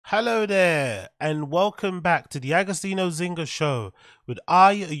Hello there, and welcome back to the Agostinho Zinga Show with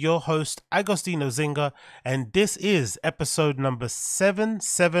your host, Agostinho Zinga, and this is episode number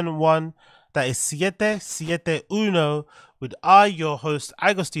 771, that is Siete Siete Uno, with your host,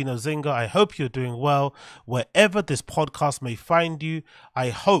 Agostinho Zinga. I hope you're doing well wherever this podcast may find you. I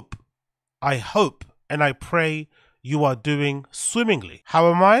hope, and I pray you are doing swimmingly.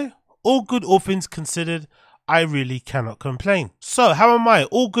 How am I? All good, all things considered. I really cannot complain. So, how am I?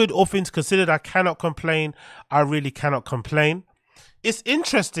 All good, all things considered, I cannot complain. I really cannot complain. It's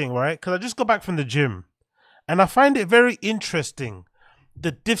interesting, right? Because I just got back from the gym and I find it very interesting.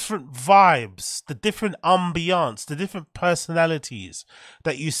 The different vibes, the different ambiance, the different personalities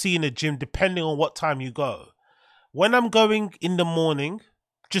that you see in the gym depending on what time you go. When I'm going in the morning,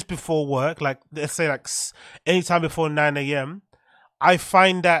 just before work, like let's say like anytime before 9 a.m., I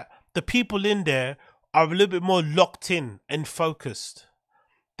find that the people in there are a little bit more locked in and focused.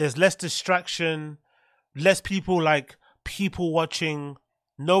 There's less distraction, less people watching,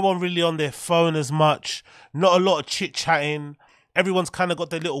 no one really on their phone as much, not a lot of chit chatting. Everyone's kind of got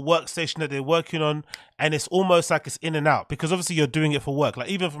their little workstation that they're working on, and it's almost like it's in and out because obviously you're doing it for work. Like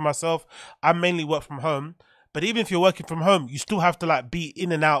even for myself, I mainly work from home, but even if you're working from home, you still have to like be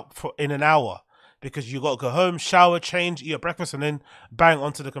in and out in an hour, because you got to go home, shower, change, eat your breakfast, and then bang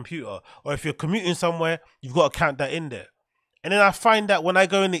onto the computer. Or if you're commuting somewhere, you've got to count that in there. And then I find that when I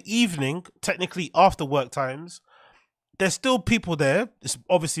go in the evening, technically after work times, there's still people there. It's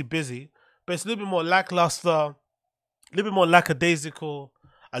obviously busy, but it's a little bit more lackluster, a little bit more lackadaisical,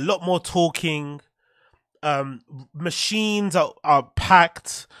 a lot more talking. Machines are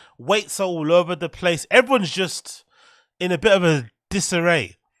packed, weights are all over the place. Everyone's just in a bit of a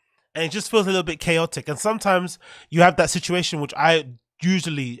disarray. And it just feels a little bit chaotic. And sometimes you have that situation, which I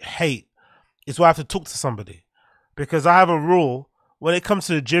usually hate, is where I have to talk to somebody. Because I have a rule, when it comes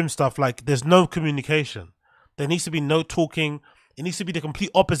to the gym stuff, like there's no communication. There needs to be no talking. It needs to be the complete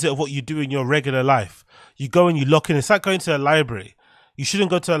opposite of what you do in your regular life. You go and you lock in. It's like going to a library. You shouldn't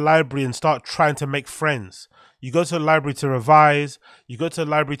go to a library and start trying to make friends. You go to a library to revise. You go to a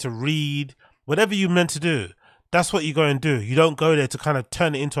library to read. Whatever you're meant to do. That's what you go and do. You don't go there to kind of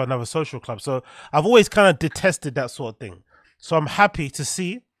turn it into another social club. So I've always kind of detested that sort of thing. So I'm happy to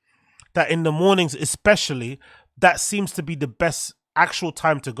see that in the mornings especially, that seems to be the best actual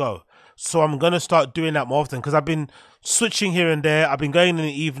time to go. So I'm going to start doing that more often because I've been switching here and there. I've been going in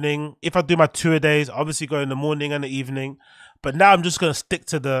the evening. If I do my tour days, I obviously go in the morning and the evening. But now I'm just going to stick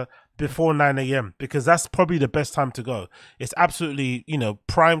to the before 9 a.m. because that's probably the best time to go. It's absolutely,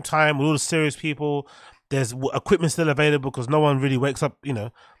 prime time with all the serious people. There's equipment still available because no one really wakes up,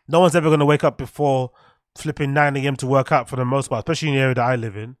 no one's ever going to wake up before flipping 9 a.m. to work out for the most part, especially in the area that I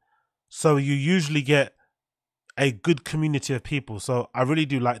live in. So you usually get a good community of people. So I really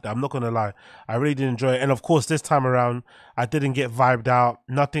do like that. I'm not going to lie. I really did enjoy it. And of course, this time around, I didn't get vibed out.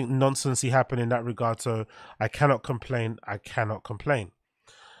 Nothing nonsensey happened in that regard. So I cannot complain. I cannot complain.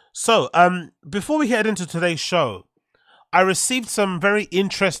 So before we head into today's show, I received some very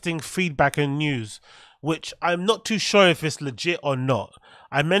interesting feedback and news, which I'm not too sure if it's legit or not.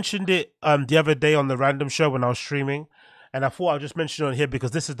 I mentioned it the other day on the random show when I was streaming, and I thought I'll just mention it on here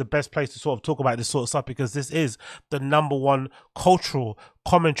because this is the best place to sort of talk about this sort of stuff, because this is the #1 cultural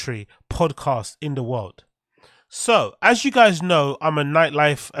commentary podcast in the world. So, as you guys know, I'm a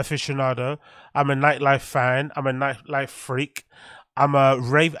nightlife aficionado. I'm a nightlife fan. I'm a nightlife freak. I'm a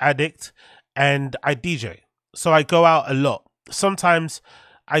rave addict, and I DJ. So I go out a lot. Sometimes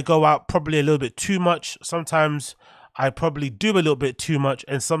I go out probably a little bit too much. Sometimes I probably do a little bit too much.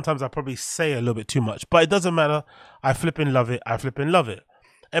 And sometimes I probably say a little bit too much. But it doesn't matter. I flipping love it. I flipping love it.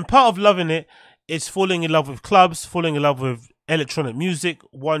 And part of loving it is falling in love with clubs, falling in love with electronic music.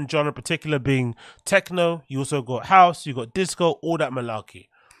 One genre in particular being techno. You also got house, you got disco, all that malarkey.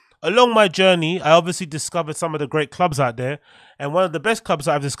 Along my journey, I obviously discovered some of the great clubs out there. And one of the best clubs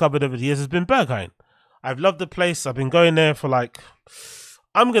that I've discovered over the years has been Berghain. I've loved the place. I've been going there for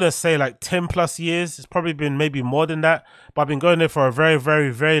I'm going to say 10 plus years. It's probably been maybe more than that, but I've been going there for a very, very,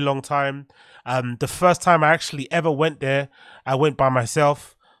 very long time. The first time I actually ever went there, I went by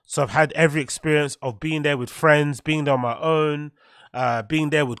myself. So I've had every experience of being there with friends, being there on my own,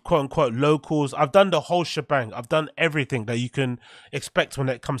 being there with quote unquote locals. I've done the whole shebang. I've done everything that you can expect when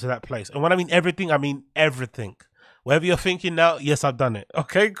it comes to that place. And when I mean everything. Whatever you're thinking now, yes, I've done it.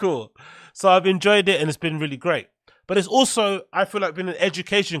 Okay, cool. So I've enjoyed it and it's been really great. But it's also, I feel like, been an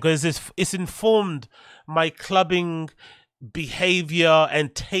education because it's informed my clubbing behavior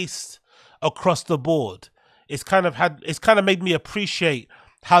and taste across the board. It's kind of made me appreciate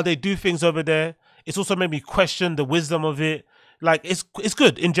how they do things over there. It's also made me question the wisdom of it, Like it's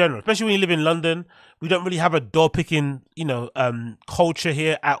good in general, especially when you live in London. We don't really have a door picking, culture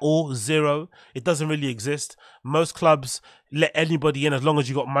here at all. Zero. It doesn't really exist. Most clubs let anybody in as long as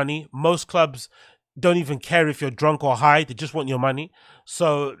you got money. Most clubs don't even care if you're drunk or high. They just want your money.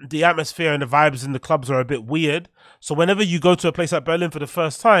 So the atmosphere and the vibes in the clubs are a bit weird. So whenever you go to a place like Berlin for the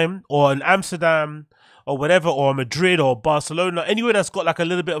first time, or in Amsterdam, or whatever, or Madrid or Barcelona, anywhere that's got like a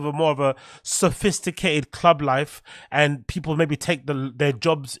little bit of a more of a sophisticated club life, and people maybe take their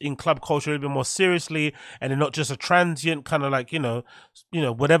jobs in club culture a little bit more seriously, and they're not just a transient kind of like,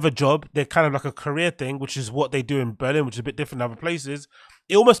 whatever job, they're kind of like a career thing, which is what they do in Berlin, which is a bit different than other places.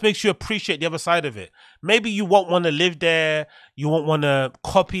 It almost makes you appreciate the other side of it. Maybe you won't want to live there, you won't want to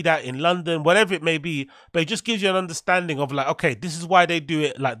copy that in London, whatever it may be, but it just gives you an understanding of like, okay, this is why they do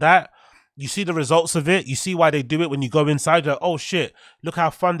it like that. You see the results of it. You see why they do it when you go inside. You're like, oh shit, look how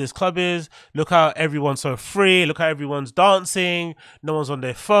fun this club is. Look how everyone's so free. Look how everyone's dancing. No one's on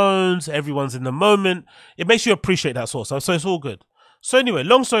their phones. Everyone's in the moment. It makes you appreciate that sort of stuff. So it's all good. So anyway,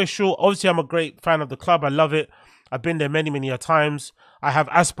 long story short, obviously I'm a great fan of the club. I love it. I've been there many, many times. I have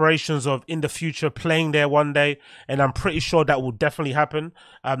aspirations of in the future playing there one day, and I'm pretty sure that will definitely happen.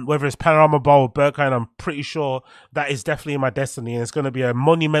 Whether it's Panorama Bar or Berghain, I'm pretty sure that is definitely in my destiny, and it's going to be a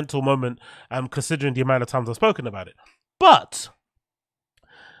monumental moment, considering the amount of times I've spoken about it. But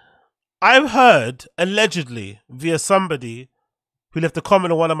I've heard, allegedly, via somebody who left a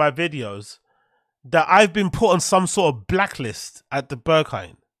comment on one of my videos, that I've been put on some sort of blacklist at the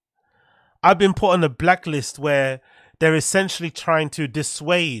Berghain. I've been put on a blacklist where they're essentially trying to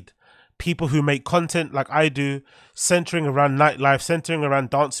dissuade people who make content like I do, centering around nightlife, centering around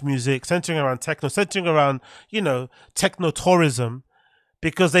dance music, centering around techno, centering around, techno tourism,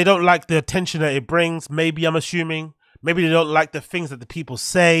 because they don't like the attention that it brings. Maybe, I'm assuming. Maybe they don't like the things that the people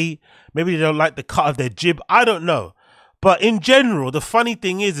say. Maybe they don't like the cut of their jib. I don't know. But in general, the funny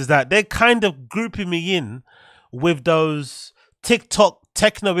thing is that they're kind of grouping me in with those TikTok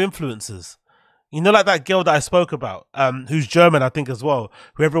techno influencers. Like that girl that I spoke about, who's German, I think, as well,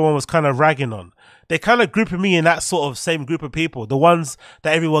 who everyone was kind of ragging on. They kind of grouping me in that sort of same group of people. The ones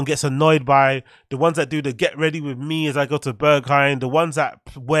that everyone gets annoyed by, the ones that do the get ready with me as I go to Berghain, the ones that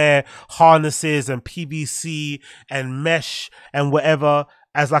wear harnesses and PVC and mesh and whatever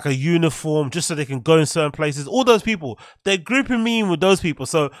as like a uniform just so they can go in certain places. All those people, they're grouping me in with those people.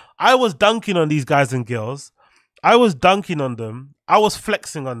 So I was dunking on these guys and girls. I was dunking on them. I was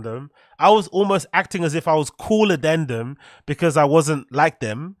flexing on them. I was almost acting as if I was cooler than them because I wasn't like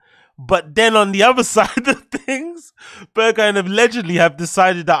them. But then on the other side of things, Berghain allegedly have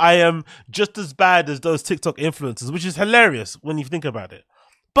decided that I am just as bad as those TikTok influencers, which is hilarious when you think about it.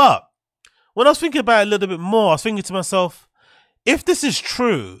 But when I was thinking about it a little bit more, I was thinking to myself, if this is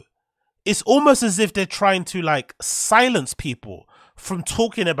true, it's almost as if they're trying to like silence people from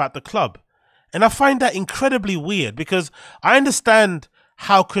talking about the club. And I find that incredibly weird because I understand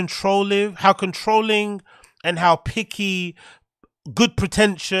how controlling and how picky, good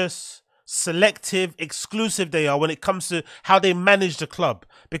pretentious, selective, exclusive they are when it comes to how they manage the club.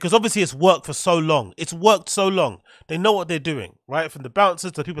 Because obviously it's worked for so long. It's worked so long. They know what they're doing, right? From the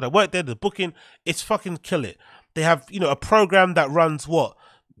bouncers to the people that work there, the booking, it's fucking kill it. They have, a program that runs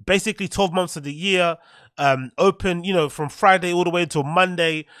basically 12 months of the year. Open, from Friday all the way until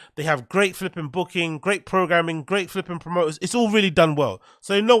Monday. They have great flipping booking, great programming, great flipping promoters. It's all really done well.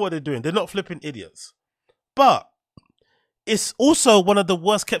 So they know what they're doing. They're not flipping idiots. But it's also one of the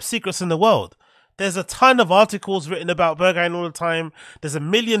worst kept secrets in the world. There's a ton of articles written about Berghain all the time. There's a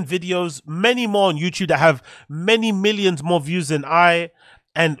million videos, many more on YouTube that have many millions more views than I.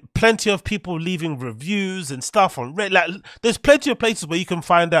 And plenty of people leaving reviews and stuff on Reddit. Like, there's plenty of places where you can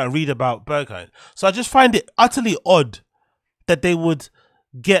find out and read about Berghain. So I just find it utterly odd that they would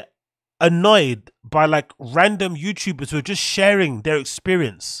get annoyed by like random YouTubers who are just sharing their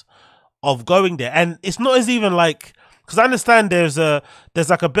experience of going there. And it's not as even like, because I understand there's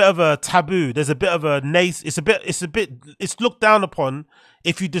like a bit of a taboo. There's a bit of a it's looked down upon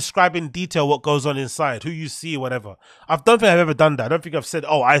if you describe in detail what goes on inside, who you see, whatever. I don't think I've ever done that. I don't think I've said,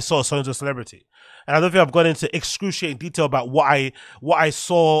 oh, I saw so-and-so celebrity. And I don't think I've gone into excruciating detail about what I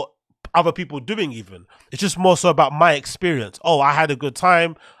saw other people doing even. It's just more so about my experience. Oh, I had a good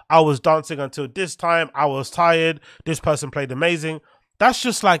time. I was dancing until this time. I was tired. This person played amazing. That's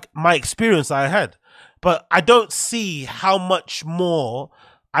just like my experience I had. But I don't see how much more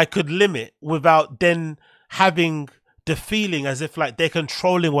I could limit without then having the feeling as if like they're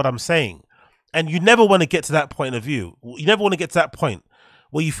controlling what I'm saying. And you never want to get to that point of view. You never want to get to that point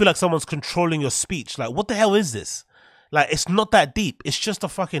where you feel like someone's controlling your speech. Like, what the hell is this? Like, it's not that deep. It's just a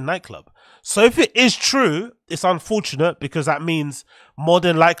fucking nightclub. So if it is true, it's unfortunate because that means more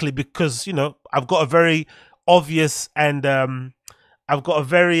than likely, because, you know, I've got a very obvious and I've got a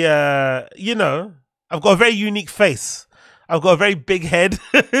very you know, I've got a very unique face. I've got a very big head.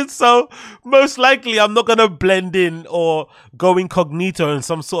 So most likely I'm not gonna blend in or go incognito in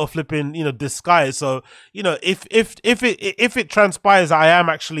some sort of flipping, you know, disguise. So, you know, if it transpires I am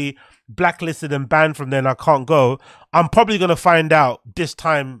actually blacklisted and banned from there and I can't go, I'm probably going to find out this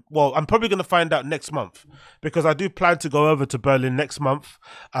time. Well, I'm probably going to find out next month, because I do plan to go over to Berlin next month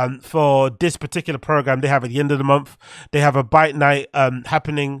for this particular program they have at the end of the month. They have a bite night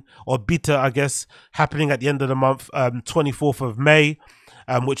happening, or beta, I guess, happening at the end of the month, 24th of May.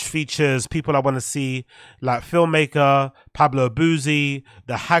 Which features people I want to see, like filmmaker Pablo Boozy,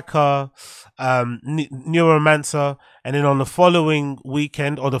 the hacker, Neuromancer, and then on the following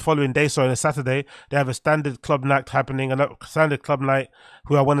weekend, or the following day, sorry, on a Saturday, they have a standard club night happening, a standard club night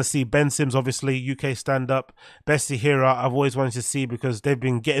who I want to see. Ben Sims, obviously, UK stand-up. Bestie Hira, I've always wanted to see because they've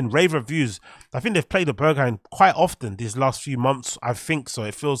been getting rave reviews. I think they've played the Berghain quite often these last few months, I think so.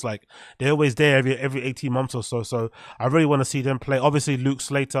 It feels like they're always there every 18 months or so. So I really want to see them play. Obviously, Luke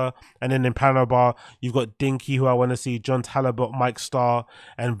Slater, and then in Panorama Bar, you've got Dinky, who I want to see, John Talabot, Mike Starr,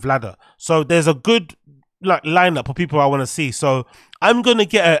 and Vlada. So there's a good like lineup of people I want to see. So I'm going to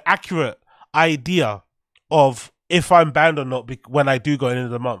get an accurate idea of if I'm banned or not when I do go into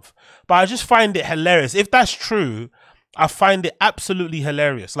the month. But I just find it hilarious. If that's true, I find it absolutely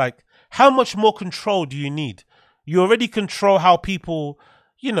hilarious. Like, how much more control do you need? You already control how people,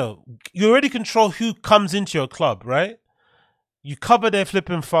 you know, you already control who comes into your club, right? You cover their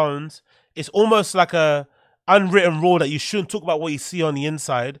flipping phones. It's almost like a unwritten rule that you shouldn't talk about what you see on the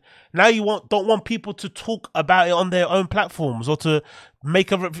inside. Now you don't want people to talk about it on their own platforms or to make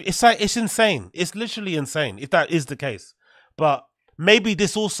it's insane. It's literally insane if that is the case. But maybe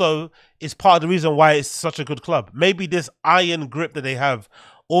this also is part of the reason why it's such a good club. Maybe this iron grip that they have,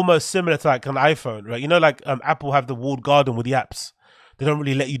 almost similar to like an iPhone, right? You know, like Apple have the walled garden with the apps. They don't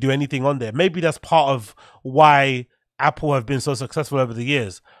really let you do anything on there. Maybe that's part of why Apple have been so successful over the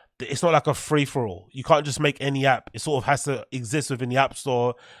years. It's not like a free-for-all. You can't just make any app. It sort of has to exist within the App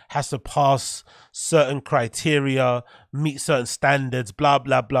Store, has to pass certain criteria, meet certain standards, blah,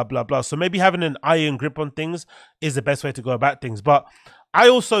 blah, blah, blah, blah. So maybe having an iron grip on things is the best way to go about things. But I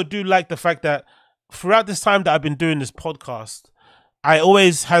also do like the fact that throughout this time that I've been doing this podcast, I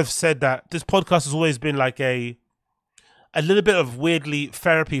always have said that this podcast has always been like a little bit of weirdly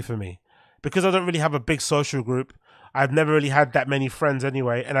therapy for me, because I don't really have a big social group. I've never really had that many friends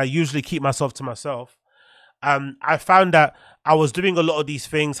anyway, and I usually keep myself to myself. I found that I was doing a lot of these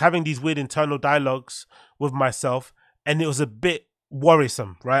things, having these weird internal dialogues with myself, and it was a bit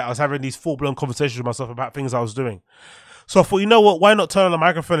worrisome, right? I was having these full-blown conversations with myself about things I was doing. So I thought, you know what, why not turn on the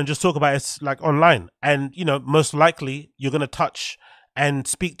microphone and just talk about it like online? And, you know, most likely you're going to touch and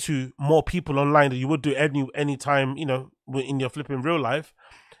speak to more people online than you would do any time, you know, in your flipping real life.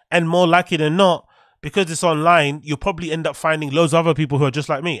 And more likely than not, because it's online, you'll probably end up finding loads of other people who are just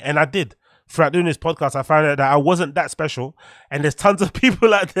like me. And I did. Throughout doing this podcast, I found out that I wasn't that special. And there's tons of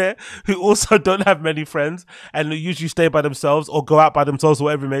people out there who also don't have many friends and who usually stay by themselves or go out by themselves or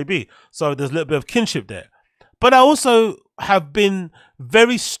whatever it may be. So there's a little bit of kinship there. But I also have been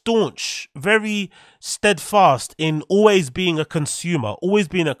very staunch, very steadfast in always being a consumer, always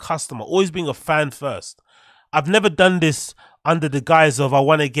being a customer, always being a fan first. I've never done this under the guise of I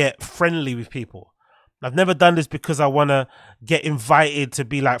want to get friendly with people. I've never done this because I want to get invited to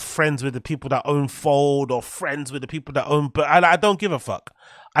be like friends with the people that own Fold or friends with the people that own, but I don't give a fuck.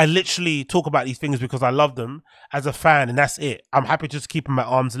 I literally talk about these things because I love them as a fan, and that's it. I'm happy to just keep them at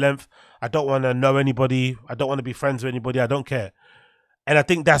arm's length. I don't want to know anybody. I don't want to be friends with anybody. I don't care. And I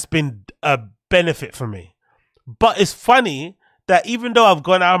think that's been a benefit for me. But it's funny that even though I've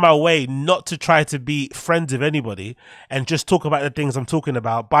gone out of my way not to try to be friends with anybody and just talk about the things I'm talking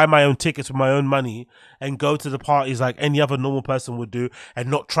about, buy my own tickets with my own money and go to the parties like any other normal person would do, and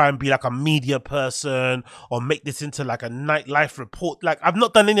not try and be like a media person or make this into like a nightlife report. Like, I've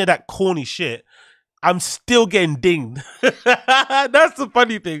not done any of that corny shit. I'm still getting dinged. That's the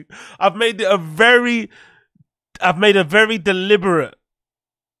funny thing. I've made a very deliberate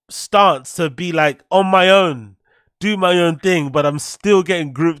stance to be like on my own, do my own thing, but I'm still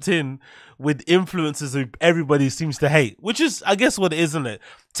getting grouped in with influencers who everybody seems to hate, which is, I guess, what it is, isn't it?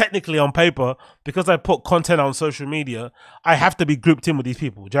 Technically, on paper, because I put content on social media, I have to be grouped in with these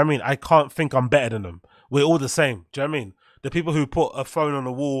people. Do you know what I mean? I can't think I'm better than them. We're all the same. Do you know what I mean? The people who put a phone on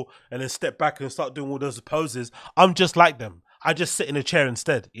the wall and then step back and start doing all those poses, I'm just like them. I just sit in a chair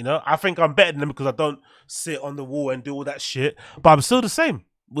instead, you know? I think I'm better than them because I don't sit on the wall and do all that shit. But I'm still the same.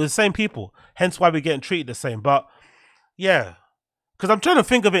 We're the same people. Hence why we're getting treated the same. But yeah. Because I'm trying to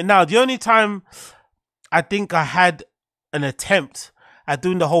think of it now. The only time I think I had an attempt at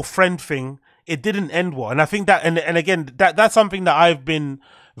doing the whole friend thing, it didn't end well. And I think that, and again, that's something that I've been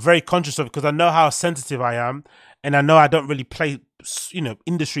very conscious of because I know how sensitive I am. And I know I don't really play, you know,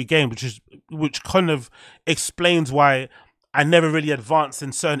 industry game, which kind of explains why I never really advanced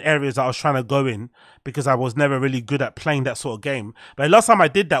in certain areas that I was trying to go in because I was never really good at playing that sort of game. But the last time I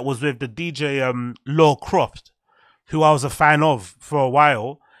did that was with the DJ Law Croft, who I was a fan of for a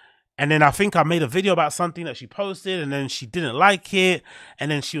while. And then I think I made a video about something that she posted and then she didn't like it.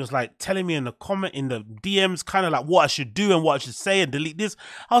 And then she was like telling me in the DMs kind of like what I should do and what I should say and delete this.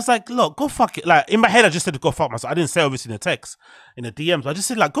 I was like, look, go fuck it. Like in my head, I just said to go fuck myself. I didn't say obviously in the text, in the DMs. I just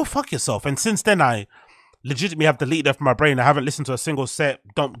said like, go fuck yourself. And since then I legitimately have deleted her from my brain. I haven't listened to a single set.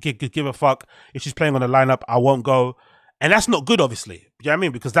 Don't give a fuck. If she's playing on the lineup, I won't go. And that's not good, obviously. You know what I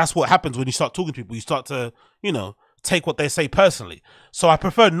mean? Because that's what happens when you start talking to people. You start to, you know, take what they say personally. So I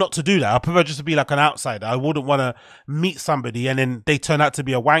prefer not to do that. I prefer just to be like an outsider. I wouldn't want to meet somebody and then they turn out to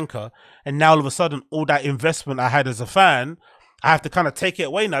be a wanker. And now all of a sudden, all that investment I had as a fan, I have to kind of take it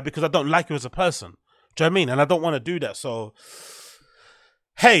away now because I don't like you as a person. Do you know what I mean? And I don't want to do that. So,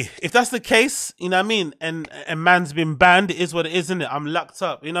 hey, if that's the case, you know what I mean? And man's been banned, it is what it is, isn't it? I'm locked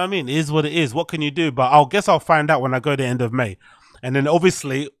up, you know what I mean? It is what it is. What can you do? But guess I'll find out when I go the end of May. And then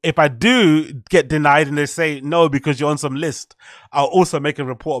obviously, if I do get denied and they say no because you're on some list, I'll also make a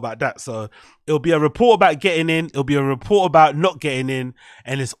report about that. So it'll be a report about getting in. It'll be a report about not getting in.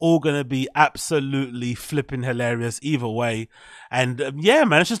 And it's all going to be absolutely flipping hilarious either way. And yeah,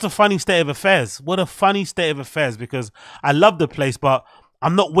 man, it's just a funny state of affairs. What a funny state of affairs because I love the place, but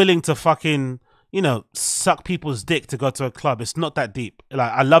I'm not willing to fucking, you know, suck people's dick to go to a club. It's not that deep.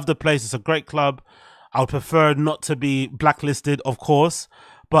 Like, I love the place. It's a great club. I would prefer not to be blacklisted, of course.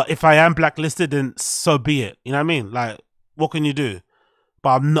 But if I am blacklisted, then so be it. You know what I mean? Like, what can you do?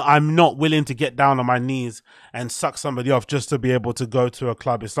 But I'm not willing to get down on my knees and suck somebody off just to be able to go to a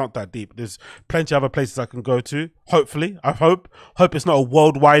club. It's not that deep. There's plenty of other places I can go to. Hopefully, I hope it's not a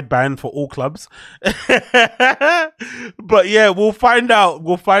worldwide ban for all clubs. But yeah, we'll find out.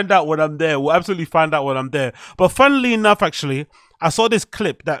 We'll find out when I'm there. We'll absolutely find out when I'm there. But funnily enough, actually, I saw this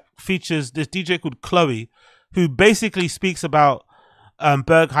clip that features this DJ called Chloé, who basically speaks about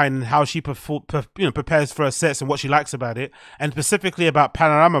Berghain and how she prepares for her sets and what she likes about it, and specifically about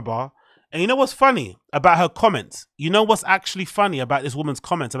Panorama Bar. And you know what's funny about her comments? You know what's actually funny about this woman's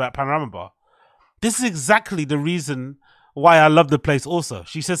comments about Panorama Bar? This is exactly the reason why I love the place also.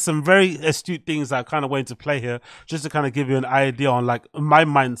 She says some very astute things that I kind of went to play here just to kind of give you an idea on like my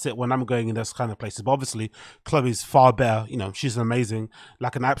mindset when I'm going in those kind of places. But obviously Chloe's far better. You know, she's amazing,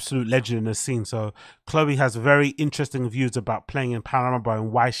 like an absolute legend in the scene. So Chloé has very interesting views about playing in Panorama Bar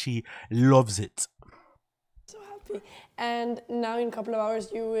and why she loves it. So happy. And now in a couple of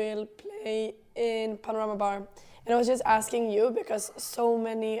hours you will play in Panorama Bar. And I was just asking you because so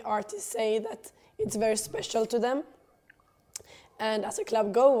many artists say that it's very special to them. And as a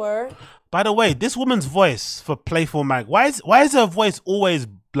club goer... By the way, this woman's voice for Playful Mag, why is her voice always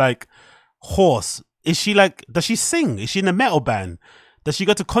like hoarse? Is she like, does she sing? Is she in a metal band? Does she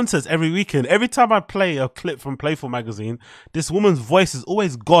go to concerts every weekend? Every time I play a clip from Playful Magazine, this woman's voice is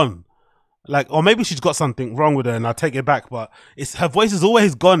always gone. Like, or maybe she's got something wrong with her and I'll take it back, but her voice is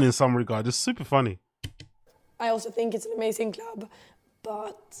always gone in some regard. It's super funny. I also think it's an amazing club,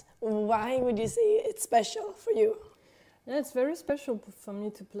 but why would you say it's special for you? Yeah, it's very special for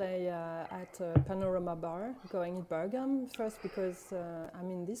me to play at Panorama Bar, going in Berghain first because, I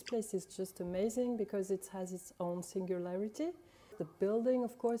mean, this place is just amazing because it has its own singularity. The building,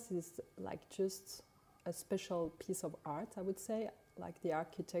 of course, is like just a special piece of art, I would say. Like the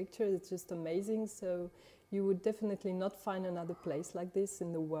architecture is just amazing, so you would definitely not find another place like this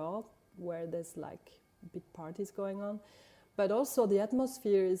in the world where there's like big parties going on. But also the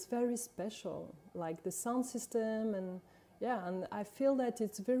atmosphere is very special, like the sound system and yeah, and I feel that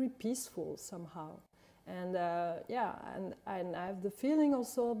it's very peaceful somehow. And yeah, and I have the feeling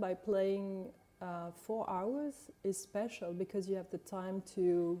also by playing 4 hours is special because you have the time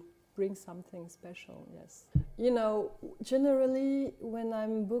to bring something special, yes. You know, generally when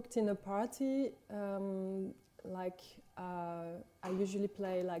I'm booked in a party, I usually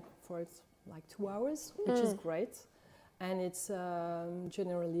play like for like 2 hours, which is great. And it's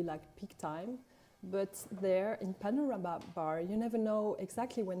generally like peak time. But there in Panorama Bar, you never know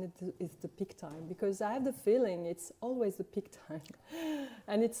exactly when it is the peak time, because I have the feeling it's always the peak time.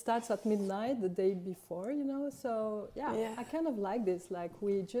 And it starts at midnight the day before, you know. So yeah, I kind of like this. Like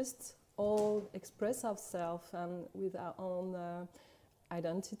we just all express ourselves and with our own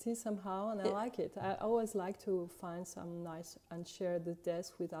identity somehow, and I like it. I always like to find some nice and share the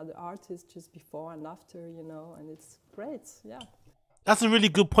desk with other artists just before and after, you know, and it's great, yeah. That's a really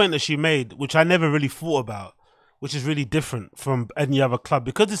good point that she made, which I never really thought about, which is really different from any other club.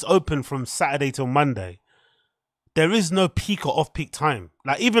 Because it's open from Saturday till Monday, there is no peak or off-peak time.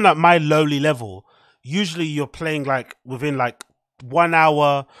 Like, even at my lowly level, usually you're playing like within like 1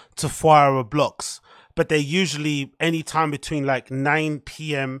 hour to 4 hour blocks, but they're usually any time between like 9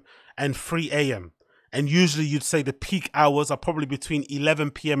 p.m. and 3 a.m. And usually you'd say the peak hours are probably between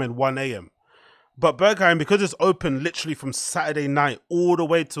 11 p.m. and 1 a.m. But Berghain, because it's open literally from Saturday night all the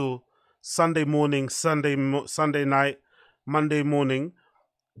way till Sunday morning, Sunday night, Monday morning,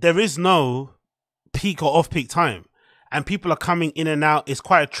 there is no peak or off-peak time. And people are coming in and out. It's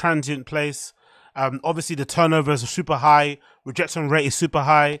quite a transient place. Obviously, the turnovers are super high. Rejection rate is super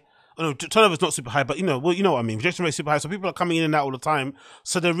high. Oh, no, turnover is not super high, but you know what I mean. Rejection rate is super high. So people are coming in and out all the time.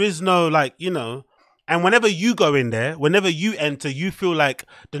 So there is no, like, you know... And whenever you go in there, whenever you enter, you feel like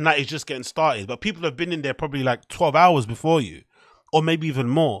the night is just getting started. But people have been in there probably like 12 hours before you, or maybe even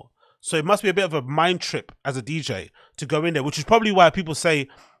more. So it must be a bit of a mind trip as a DJ to go in there, which is probably why people say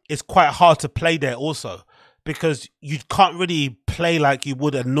it's quite hard to play there also. Because you can't really play like you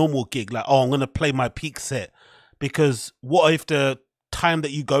would a normal gig. Like, oh, I'm going to play my peak set. Because what if the time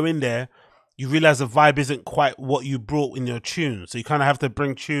that you go in there, you realize the vibe isn't quite what you brought in your tunes. So you kind of have to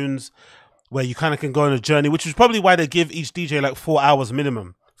bring tunes where you kind of can go on a journey, which is probably why they give each DJ like 4 hours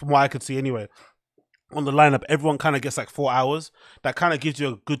minimum, from what I could see anyway. On the lineup, everyone kind of gets like 4 hours. That kind of gives you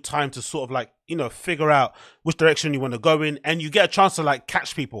a good time to sort of like, you know, figure out which direction you want to go in. And you get a chance to like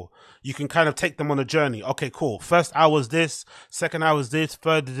catch people. You can kind of take them on a journey. Okay, cool. First hour is this, second hour is this,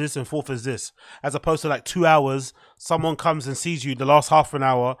 third is this, and fourth is this. As opposed to like 2 hours, someone comes and sees you the last half an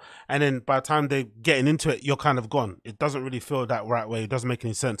hour, and then by the time they're getting into it, you're kind of gone. It doesn't really feel that right way. It doesn't make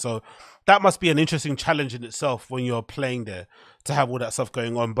any sense. So that must be an interesting challenge in itself when you're playing there, to have all that stuff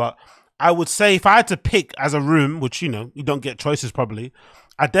going on. But I would say if I had to pick as a room, which, you know, you don't get choices probably,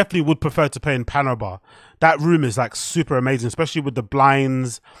 I definitely would prefer to play in Panorama Bar. That room is like super amazing, especially with the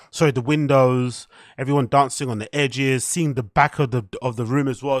blinds, sorry, the windows, everyone dancing on the edges, seeing the back of the room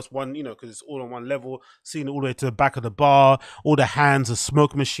as well. It's one, you know, because it's all on one level, seeing it all the way to the back of the bar, all the hands, a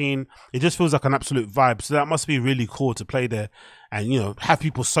smoke machine. It just feels like an absolute vibe. So that must be really cool to play there and, you know, have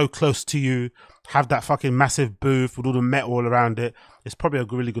people so close to you, have that fucking massive booth with all the metal all around it. It's probably a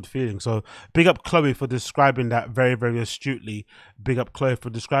really good feeling. So big up Chloe for describing that very, very astutely. Big up Chloe for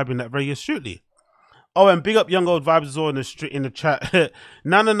describing that very astutely. Oh, and big up Young Old Vibes as well in the chat.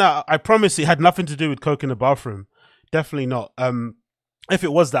 No. I promise it had nothing to do with coke in the bathroom. Definitely not. If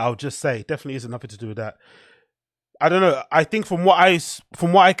it was that, I'll just say definitely isn't nothing to do with that. I don't know. I think from what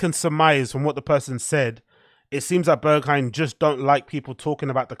I can surmise from what the person said, it seems that Berghain just don't like people talking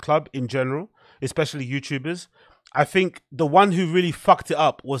about the club in general, especially YouTubers. I think the one who really fucked it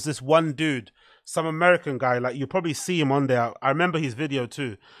up was this one dude, some American guy. Like, you probably see him on there. I remember his video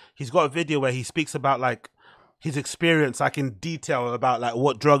too. He's got a video where he speaks about like his experience, like in detail, about like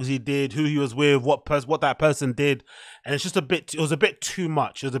what drugs he did, who he was with, what that person did, and it's just it was a bit too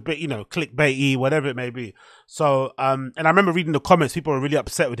much. It was a bit, you know, clickbaity, whatever it may be. So, and I remember reading the comments, people were really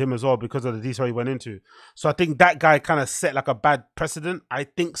upset with him as well because of the detail he went into. So I think that guy kind of set like a bad precedent. I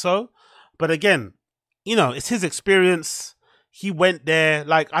think so, but again, you know, it's his experience. He went there.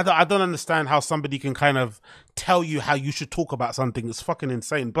 Like, I don't understand how somebody can kind of tell you how you should talk about something. It's fucking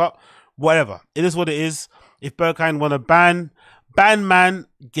insane. But whatever. It is what it is. If Berghain want to ban man,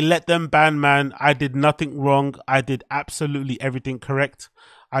 let them ban man. I did nothing wrong. I did absolutely everything correct.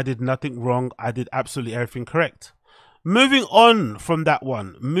 I did nothing wrong. I did absolutely everything correct. Moving on from that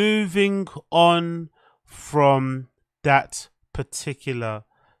one. Moving on from that particular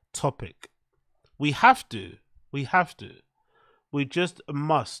topic. We just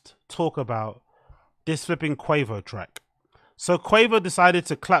must talk about this flipping Quavo track. So Quavo decided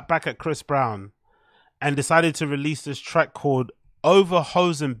to clap back at Chris Brown and decided to release this track called Over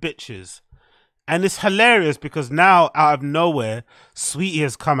Hoes and Bitches. And it's hilarious because now, out of nowhere, Sweetie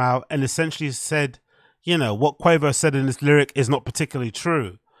has come out and essentially said, you know, what Quavo said in this lyric is not particularly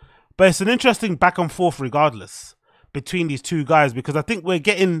true. But it's an interesting back and forth regardless between these two guys, because I think we're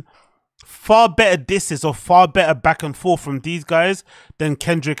getting far better disses or far better back and forth from these guys than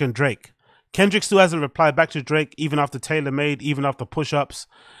Kendrick and Drake. Kendrick still hasn't replied back to Drake, even after Taylor Made, even after push-ups.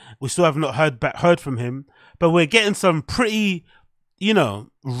 We still have not heard from him. But we're getting some pretty, you know,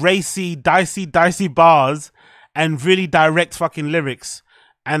 racy, dicey bars and really direct fucking lyrics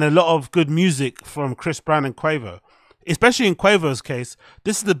and a lot of good music from Chris Brown and Quavo. Especially in Quavo's case,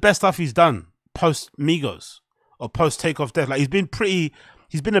 this is the best stuff he's done post Migos or post Takeoff Death. Like he's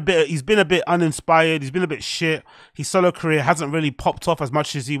been a bit uninspired. He's been a bit shit. His solo career hasn't really popped off as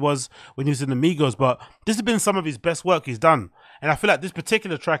much as he was when he was in the Migos, but this has been some of his best work he's done. And I feel like this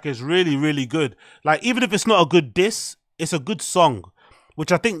particular track is really, really good. Like, even if it's not a good diss, it's a good song,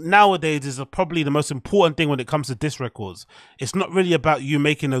 which I think nowadays is probably the most important thing when it comes to diss records. It's not really about you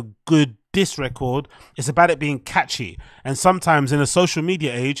making a good diss record. It's about it being catchy. And sometimes in a social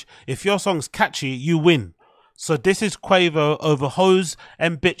media age, if your song's catchy, you win. So this is Quavo over Hoes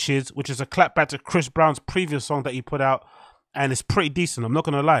and Bitches, which is a clapback to Chris Brown's previous song that he put out. And it's pretty decent, I'm not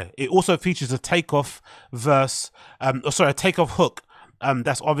going to lie. It also features a Takeoff verse, a Takeoff hook.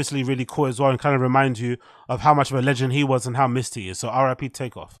 That's obviously really cool as well and kind of reminds you of how much of a legend he was and how missed he is. So RIP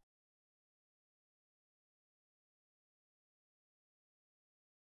Takeoff.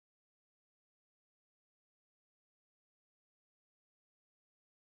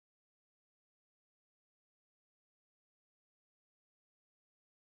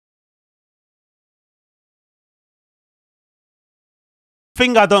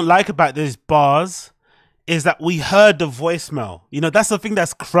 Thing I don't like about these bars is that we heard the voicemail. You know, that's the thing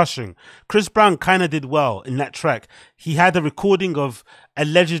that's crushing. Chris Brown kind of did well in that track. He had a recording of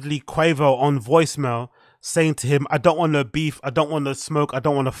allegedly Quavo on voicemail saying to him, I don't want no beef, I don't want no smoke, I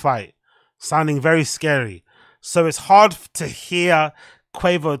don't want to fight. Sounding very scary. So it's hard to hear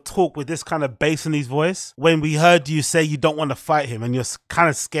Quavo talk with this kind of bass in his voice when we heard you say you don't want to fight him and you're kind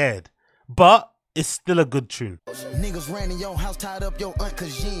of scared. But it's still a good tune. Niggas ran in your house, tied up your aunt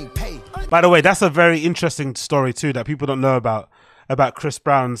 'cause you ain't pay. By the way, that's a very interesting story too that people don't know about Chris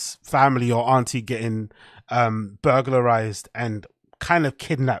Brown's family or auntie getting burglarized and kind of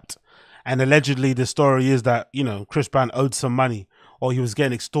kidnapped. And allegedly the story is that, you know, Chris Brown owed some money or he was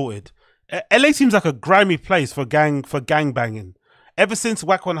getting extorted. LA seems like a grimy place for gang banging. Ever since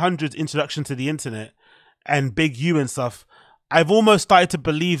Wack 100's introduction to the internet and Big U and stuff, I've almost started to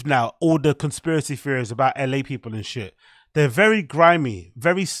believe now all the conspiracy theories about LA people and shit. They're very grimy,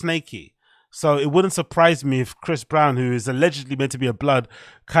 very snaky. So it wouldn't surprise me if Chris Brown, who is allegedly meant to be a blood,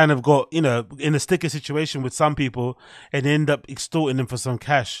 kind of got, you know, in a sticky situation with some people and end up extorting them for some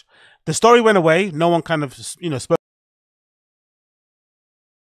cash. The story went away. No one kind of, you know, spoke.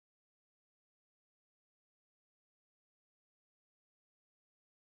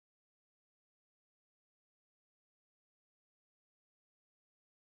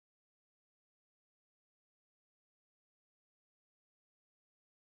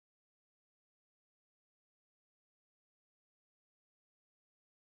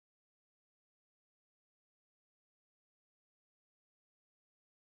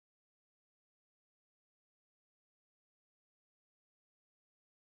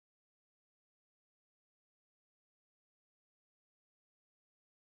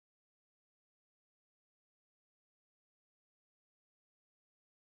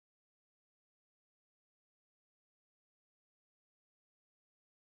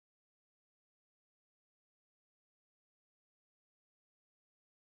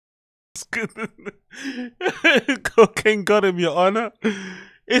 Cocaine got him, Your Honor.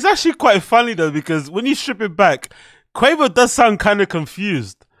 It's actually quite funny though, because when you strip it back, Quavo does sound kind of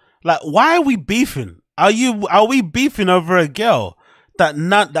confused. Like, why are we beefing? Are we beefing over a girl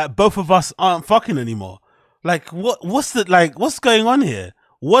that both of us aren't fucking anymore? Like, what's going on here?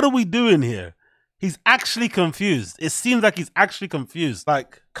 What are we doing here? He's actually confused. It seems like he's actually confused.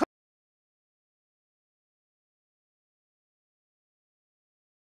 Like,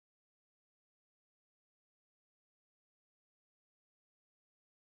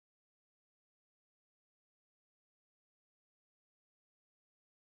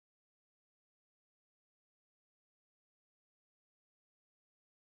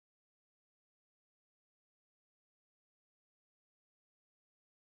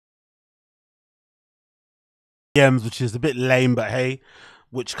 DMs, which is a bit lame, but hey,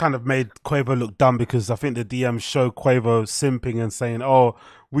 which kind of made Quavo look dumb because I think the DMs show Quavo simping and saying, "Oh,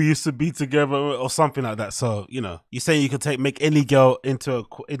 we used to be together" or something like that. So, you know, you're saying you could make any girl into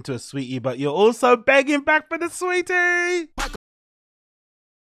a sweetie, but you're also begging back for the sweetie.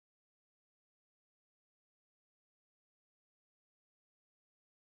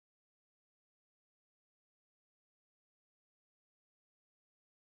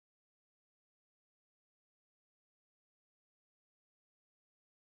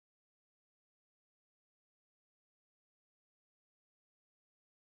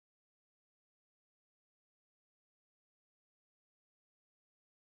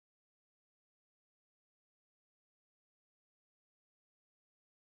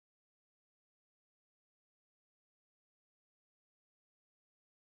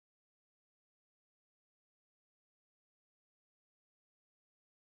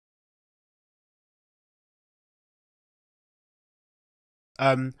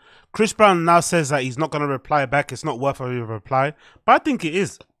 Chris Brown now says that he's not going to reply back. It's not worth a reply. But I think it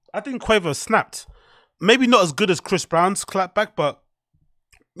is. I think Quavo snapped. Maybe not as good as Chris Brown's clapback, but,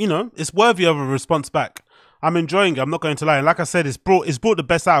 you know, it's worthy of a response back. I'm enjoying it. I'm not going to lie. And like I said, it's brought the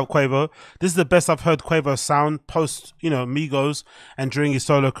best out of Quavo. This is the best I've heard Quavo sound post, you know, Migos and during his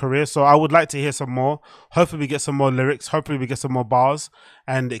solo career. So I would like to hear some more. Hopefully we get some more lyrics. Hopefully we get some more bars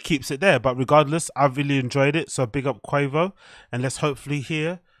and it keeps it there. But regardless, I've really enjoyed it. So big up Quavo. And let's hopefully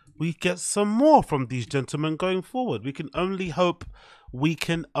hear we get some more from these gentlemen going forward. We can only hope. We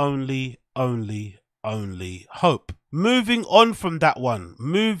can only hope. Moving on from that one.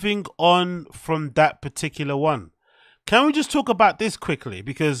 Moving on from that particular one. Can we just talk about this quickly?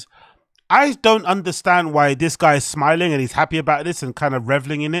 Because I don't understand why this guy is smiling and he's happy about this and kind of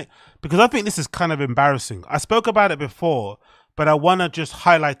reveling in it. Because I think this is kind of embarrassing. I spoke about it before, but I want to just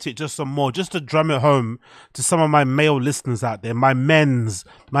highlight it just some more, just to drum it home to some of my male listeners out there, my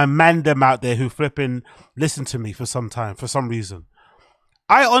mandem out there who flipping listen to me for some time, for some reason.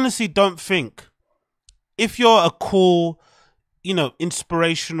 I honestly don't think, if you're a cool, you know,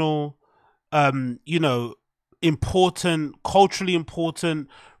 inspirational, you know, important, culturally important,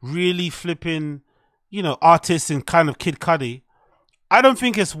 really flipping, you know, artist and kind of Kid Cudi, I don't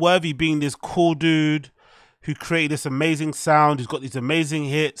think it's worthy being this cool dude who created this amazing sound, who's got these amazing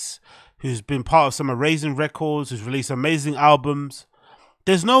hits, who's been part of some amazing records, who's released amazing albums.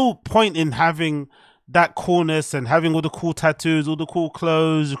 There's no point in having that coolness and having all the cool tattoos, all the cool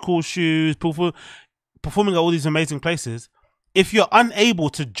clothes, the cool shoes, performing at all these amazing places, if you're unable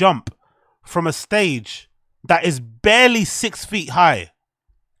to jump from a stage that is barely 6 feet high.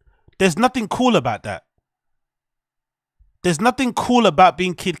 There's nothing cool about that. There's nothing cool about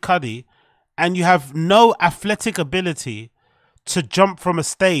being Kid Cudi and you have no athletic ability to jump from a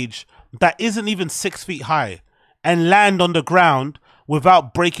stage that isn't even 6 feet high and land on the ground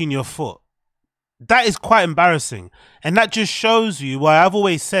without breaking your foot. That is quite embarrassing. And that just shows you why I've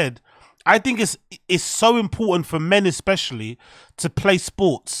always said, I think it's so important for men especially to play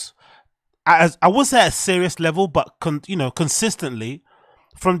sports as, I won't say at a serious level, but you know, consistently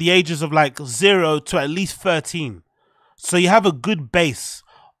from the ages of like 0 to at least 13. So you have a good base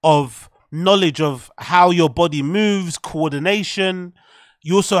of knowledge of how your body moves, coordination.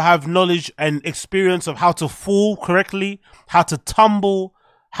 You also have knowledge and experience of how to fall correctly, how to tumble,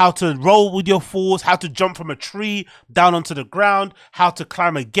 how to roll with your falls, how to jump from a tree down onto the ground, how to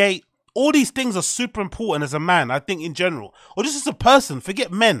climb a gate. All these things are super important as a man, I think, in general. Or just as a person, forget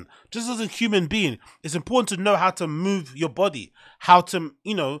men. Just as a human being, it's important to know how to move your body, how to,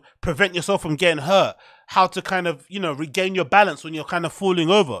 you know, prevent yourself from getting hurt, how to kind of, you know, regain your balance when you're kind of falling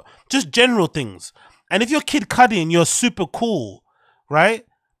over. Just general things. And if you're Kid Cudi and you're super cool, right?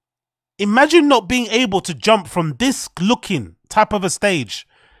 Imagine not being able to jump from this looking type of a stage,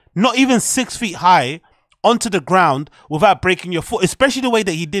 not even 6 feet high, onto the ground without breaking your foot, especially the way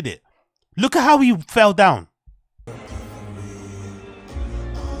that he did it. Look at how he fell down.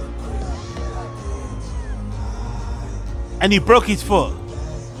 And he broke his foot.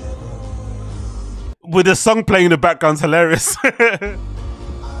 With the song playing in the background's hilarious.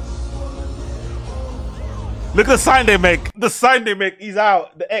 Look at the sign they make. The sign they make. He's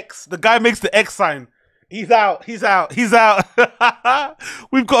out. The X. The guy makes the X sign. He's out. He's out. He's out.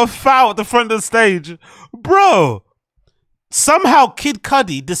 We've got a foul at the front of the stage. Bro. Somehow Kid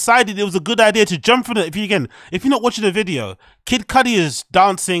Cudi decided it was a good idea to jump from it. If you're not watching the video, Kid Cudi is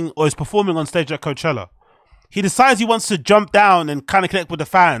dancing or is performing on stage at Coachella. He decides he wants to jump down and kind of connect with the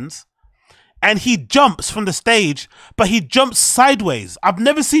fans. And he jumps from the stage, but he jumps sideways. I've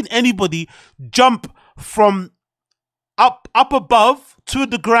never seen anybody jump from up above to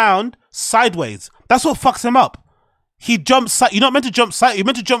the ground sideways. That's what fucks him up. He jumps. You're not meant to jump side. You're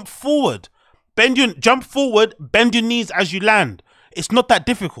meant to jump forward. Jump forward, bend your knees as you land. It's not that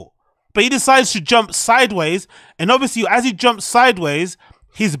difficult. But he decides to jump sideways, and obviously as he jumps sideways,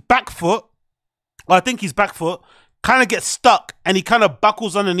 his back foot, or I think his back foot, kind of gets stuck and he kind of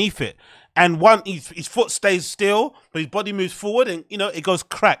buckles underneath it. And his foot stays still, but his body moves forward and, you know, it goes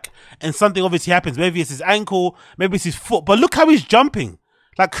crack. And something obviously happens. Maybe it's his ankle, maybe it's his foot. But look how he's jumping.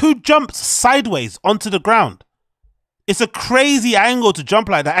 Like, who jumps sideways onto the ground? It's a crazy angle to jump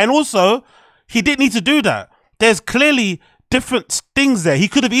like that. And also, he didn't need to do that. There's clearly different things there. He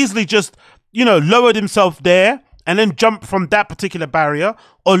could have easily just, you know, lowered himself there and then jumped from that particular barrier,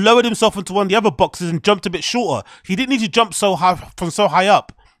 or lowered himself into one of the other boxes and jumped a bit shorter. He didn't need to jump so high from so high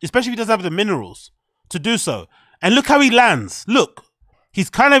up, especially if he doesn't have the minerals to do so. And look how he lands. Look, he's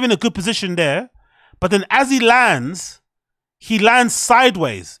kind of in a good position there, but then as he lands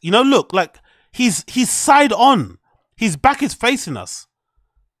sideways. You know, look, like he's side on. His back is facing us.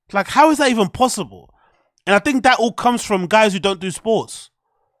 Like, how is that even possible? And I think that all comes from guys who don't do sports.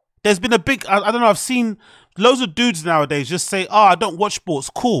 There's been a big, I don't know, I've seen loads of dudes nowadays just say, oh, I don't watch sports.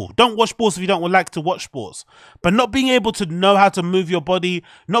 Cool. Don't watch sports if you don't like to watch sports. But not being able to know how to move your body,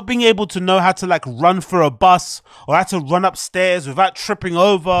 not being able to know how to like run for a bus or how to run upstairs without tripping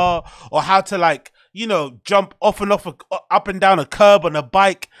over, or how to like, you know, jump off up and down a curb on a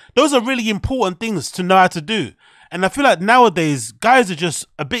bike. Those are really important things to know how to do. And I feel like nowadays guys are just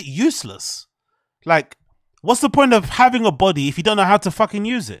a bit useless. Like, what's the point of having a body if you don't know how to fucking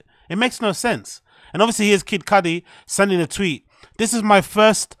use it? It makes no sense. And obviously here's Kid Cudi sending a tweet. This is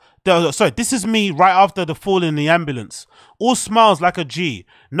this is me right after the fall in the ambulance. All smiles like a G.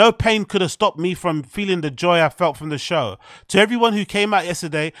 No pain could have stopped me from feeling the joy I felt from the show. To everyone who came out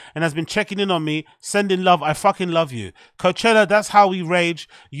yesterday and has been checking in on me, sending love, I fucking love you. Coachella, that's how we rage.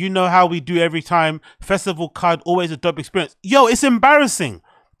 You know how we do every time. Festival card, always a dope experience. Yo, it's embarrassing.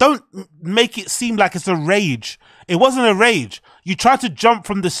 Don't make it seem like it's a rage. It wasn't a rage. You tried to jump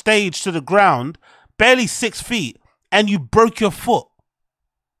from the stage to the ground, barely 6 feet, and you broke your foot.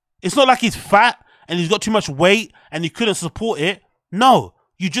 It's not like he's fat and he's got too much weight and he couldn't support it. No,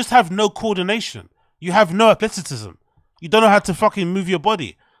 you just have no coordination. You have no athleticism. You don't know how to fucking move your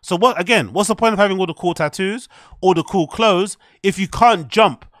body. So what's the point of having all the cool tattoos, all the cool clothes, if you can't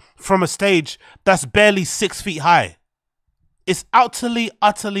jump from a stage that's barely 6 feet high? It's utterly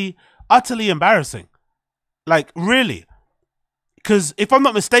embarrassing. Like, really. Because if I'm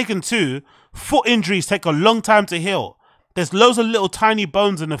not mistaken too, foot injuries take a long time to heal. There's loads of little tiny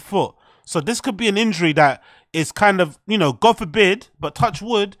bones in the foot. So this could be an injury that is kind of, you know, God forbid, but touch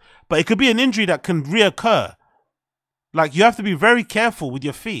wood, but it could be an injury that can reoccur. Like, you have to be very careful with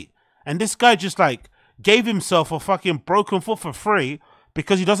your feet. And this guy just like gave himself a fucking broken foot for free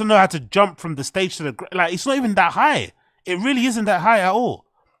because he doesn't know how to jump from the stage to the ground. Like, it's not even that high. It really isn't that high at all.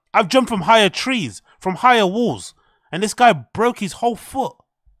 I've jumped from higher trees, from higher walls, and this guy broke his whole foot.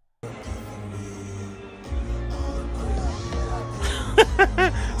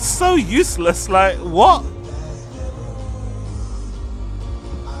 So useless, like, what?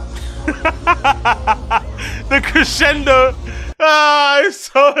 The crescendo. It's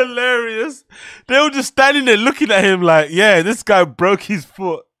so hilarious. They were just standing there looking at him like, yeah, this guy broke his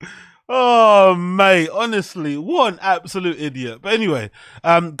foot. Oh, mate, honestly, what an absolute idiot. But anyway,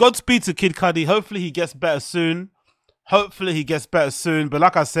 Godspeed to Kid Cudi. Hopefully he gets better soon. But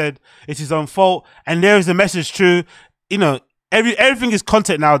like I said, it's his own fault. And there is a message too. You know, everything is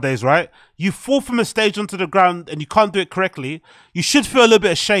content nowadays, right? You fall from a stage onto the ground and you can't do it correctly. You should feel a little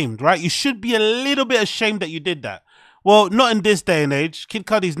bit ashamed, right? You should be a little bit ashamed that you did that. Well, not in this day and age. Kid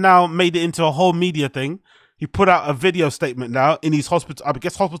Cudi's now made it into a whole media thing. He put out a video statement now in his hospital, I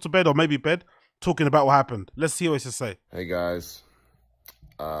guess hospital bed or maybe bed, talking about what happened. Let's see what he has to say. Hey guys.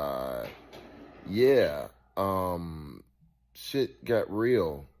 Yeah. Shit got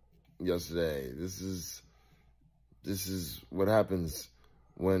real yesterday. This is what happens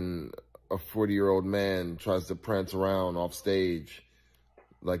when a 40-year-old man tries to prance around off stage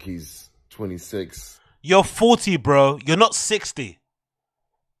like he's 26. You're 40, bro. You're not 60.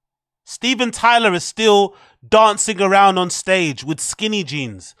 Steven Tyler is still dancing around on stage with skinny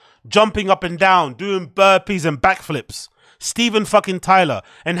jeans, jumping up and down, doing burpees and backflips. Steven fucking Tyler.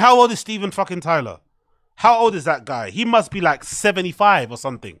 And how old is Steven fucking Tyler? How old is that guy? He must be like 75 or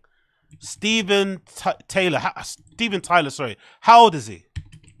something. Steven Tyler, sorry. How old is he?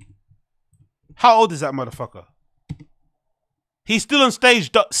 How old is that motherfucker? He's still on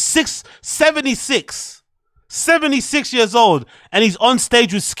stage, 76. 76 years old, and he's on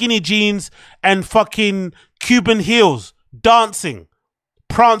stage with skinny jeans and fucking Cuban heels, dancing,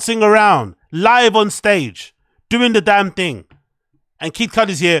 prancing around, live on stage, doing the damn thing. And Kid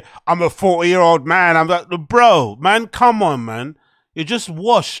Cudi's here, I'm a 40-year-old man. I'm like, bro, man, come on, man. You're just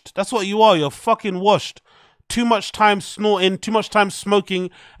washed. That's what you are. You're fucking washed. Too much time snorting, too much time smoking,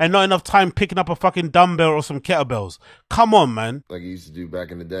 and not enough time picking up a fucking dumbbell or some kettlebells. Come on, man. Like he used to do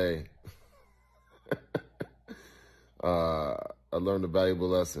back in the day. I learned a valuable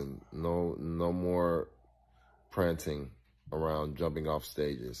lesson. No more prancing around, jumping off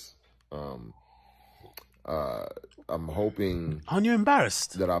stages. I'm hoping. Aren't you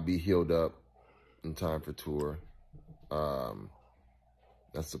embarrassed? That I'll be healed up in time for tour.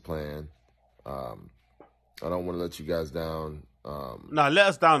 That's the plan. I don't want to let you guys down. Nah, let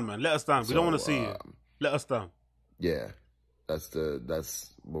us down, man. Let us down. We don't want to see you. Let us down. Yeah, that's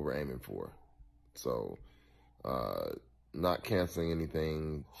what we're aiming for. So, not canceling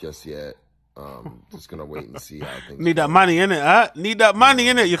anything just yet. Just gonna wait and see how things need that money in it, huh? Need that money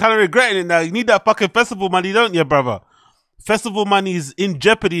in it. You're kind of regretting it now. You need that fucking festival money, don't you, brother? Festival money is in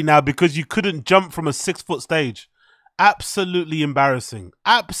jeopardy now because you couldn't jump from a 6-foot stage. Absolutely embarrassing.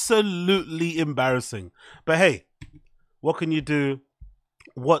 Absolutely embarrassing. But hey, what can you do?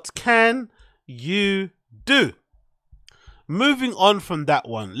 What can you do? Moving on from that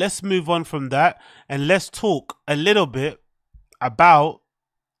one, let's move on from that and let's talk a little bit about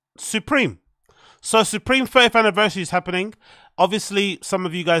Supreme. So Supreme 30th anniversary is happening. Obviously, some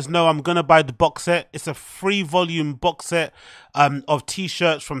of you guys know I'm going to buy the box set. It's a 3-volume box set of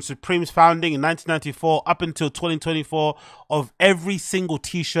t-shirts from Supreme's founding in 1994 up until 2024 of every single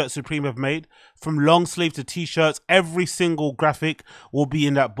t-shirt Supreme have made. From long sleeve to t-shirts, every single graphic will be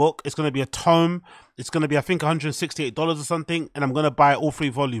in that book. It's going to be a tome. It's going to be, I think, $168 or something. And I'm going to buy all 3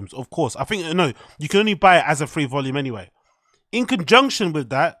 volumes, of course. I think, no, you can only buy it as a 3 volume anyway. In conjunction with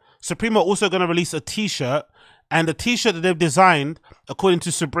that, Supreme are also going to release a t-shirt, and the t-shirt that they've designed, according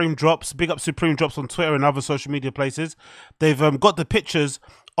to Supreme Drops, big up Supreme Drops on Twitter and other social media places, they've got the pictures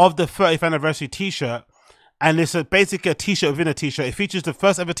of the 30th anniversary t-shirt, and it's basically a t-shirt within a t-shirt. It features the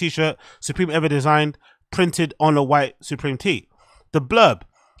first ever t-shirt Supreme ever designed, printed on a white Supreme tee. The blurb: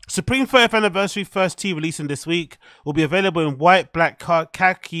 Supreme 30th anniversary first tee releasing this week will be available in white, black,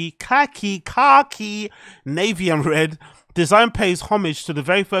 khaki, navy and red. Design pays homage to the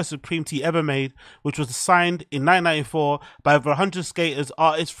very first Supreme tee ever made, which was signed in 1994 by over 100 skaters,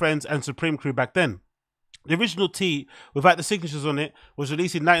 artists, friends, and Supreme crew back then. The original tee, without the signatures on it, was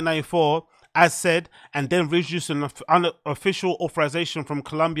released in 1994, as said, and then reissued an unofficial authorization from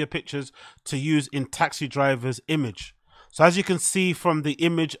Columbia Pictures to use in Taxi Driver's image. So as you can see from the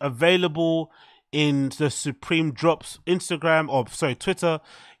image available in the Supreme Drops Instagram, or sorry, Twitter,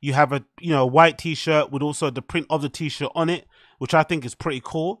 you have a white t-shirt with also the print of the t-shirt on it, which I think is pretty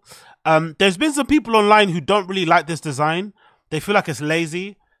cool. There's been some people online who don't really like this design. They feel like it's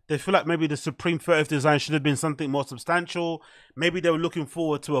lazy. They feel like maybe the Supreme 30th design should have been something more substantial. Maybe they were looking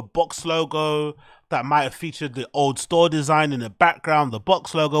forward to a box logo that might have featured the old store design in the background, the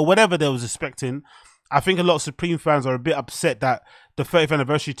box logo, whatever they was expecting. I think a lot of Supreme fans are a bit upset that the 30th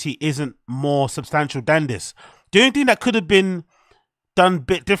anniversary tee isn't more substantial than this. The only thing that could have been done a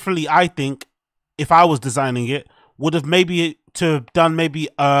bit differently, I think, if I was designing it, would have maybe done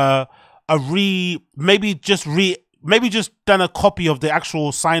a copy of the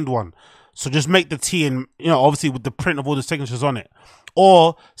actual signed one. So just make the tee and, obviously with the print of all the signatures on it.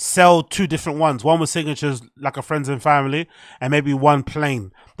 Or sell 2 different ones. One with signatures like a friends and family, and maybe one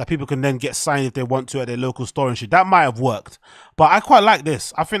plain that people can then get signed if they want to at their local store and shit. That might have worked. But I quite like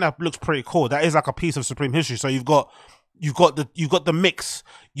this. I think that looks pretty cool. That is like a piece of Supreme history. So you've got the mix.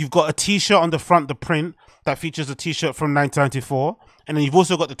 You've got a t-shirt on the front, the print that features a t-shirt from 1994, and then you've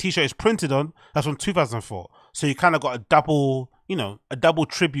also got the t-shirt it's printed on, that's from 2004. So you kind of got a double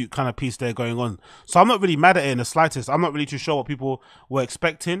tribute kind of piece there going on. So I'm not really mad at it in the slightest. I'm not really too sure what people were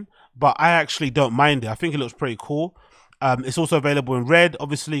expecting, but I actually don't mind it. I think it looks pretty cool. It's also available in red.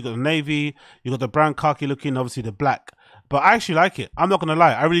 Obviously, you got the navy, you got the brown khaki looking, obviously the black. But I actually like it. I'm not gonna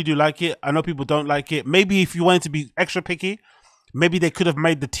lie, I really do like it. I know people don't like it. Maybe if you wanted to be extra picky, maybe they could have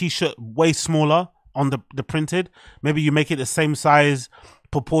made the t-shirt way smaller on the printed. Maybe you make it the same size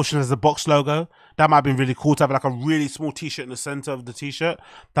proportion as the box logo. That might have been really cool to have like a really small t-shirt in the center of the t-shirt.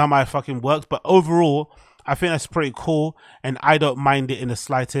 That might have fucking worked. But overall, I think that's pretty cool, and I don't mind it in the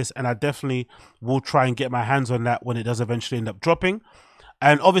slightest, and I definitely will try and get my hands on that when it does eventually end up dropping.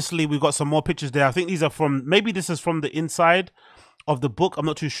 And obviously we've got some more pictures there. I think these are from, maybe this is from the inside of the book, I'm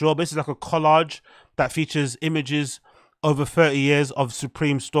not too sure, but this is like a collage that features images over 30 years of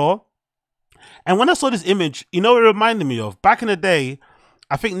Supreme store. And when I saw this image, it reminded me of back in the day.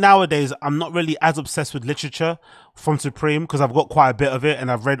 I think nowadays I'm not really as obsessed with literature from Supreme because I've got quite a bit of it, and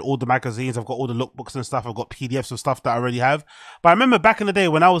I've read all the magazines, I've got all the lookbooks and stuff, I've got PDFs of stuff that I already have. But I remember back in the day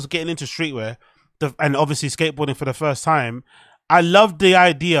when I was getting into streetwear and obviously skateboarding for the first time, I loved the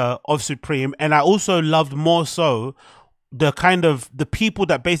idea of Supreme, and I also loved more so the people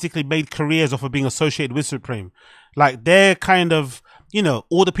that basically made careers off of being associated with Supreme. Like they're kind of,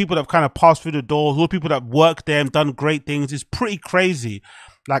 all the people that have kind of passed through the doors, all the people that worked there and done great things. It's pretty crazy,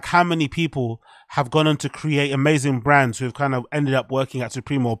 like how many people have gone on to create amazing brands who have kind of ended up working at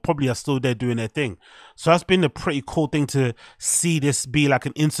Supreme or probably are still there doing their thing. So that's been a pretty cool thing to see this be like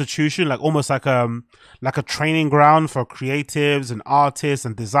an institution, like almost like a training ground for creatives and artists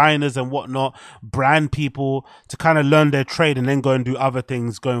and designers and whatnot, brand people to kind of learn their trade and then go and do other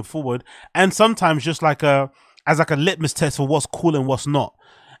things going forward. And sometimes just like as like a litmus test for what's cool and what's not.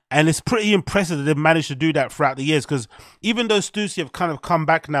 And it's pretty impressive that they've managed to do that throughout the years, because even though Stussy have kind of come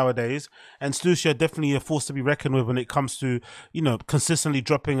back nowadays, and Stussy are definitely a force to be reckoned with when it comes to, consistently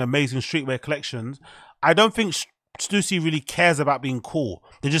dropping amazing streetwear collections, I don't think Stussy really cares about being cool.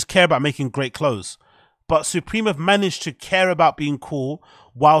 They just care about making great clothes. But Supreme have managed to care about being cool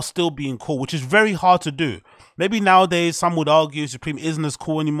while still being cool, which is very hard to do. Maybe nowadays some would argue Supreme isn't as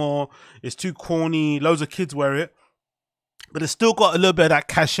cool anymore. It's too corny. Loads of kids wear it. But it's still got a little bit of that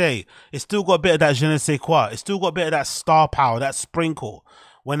cachet. It's still got a bit of that je ne sais quoi. It's still got a bit of that star power, that sprinkle.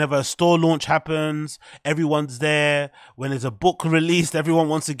 Whenever a store launch happens, everyone's there. When there's a book released, everyone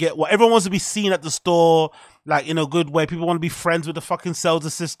wants to everyone wants to be seen at the store, like in a good way. People want to be friends with the fucking sales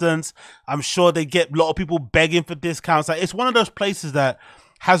assistants. I'm sure they get a lot of people begging for discounts. Like, it's one of those places that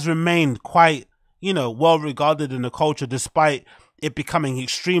has remained quite, you know, well regarded in the culture, despite it becoming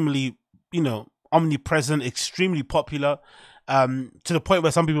extremely, you know, omnipresent, extremely popular. To the point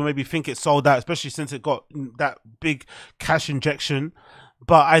where some people maybe think it sold out, especially since it got that big cash injection.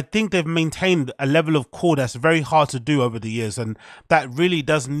 But I think they've maintained a level of cool that's very hard to do over the years, and that really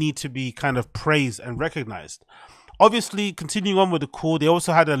does need to be kind of praised and recognized. Obviously, continuing on with the cool, they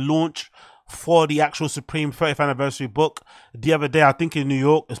also had a launch for the actual Supreme 30th anniversary book the other day, I think in New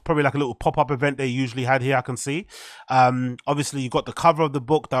York. It's probably like a little pop-up event they usually had here, I can see. Obviously, you've got the cover of the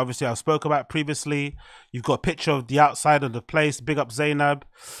book that obviously I spoke about previously. You've got a picture of the outside of the place. Big up Zainab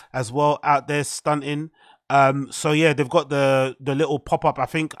as well, out there stunting. So yeah, they've got the little pop-up,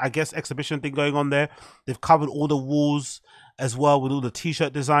 I guess exhibition thing going on there. They've covered all the walls as well with all the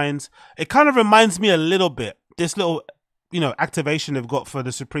t-shirt designs. It kind of reminds me a little bit, this little, you know, activation they've got for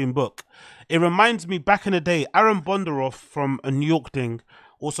the Supreme book. It reminds me back in the day, Aaron Bondaroff from a New York thing,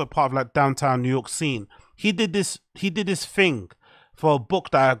 also part of like downtown New York scene. He did this thing for a book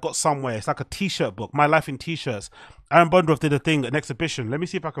that I got somewhere. It's like a t-shirt book, My Life in T-shirts. Aaron Bondaroff did a thing, an exhibition. Let me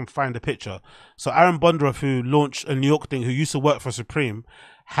see if I can find a picture. So Aaron Bondaroff, who launched a New York thing, who used to work for Supreme,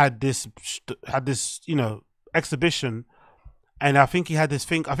 had this, you know, exhibition. And I think he had this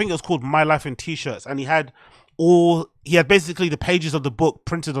thing, I think it was called My Life in T-shirts. And he had basically the pages of the book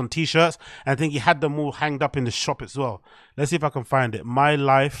printed on t-shirts. And I think he had them all hanged up in the shop as well. Let's see if I can find it. My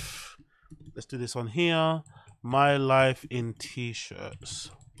Life, let's do this on here. My Life in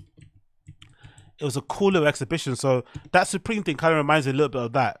T-shirts. It was a cool little exhibition. So that Supreme thing kind of reminds me a little bit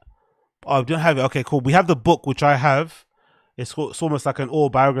of that. Oh, I don't have it. Okay, cool. We have the book, which I have. It's almost like an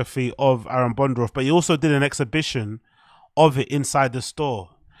autobiography of Aaron Bondaroff. But he also did an exhibition of it inside the store.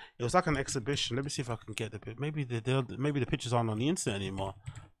 It was like an exhibition. Let me see if I can get the bit. Maybe the pictures aren't on the internet anymore.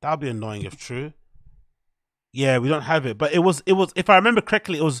 That would be annoying if true. Yeah, we don't have it. But it was, if I remember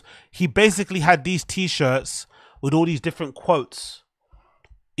correctly, he basically had these t-shirts with all these different quotes,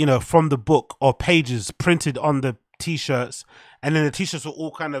 you know, from the book or pages printed on the t-shirts, and then the t-shirts were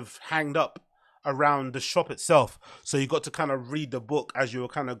all kind of hanged up around the shop itself, so you got to kind of read the book as you were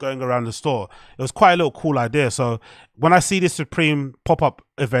kind of going around the store. It was quite a little cool idea. So when I see this Supreme pop-up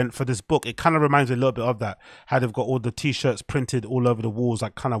event for this book, it kind of reminds me a little bit of that, how they've got all the t-shirts printed all over the walls,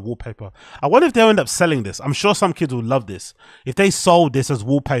 like kind of wallpaper. I wonder if they'll end up selling this. I'm sure some kids would love this. If they sold this as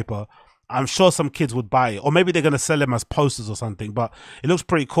wallpaper, I'm sure some kids would buy it, or maybe they're going to sell them as posters or something. But it looks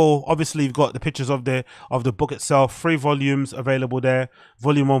pretty cool. Obviously, you've got the pictures of the book itself. 3 volumes available there.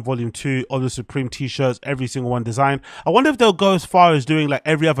 Volume 1, Volume 2 of the Supreme t-shirts, every single one designed. I wonder if they'll go as far as doing like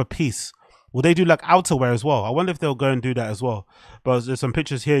every other piece. Will they do like outerwear as well? I wonder if they'll go and do that as well. But there's some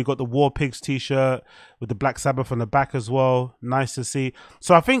pictures here. You got the War Pigs t-shirt with the Black Sabbath on the back as well. Nice to see.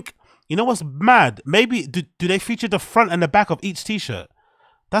 So I think, you know what's mad? Maybe do they feature the front and the back of each t-shirt?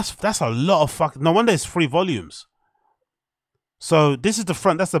 That's a lot of no wonder it's 3 volumes. So this is the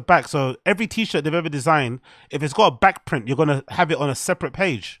front, that's the back. So every t-shirt they've ever designed, if it's got a back print, you're gonna have it on a separate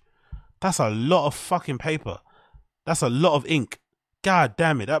page. That's a lot of fucking paper. That's a lot of ink. God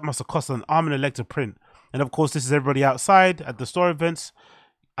damn it, that must have cost an arm and a leg to print. And of course, this is everybody outside at the store events.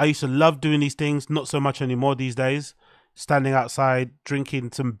 I used to love doing these things, not so much anymore these days. Standing outside,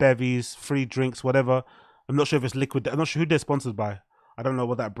 drinking some bevies, free drinks, whatever. I'm not sure if it's liquid. I'm not sure who they're sponsored by. I don't know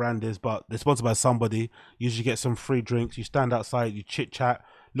what that brand is, but they're sponsored by somebody. You usually get some free drinks. You stand outside, you chit chat,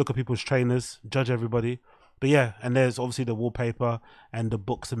 look at people's trainers, judge everybody. But yeah, and there's obviously the wallpaper and the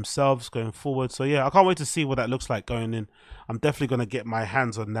books themselves going forward. So yeah, I can't wait to see what that looks like going in. I'm definitely going to get my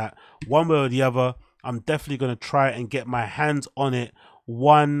hands on that one way or the other. I'm definitely going to try and get my hands on it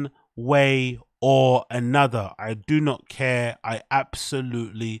one way or another. I do not care. I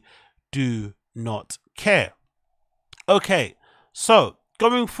absolutely do not care. Okay. So,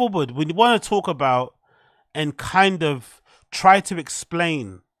 going forward, we want to talk about and kind of try to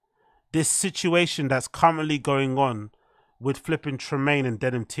explain this situation that's currently going on with flipping Tremaine and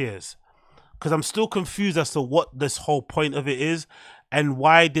Denim Tears. Because I'm still confused as to what this whole point of it is and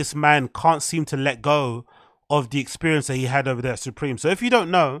why this man can't seem to let go of the experience that he had over there at Supreme. So if you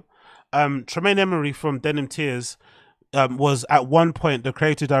don't know, Tremaine Emory from Denim Tears was at one point the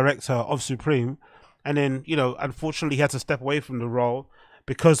creative director of Supreme, and then, you know, unfortunately he had to step away from the role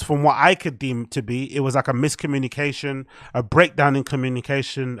because from what I could deem to be, it was like a miscommunication, a breakdown in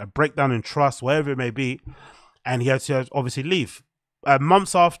communication, a breakdown in trust, whatever it may be, and he had to obviously leave.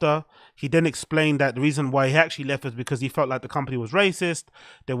 Months after, he then explained that the reason why he actually left was because he felt like the company was racist.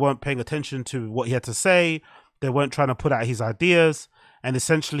 They weren't paying attention to what he had to say. They weren't trying to put out his ideas. And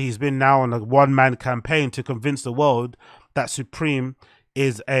essentially, he's been now on a one-man campaign to convince the world that Supreme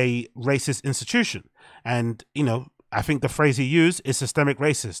is a racist institution. And, you know, I think the phrase he used is systemic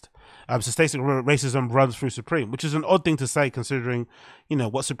racist. Systemic racism runs through Supreme, which is an odd thing to say considering, you know,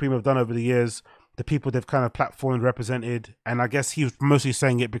 what Supreme have done over the years, the people they've kind of platformed, represented. And I guess he was mostly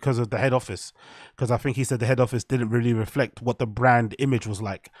saying it because of the head office, because I think he said the head office didn't really reflect what the brand image was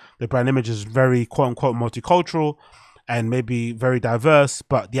like. The brand image is very quote unquote multicultural and maybe very diverse,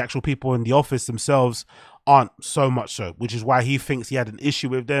 but the actual people in the office themselves aren't so much so, which is why he thinks he had an issue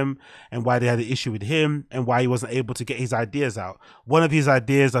with them and why they had an issue with him and why he wasn't able to get his ideas out. One of his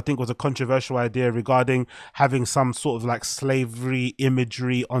ideas, I think, was a controversial idea regarding having some sort of like slavery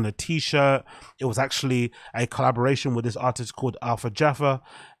imagery on a t-shirt. It was actually a collaboration with this artist called Jafa.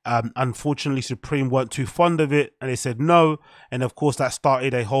 Unfortunately, Supreme weren't too fond of it and they said no. And of course, that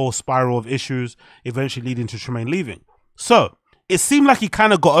started a whole spiral of issues, eventually leading to Tremaine leaving. So it seemed like he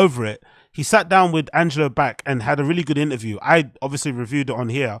kind of got over it. He sat down with Angelo Back and had a really good interview. I obviously reviewed it on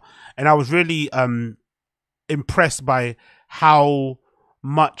here, and I was really impressed by how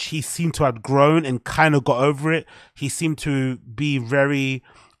much he seemed to have grown and kind of got over it. He seemed to be very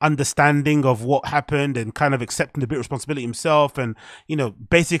understanding of what happened and kind of accepting a bit of responsibility himself. And, you know,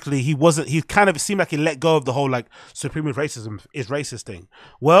 basically he kind of seemed like he let go of the whole like Supreme racism is racist thing.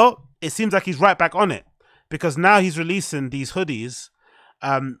 Well, it seems like he's right back on it because now he's releasing these hoodies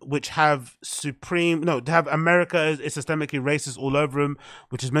which have have America is systemically racist all over them,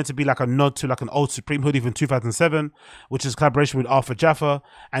 which is meant to be like a nod to like an old Supreme hoodie from 2007, which is a collaboration with Jafa.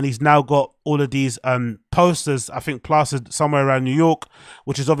 And he's now got all of these posters, I think, plastered somewhere around New York,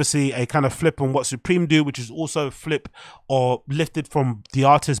 which is obviously a kind of flip on what Supreme do, which is also flip or lifted from the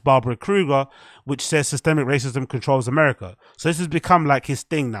artist Barbara Kruger, which says systemic racism controls America. So this has become like his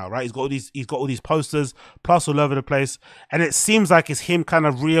thing now, right? He's got all these posters plastered all over the place, and it seems like it's him kind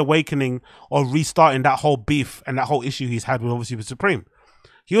of reawakening or restarting that whole beef and that whole issue he's had with obviously with Supreme.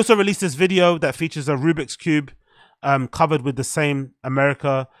 He also released this video that features a Rubik's Cube covered with the same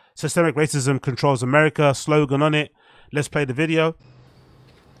America, systemic racism controls America slogan on it. Let's play the video.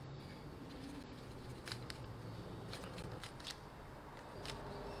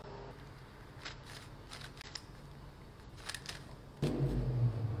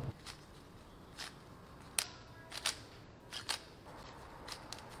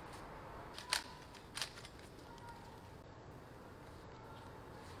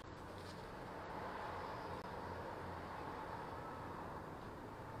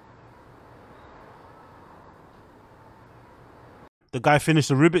 The guy finished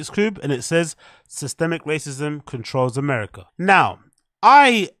the Rubik's Cube and it says systemic racism controls America. Now,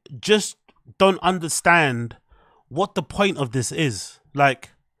 I just don't understand what the point of this is.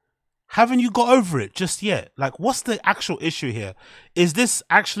 Like, haven't you got over it just yet? Like, what's the actual issue here? Is this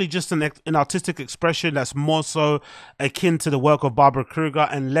actually just an artistic expression that's more so akin to the work of Barbara Kruger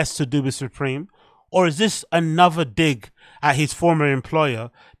and less to do with Supreme? Or is this another dig at his former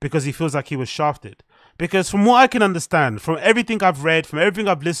employer because he feels like he was shafted? Because from what I can understand, from everything I've read, from everything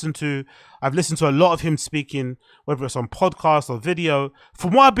I've listened to a lot of him speaking, whether it's on podcast or video.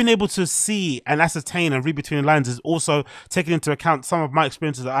 From what I've been able to see and ascertain and read between the lines is also taking into account some of my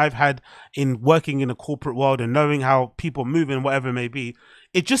experiences that I've had in working in the corporate world and knowing how people move and whatever it may be.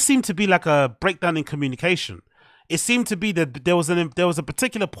 It just seemed to be like a breakdown in communication. It seemed to be that there was a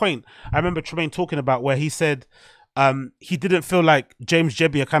particular point I remember Tremaine talking about where he said he didn't feel like James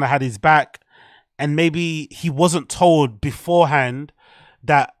Jebbia kind of had his back. And maybe he wasn't told beforehand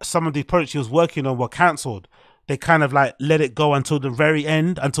that some of the projects he was working on were cancelled. They kind of like let it go until the very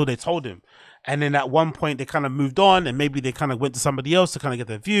end, until they told him. And then at one point they kind of moved on and maybe they kind of went to somebody else to kind of get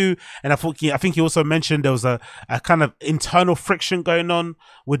their view. And I think he also mentioned there was a kind of internal friction going on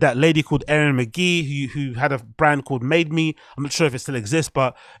with that lady called Erin McGee who had a brand called Made Me. I'm not sure if it still exists,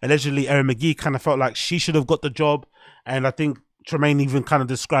 but allegedly Erin McGee kind of felt like she should have got the job. And I think Tremaine even kind of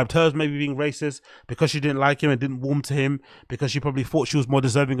described her as maybe being racist because she didn't like him and didn't warm to him because she probably thought she was more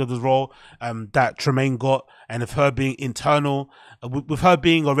deserving of the role that Tremaine got, and of her being internal, with her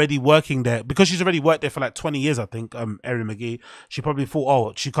being already working there, because she's already worked there for like 20 years, I think, Erin McGee, she probably thought,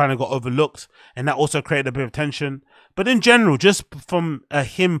 oh, she kind of got overlooked, and that also created a bit of tension. But in general, just from a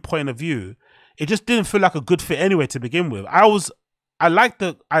him point of view, it just didn't feel like a good fit anyway to begin with. I liked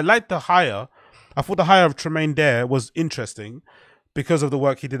the hire. I thought the hire of Tremaine there was interesting because of the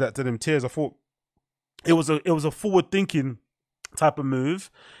work he did at Denim Tears. I thought it was a forward thinking type of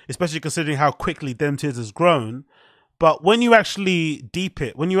move, especially considering how quickly Denim Tears has grown. But when you actually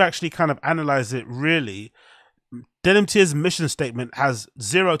when you actually kind of analyze it, really, Denim Tears' mission statement has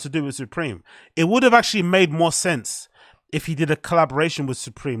zero to do with Supreme. It would have actually made more sense if he did a collaboration with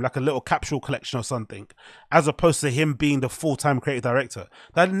Supreme, like a little capsule collection or something, as opposed to him being the full-time creative director.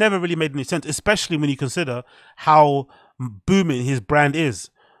 That never really made any sense, especially when you consider how booming his brand is.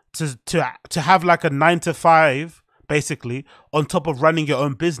 To have like a 9-to-5, basically, on top of running your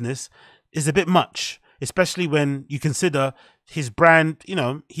own business is a bit much, especially when you consider his brand, you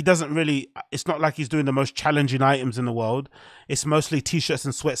know, he doesn't really, it's not like he's doing the most challenging items in the world. It's mostly t-shirts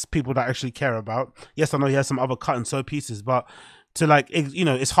and sweats people that actually care about. Yes, I know he has some other cut and sew pieces, but to like, you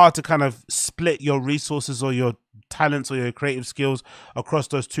know, it's hard to kind of split your resources or your talents or your creative skills across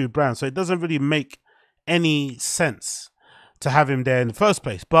those two brands. So it doesn't really make any sense to have him there in the first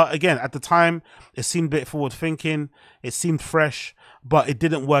place. But again, at the time, it seemed a bit forward thinking. It seemed fresh, but it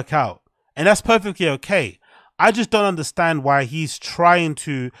didn't work out. And that's perfectly okay. I just don't understand why he's trying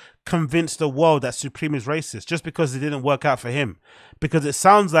to convince the world that Supreme is racist just because it didn't work out for him. Because it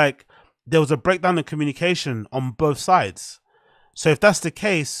sounds like there was a breakdown in communication on both sides. So if that's the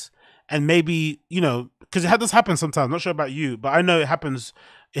case, and maybe, you know, because it does happen sometimes, I'm not sure about you, but I know it happens.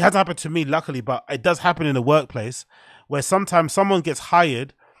 It hasn't happened to me, luckily, but it does happen in the workplace where sometimes someone gets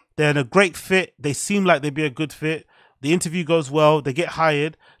hired, they're in a great fit, they seem like they'd be a good fit, the interview goes well, they get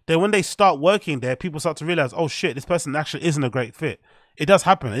hired. Then when they start working there, people start to realize, oh shit, this person actually isn't a great fit. It does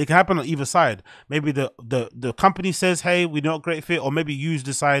happen. It can happen on either side. Maybe the company says, hey, we're not a great fit, or maybe you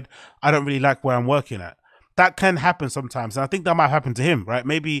decide, I don't really like where I'm working at. That can happen sometimes. And I think that might happen to him, right?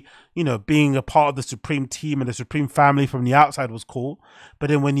 Maybe, you know, being a part of the Supreme team and the Supreme family from the outside was cool. But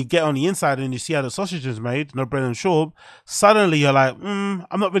then when you get on the inside and you see how the sausage is made, no bread and Shaw, suddenly you're like, I'm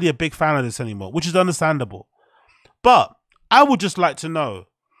not really a big fan of this anymore, which is understandable. But I would just like to know,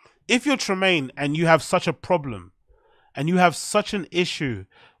 if you're Tremaine and you have such a problem and you have such an issue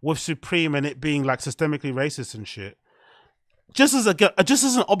with Supreme and it being like systemically racist and shit, just as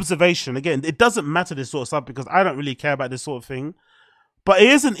an observation, again, it doesn't matter this sort of stuff because I don't really care about this sort of thing. But it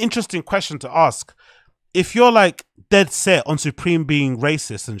is an interesting question to ask. If you're like dead set on Supreme being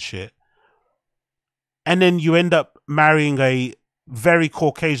racist and shit, and then you end up marrying a very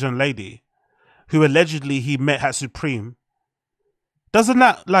Caucasian lady who allegedly he met at Supreme, doesn't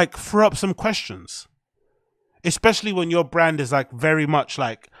that like throw up some questions? Especially when your brand is like very much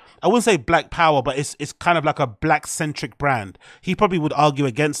like, I wouldn't say black power, but it's kind of like a black centric brand. He probably would argue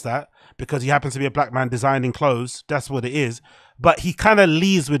against that because he happens to be a black man designing clothes. That's what it is. But he kind of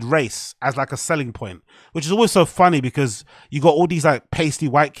leads with race as like a selling point, which is always so funny because you got all these like pasty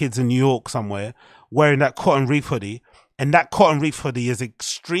white kids in New York somewhere wearing that cotton reef hoodie. And that cotton reef hoodie is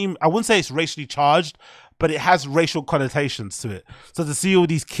extreme. I wouldn't say it's racially charged, but it has racial connotations to it. So to see all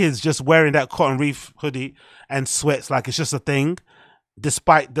these kids just wearing that cotton reef hoodie and sweats like it's just a thing,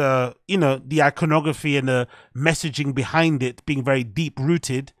 despite the, you know, the iconography and the messaging behind it being very deep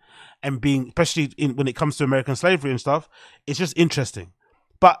rooted and being, especially when it comes to American slavery and stuff, it's just interesting.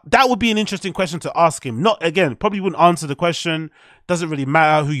 But that would be an interesting question to ask him. Not, again, probably wouldn't answer the question. Doesn't really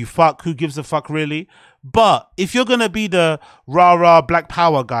matter who you fuck, who gives a fuck really. But if you're going to be the rah-rah black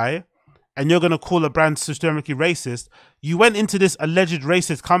power guy and you're going to call a brand systemically racist, you went into this alleged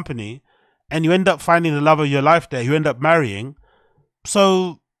racist company and you end up finding the love of your life there, you end up marrying.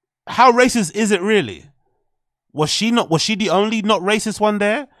 So how racist is it really? Was she the only not racist one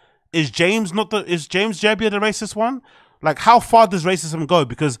there? Is James Jebbia the racist one? Like, how far does racism go?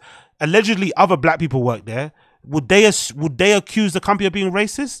 Because allegedly other black people work there. Would they accuse the company of being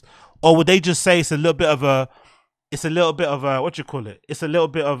racist? Or would they just say it's a little bit of a what you call it? It's a little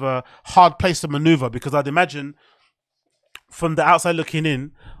bit of a hard place to maneuver, because I'd imagine from the outside looking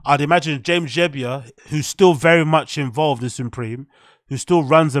in, I'd imagine James Jebbia, who's still very much involved in Supreme, who still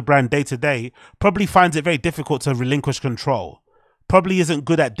runs the brand day to day, probably finds it very difficult to relinquish control. Probably isn't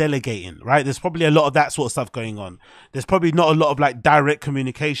good at delegating, right? There's probably a lot of that sort of stuff going on. There's probably not a lot of like direct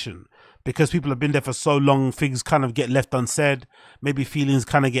communication, because people have been there for so long, things kind of get left unsaid. Maybe feelings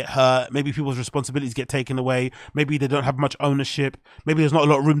kind of get hurt. Maybe people's responsibilities get taken away. Maybe they don't have much ownership. Maybe there's not a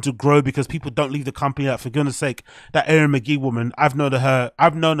lot of room to grow because people don't leave the company. Like, for goodness sake, that Erin McGee woman, I've known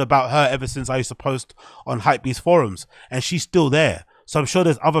about her ever since I used to post on Hypebeast forums, and she's still there. So I'm sure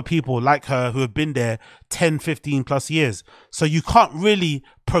there's other people like her who have been there 10, 15 plus years. So you can't really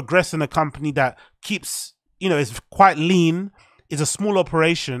progress in a company that keeps, is quite lean, is a small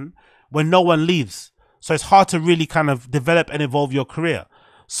operation, when no one leaves. So it's hard to really kind of develop and evolve your career.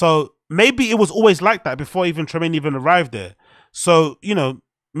 So maybe it was always like that before even Tremaine even arrived there. So,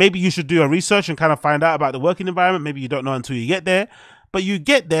 maybe you should do your research and kind of find out about the working environment. Maybe you don't know until you get there, but you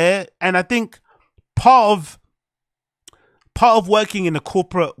get there. And I think part of working in the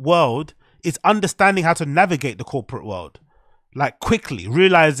corporate world is understanding how to navigate the corporate world, like quickly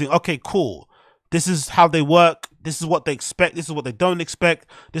realizing, okay, cool, this is how they work. This is what they expect. This is what they don't expect.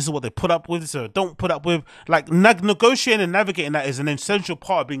 This is what they put up with. This is what they don't put up with. Like negotiating and navigating that is an essential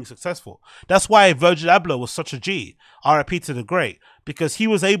part of being successful. That's why Virgil Abloh was such a G, RIP to the great, because he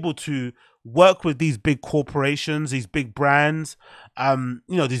was able to work with these big corporations, these big brands,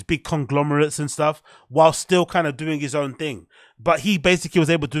 these big conglomerates and stuff, while still kind of doing his own thing. But he basically was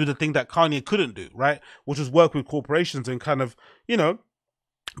able to do the thing that Kanye couldn't do, right? Which was work with corporations and kind of,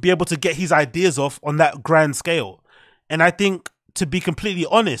 be able to get his ideas off on that grand scale. And I think, to be completely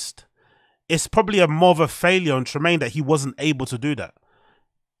honest, it's probably more of a failure on Tremaine that he wasn't able to do that,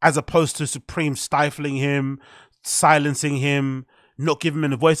 as opposed to Supreme stifling him, silencing him, not giving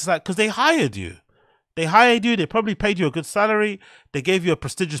him a voice. It's like, because they hired you. They probably paid you a good salary. They gave you a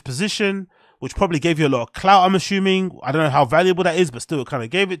prestigious position, which probably gave you a lot of clout, I'm assuming. I don't know how valuable that is, but still it kind of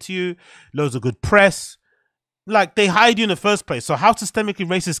gave it to you. Loads of good press. Like, they hired you in the first place. So how systemically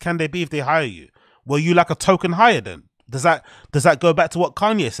racist can they be if they hire you? Were you like a token hire then? Does that go back to what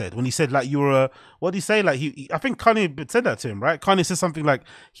Kanye said when he said, like, you were what did he say? Like, I think Kanye said that to him, right? Kanye said something like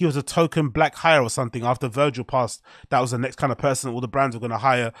he was a token black hire or something after Virgil passed. That was the next kind of person all the brands were going to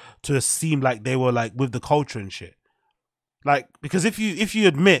hire to seem like they were like with the culture and shit. Like, because if you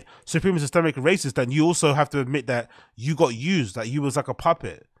admit Supreme is systemic racist, then you also have to admit that you got used, that you was like a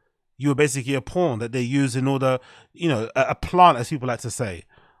puppet. You were basically a pawn that they use in order, a plant, as people like to say,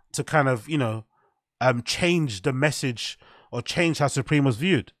 to kind of, change the message or change how Supreme was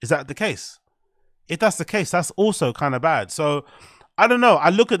viewed. Is that the case? If that's the case, that's also kind of bad. So I don't know. I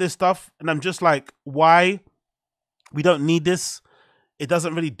look at this stuff and I'm just like, why? We don't need this. It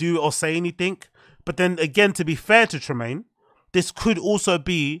doesn't really do or say anything. But then again, to be fair to Tremaine, this could also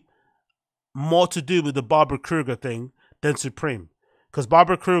be more to do with the Barbara Kruger thing than Supreme. Because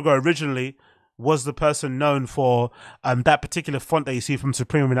Barbara Kruger originally was the person known for that particular font that you see from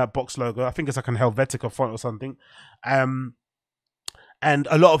Supreme in that box logo. I think it's like an Helvetica font or something. And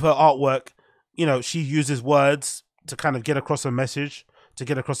a lot of her artwork, she uses words to kind of get across a message, to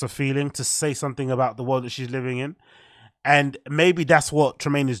get across a feeling, to say something about the world that she's living in. And maybe that's what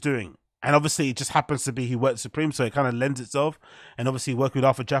Tremaine is doing. And obviously it just happens to be he worked Supreme, so it kind of lends itself. And obviously working with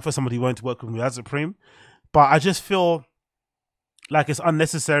Alpha Jafa, somebody who went to work with me as Supreme. But I just feel like it's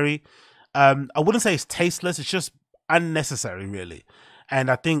unnecessary. I wouldn't say it's tasteless. It's just unnecessary, really.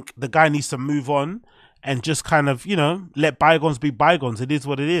 And I think the guy needs to move on and just kind of, let bygones be bygones. It is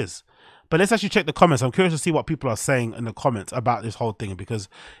what it is. But let's actually check the comments. I'm curious to see what people are saying in the comments about this whole thing, because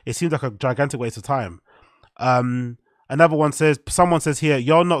it seems like a gigantic waste of time. Another one says, someone says here,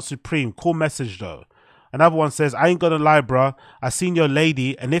 you're not Supreme. Cool message though. Another one says, I ain't gonna lie, bruh. I seen your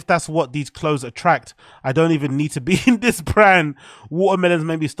lady, and if that's what these clothes attract, I don't even need to be in this brand. Watermelons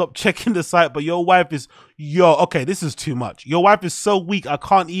made me stop checking the site, but your wife is, okay, this is too much. Your wife is so weak, I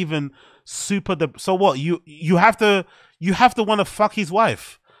can't even super the, so what? You have to want to fuck his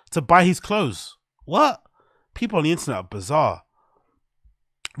wife to buy his clothes. What? People on the internet are bizarre.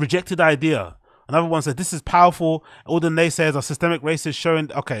 Rejected idea. Another one said, this is powerful. All the naysayers are systemic racists showing,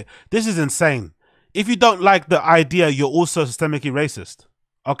 okay, this is insane. If you don't like the idea, you're also systemically racist.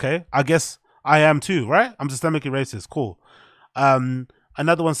 Okay, I guess I am too, right? I'm systemically racist. Cool.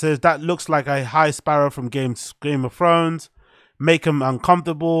 Another one says, that looks like a High Sparrow from Game of Thrones. Make him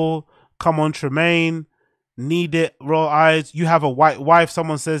uncomfortable. Come on, Tremaine. Need it. Raw eyes. You have a white wife,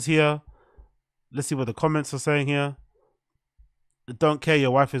 someone says here. Let's see what the comments are saying here. Don't care,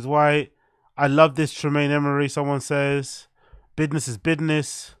 your wife is white. I love this, Tremaine Emory, someone says. Business is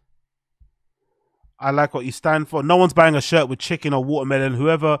business. I like what you stand for. No one's buying a shirt with chicken or watermelon.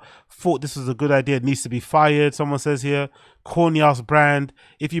 Whoever thought this was a good idea needs to be fired. Someone says here, corny ass brand.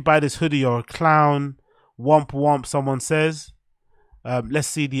 If you buy this hoodie, you're a clown. Womp womp, someone says. Let's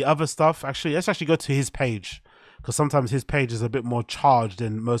see the other stuff. Actually, let's actually go to his page, because sometimes his page is a bit more charged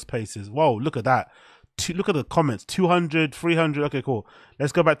than most places. Whoa, look at that. Look at the comments. 200, 300. Okay, cool.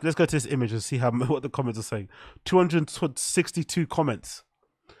 Let's go back. Let's go to this image and see what the comments are saying. 262 comments.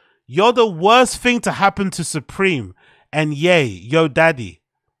 You're the worst thing to happen to Supreme. And yay, yo daddy.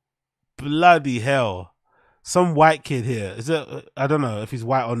 Bloody hell. Some white kid here. Is it? I don't know if he's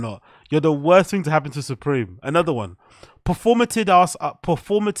white or not. You're the worst thing to happen to Supreme. Another one. Performative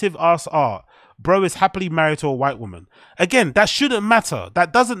ass art. Bro is happily married to a white woman. Again, that shouldn't matter.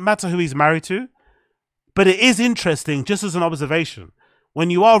 That doesn't matter who he's married to. But it is interesting, just as an observation. When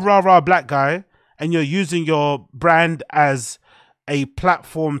you are a rah-rah black guy and you're using your brand as a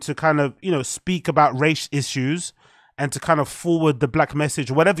platform to kind of, you know, speak about race issues and to kind of forward the black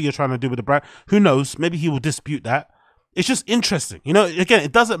message, whatever you're trying to do with the brand, who knows? Maybe he will dispute that. It's just interesting. You know, again,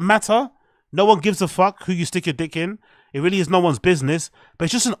 it doesn't matter. No one gives a fuck who you stick your dick in. It really is no one's business, but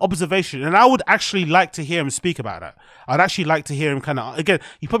it's just an observation. And I would actually like to hear him speak about that. I'd actually like to hear him kind of, again,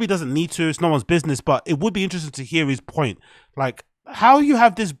 he probably doesn't need to, it's no one's business, but it would be interesting to hear his point. Like, how you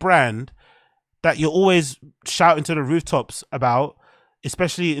have this brand that you're always shouting to the rooftops about,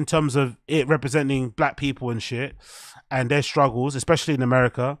 especially in terms of it representing black people and shit and their struggles, especially in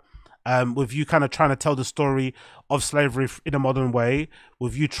America, with you kind of trying to tell the story of slavery in a modern way,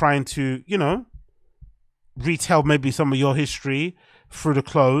 with you trying to, you know, retell maybe some of your history through the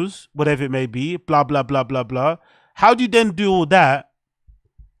clothes, whatever it may be, blah, blah, blah, blah, blah. How do you then do all that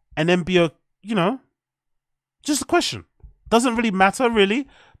and then be a, you know, just a question. Doesn't really matter, really,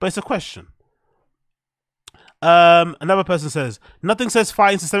 but it's a question. Another person says, nothing says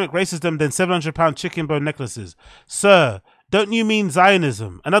fighting systemic racism than £700 chicken bone necklaces. Sir, don't you mean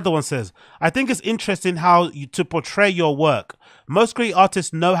Zionism? Another one says, I think it's interesting how you to portray your work. Most great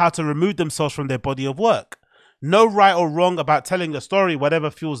artists know how to remove themselves from their body of work. No right or wrong about telling a story,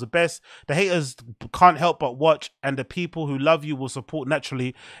 whatever feels the best. The haters can't help but watch, and the people who love you will support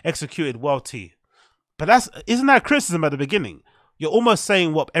naturally. Executed well, T. But isn't that criticism at the beginning? You're almost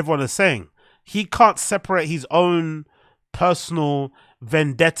saying what everyone is saying. He can't separate his own personal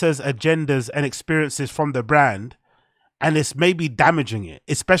vendettas, agendas, and experiences from the brand. And it's maybe damaging it,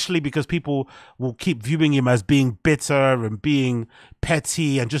 especially because people will keep viewing him as being bitter and being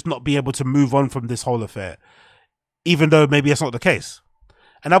petty and just not be able to move on from this whole affair, even though maybe that's not the case.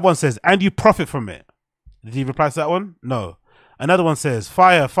 Another one says, and you profit from it. Did he reply to that one? No. Another one says,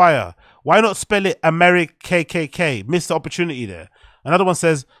 fire, fire. Why not spell it America-KKK? Missed the opportunity there. Another one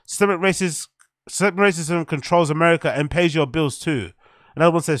says, systemic racism controls America and pays your bills too.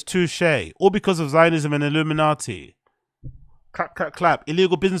 Another one says, touche. All because of Zionism and Illuminati. Clap, clap, clap.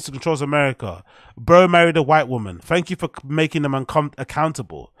 Illegal business controls America. Bro married a white woman. Thank you for making them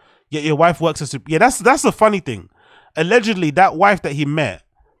accountable. Yet your wife works as... Yeah, that's the funny thing. Allegedly, that wife that he met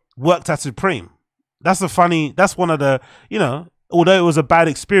worked at Supreme. That's one of the, you know, although it was a bad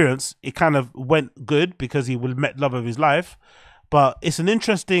experience, it kind of went good because he would met love of his life. But it's an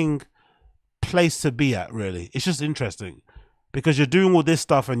interesting place to be at, really. It's just interesting because you're doing all this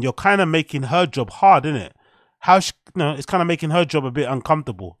stuff and you're kind of making her job hard, isn't it? It's kind of making her job a bit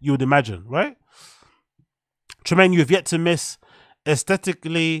uncomfortable, you would imagine, right? Tremaine, you have yet to miss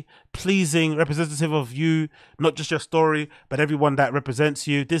aesthetically pleasing representative of you, not just your story, but everyone that represents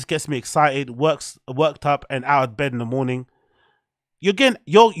you. This gets me excited, worked up and out of bed in the morning. You're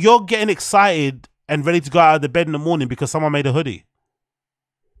getting excited and ready to go out of the bed in the morning because someone made a hoodie.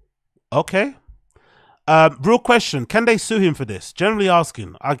 Okay. Real question, can they sue him for this? Generally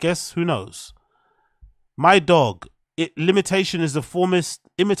asking, I guess, who knows? My dog, imitation is the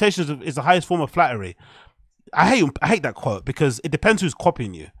highest form of flattery. I hate that quote because it depends who's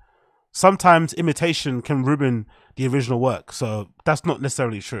copying you. Sometimes imitation can ruin the original work, so that's not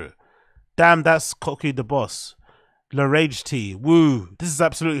necessarily true. Damn, that's Cocky the Boss. La Rage T. Woo. This is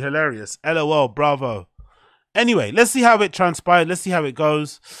absolutely hilarious. LOL, bravo. Anyway, let's see how it transpired. Let's see how it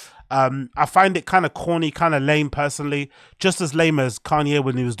goes. I find it kind of corny, kind of lame personally. Just as lame as Kanye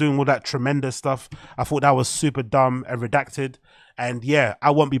when he was doing all that tremendous stuff. I thought that was super dumb and redacted. And yeah,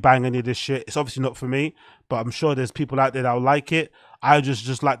 I won't be buying any of this shit. It's obviously not for me, but I'm sure there's people out there that will like it. I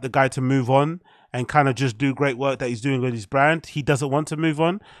just like the guy to move on and kind of just do great work that he's doing with his brand. He doesn't want to move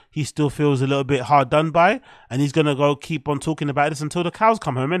on. He still feels a little bit hard done by, and he's going to go keep on talking about this until the cows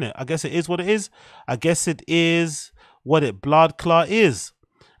come home, innit? I guess it is what it is. I guess it is what it blood clot is.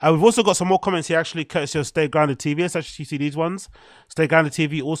 We've also got some more comments here, actually, courtesy of Stay Grounded TV. Let's actually see these ones. Stay Grounded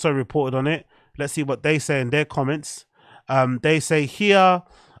TV also reported on it. Let's see what they say in their comments. They say here,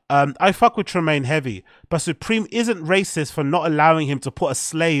 I fuck with Tremaine heavy, but Supreme isn't racist for not allowing him to put a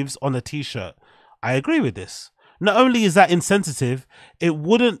slaves on a t-shirt. I agree with this. not only is that insensitive, it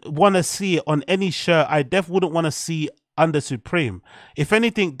wouldn't want to see it on any shirt. I wouldn't want to see under Supreme. If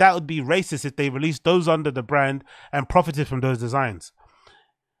anything, that would be racist if they released those under the brand and profited from those designs.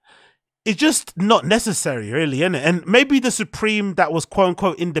 It's just not necessary, really, isn't it? And maybe the Supreme that was quote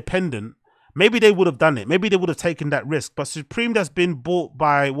unquote independent, maybe they would have done it. Maybe they would have taken that risk. But Supreme that's been bought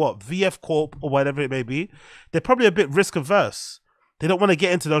by what, VF Corp or whatever it may be, they're probably a bit risk averse. They don't want to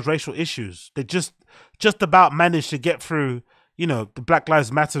get into those racial issues. They just about managed to get through, you know, the Black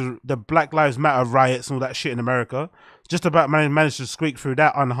Lives Matter riots and all that shit in America. Just about managed to squeak through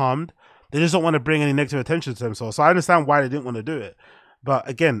that unharmed. They just don't want to bring any negative attention to themselves. So I understand why they didn't want to do it. But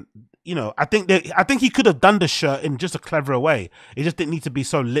again, you know, I think he could have done the shirt in just a cleverer way. It just didn't need to be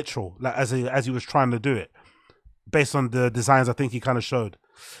so literal, like as he was trying to do it, based on the designs I think he kind of showed.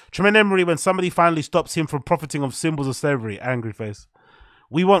 Tremaine Emory, when somebody finally stops him from profiting of symbols of slavery, angry face.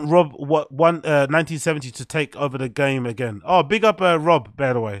 We want Rob 1970 to take over the game again. Oh, big up Rob,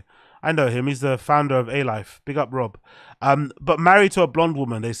 by the way. I know him. He's the founder of A-Life. Big up Rob. But married to a blonde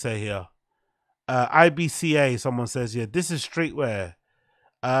woman, they say here. IBCA, someone says here. This is streetwear.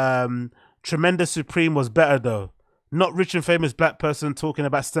 Tremendous Supreme was better though. Not rich and famous black person talking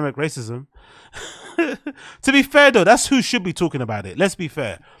about systemic racism. To be fair though, that's who should be talking about it. Let's be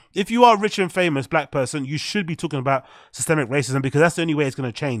fair. If you are a rich and famous black person, you should be talking about systemic racism, because that's the only way it's going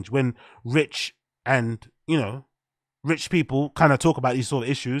to change. When rich and, you know, rich people kind of talk about these sort of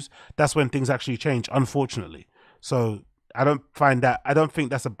issues, that's when things actually change, unfortunately. So I don't think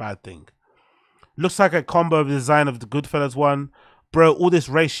that's a bad thing. Looks like a combo of the design of the Goodfellas one. Bro, all this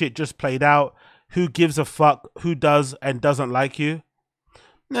race shit just played out. Who gives a fuck who does and doesn't like you?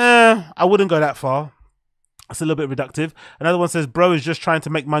 Nah, I wouldn't go that far. It's a little bit reductive. Another one says, bro is just trying to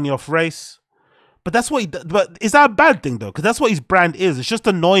make money off race. But that's what but is that a bad thing though? Because that's what his brand is. It's just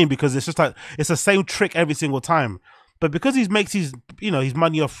annoying because it's just like, it's the same trick every single time. But because he makes his, you know, his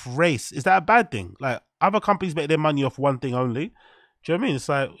money off race, is that a bad thing? Like, other companies make their money off one thing only. Do you know what I mean? It's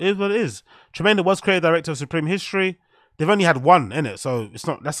like, it is what it is. Tremaine was creative director of Supreme History. They've only had one in it, so it's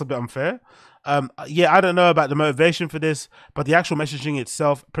not, that's a bit unfair. Yeah, I don't know about the motivation for this, but the actual messaging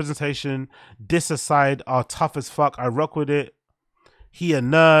itself, presentation, diss aside, are tough as fuck. I rock with it. He a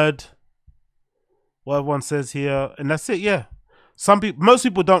nerd. What everyone says here, and that's it. Yeah, most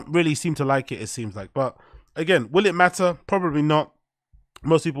people don't really seem to like it. It seems like, but again, will it matter? Probably not.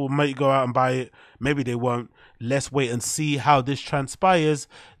 Most people might go out and buy it. Maybe they won't. Let's wait and see how this transpires.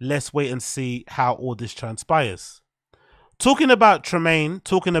 Let's wait and see how all this transpires. Talking about Tremaine,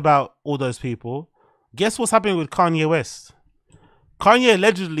 talking about all those people, guess what's happening with Kanye West? Kanye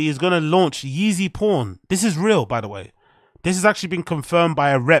allegedly is going to launch Yeezy Porn. This is real, by the way. This has actually been confirmed by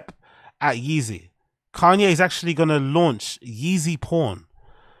a rep at Yeezy. Kanye is actually going to launch Yeezy Porn.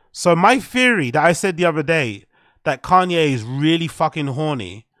 So my theory that I said the other day, that Kanye is really fucking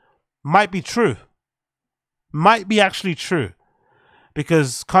horny, might be true. Might be actually true.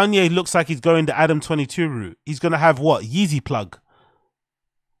 Because Kanye looks like he's going the Adam 22 route. He's going to have what? Yeezy Plug.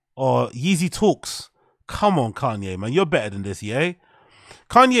 Or Yeezy Talks. Come on, Kanye, man. You're better than this, yeah?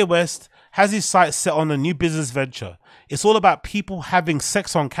 Kanye West has his sights set on a new business venture. It's all about people having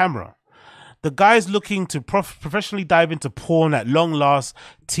sex on camera. The guy's looking to professionally dive into porn at long last,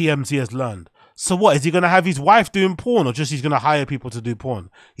 TMZ has learned. So what? Is he going to have his wife doing porn, or just he's going to hire people to do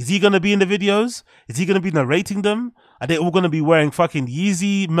porn? Is he going to be in the videos? Is he going to be narrating them? Are they all going to be wearing fucking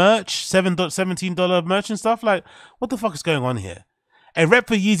Yeezy merch, $17 merch and stuff? Like, what the fuck is going on here? A rep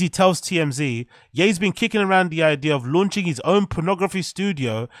for Yeezy tells TMZ, Ye's been kicking around the idea of launching his own pornography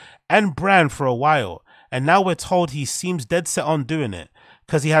studio and brand for a while. And now we're told he seems dead set on doing it,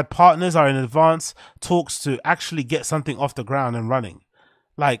 because he had partners are in advanced talks to actually get something off the ground and running.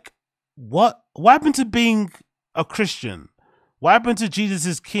 Like, what happened to being a Christian? What happened to Jesus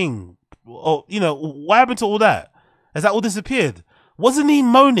is King? Or, you know, what happened to all that? Has that all disappeared? Wasn't he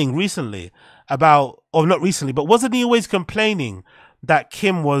moaning recently about, or not recently, but wasn't he always complaining that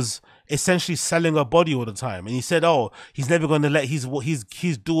Kim was essentially selling her body all the time? And he said, oh, he's never going to let his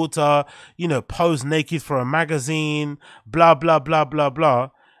daughter, you know, pose naked for a magazine, blah, blah, blah, blah, blah.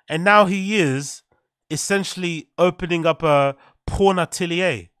 And now he is essentially opening up a porn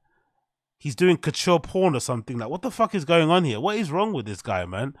atelier. He's doing couture porn or something. Like, what the fuck is going on here? What is wrong with this guy,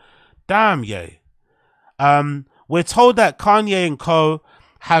 man? Damn, Ye. We're told that Kanye and co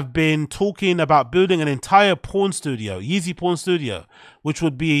have been talking about building an entire porn studio, Yeezy Porn Studio, which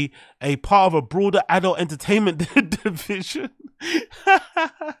would be a part of a broader adult entertainment division.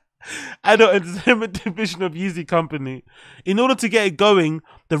 Adult entertainment division of Yeezy Company. In order to get it going,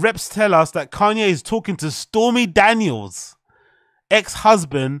 the reps tell us that Kanye is talking to Stormy Daniels'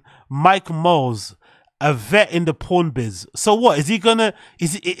 ex-husband, Mike Moles, a vet in the porn biz. So what is he gonna?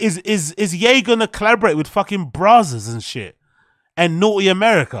 Is Ye gonna collaborate with fucking Brazzers and shit and Naughty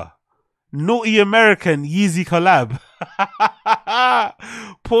America? Naughty American Yeezy collab.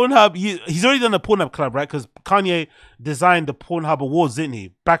 Pornhub, he's already done a Pornhub collab, right? Because Kanye designed the Pornhub Awards, didn't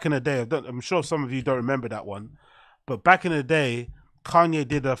he? Back in the day. I'm sure some of you don't remember that one. But back in the day, Kanye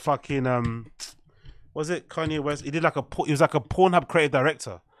did a fucking, was it Kanye West? He did like he was like a Pornhub creative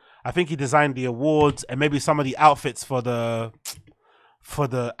director. I think he designed the awards and maybe some of the outfits for the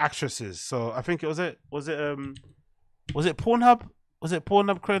actresses. So I think was it Pornhub? Was it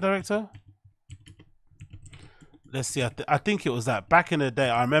Pornhub creative director? Let's see. I think it was that. Back in the day,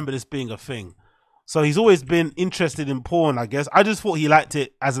 I remember this being a thing. So he's always been interested in porn, I guess. I just thought he liked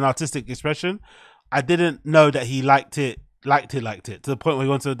it as an artistic expression. I didn't know that he liked it to the point where he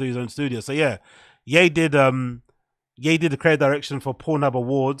wanted to do his own studio. So yeah, Ye did the creative direction for Pornhub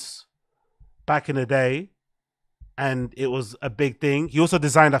Awards back in the day, and it was a big thing. He also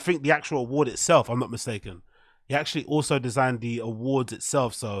designed, I think, the actual award itself. I'm not mistaken. He actually also designed the awards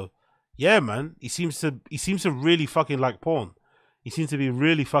itself. So yeah, man, he seems to really fucking like porn. He seems to be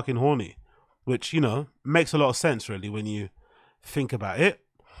really fucking horny, which, you know, makes a lot of sense really when you think about it.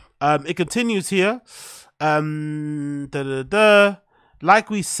 It continues here. Like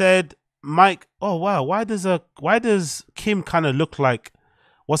we said, Mike. Oh wow, why does Kim kind of look like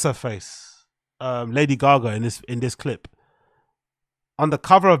what's her face? Lady Gaga in this clip. On the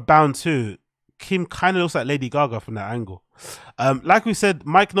cover of Bound 2, Kim kind of looks like Lady Gaga from that angle. Like we said,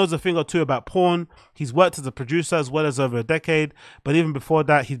 Mike knows a thing or two about porn. He's worked as a producer as well as over a decade, but even before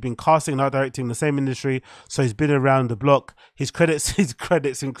that, he's been casting and art directing in the same industry, so he's been around the block. His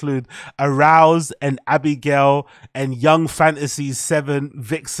credits include Arouse and Abigail and Young Fantasy 7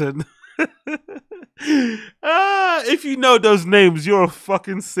 Vixen. If you know those names, you're a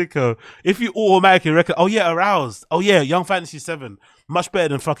fucking sicko. If you automatically reckon, oh yeah, Aroused, oh yeah, Young Fantasy 7, much better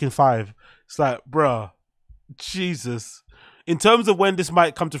than fucking 5. It's like, bruh, Jesus. In terms of when this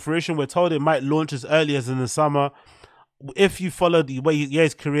might come to fruition, we're told it might launch as early as in the summer. If you follow the way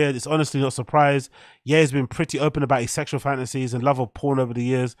Ye's career, it's honestly not surprised. Ye has been pretty open about his sexual fantasies and love of porn over the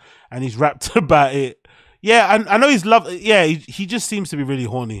years, and he's rapped about it. Yeah, I know he's loved. Yeah, he just seems to be really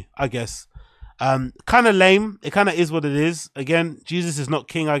horny, I guess. Kind of lame. It kind of is what it is. Again, Jesus is not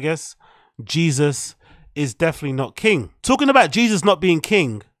king, I guess. Jesus is definitely not king. Talking about Jesus not being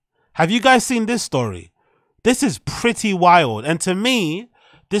king, have you guys seen this story? This is pretty wild. And to me,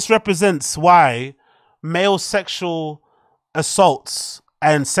 this represents why male sexual assaults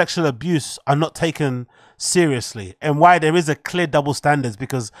and sexual abuse are not taken seriously, and why there is a clear double standards,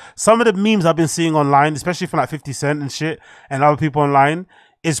 because some of the memes I've been seeing online, especially from like 50 Cent and shit and other people online,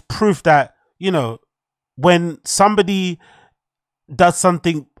 is proof that, you know, when somebody does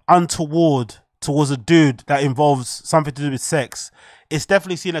something untoward towards a dude that involves something to do with sex, it's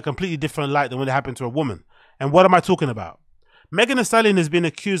definitely seen a completely different light than when it happened to a woman. And what am I talking about? Megan Thee Stallion has been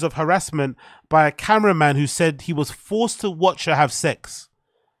accused of harassment by a cameraman who said he was forced to watch her have sex.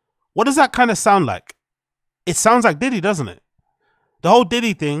 What does that kind of sound like? It sounds like Diddy, doesn't it? The whole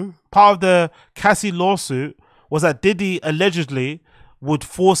Diddy thing, part of the Cassie lawsuit, was that Diddy allegedly would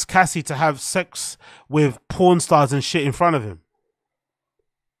force Cassie to have sex with porn stars and shit in front of him.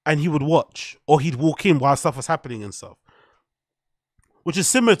 And he would watch, or he'd walk in while stuff was happening and stuff. Which is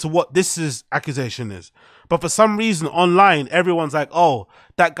similar to what this accusation is. But for some reason online, everyone's like, oh,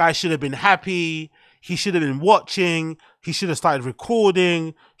 that guy should have been happy. He should have been watching. He should have started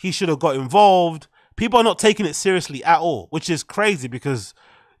recording. He should have got involved. People are not taking it seriously at all, which is crazy because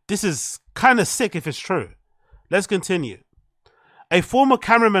this is kind of sick if it's true. Let's continue. A former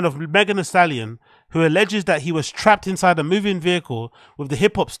cameraman of Megan Thee Stallion, who alleges that he was trapped inside a moving vehicle with the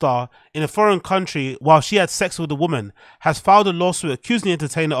hip-hop star in a foreign country while she had sex with a woman, has filed a lawsuit accusing the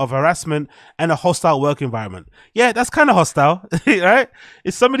entertainer of harassment and a hostile work environment. Yeah, that's kind of hostile, right?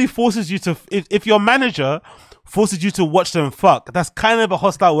 If somebody forces you to, if your manager forces you to watch them fuck, that's kind of a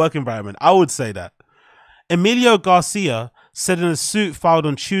hostile work environment. I would say that. Emilio Garcia said in a suit filed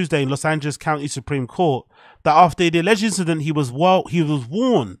on Tuesday in Los Angeles County Supreme Court that after the alleged incident, he was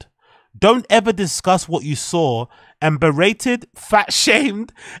warned, don't ever discuss what you saw, and berated,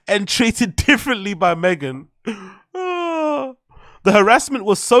 fat-shamed, and treated differently by Megan. The harassment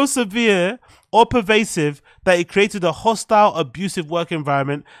was so severe or pervasive that it created a hostile, abusive work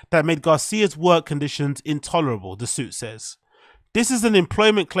environment that made Garcia's work conditions intolerable, the suit says. This is an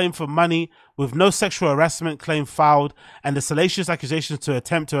employment claim for money with no sexual harassment claim filed and the salacious accusations to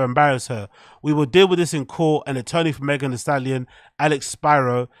attempt to embarrass her. We will deal with this in court, an attorney for Megan Thee Stallion, Alex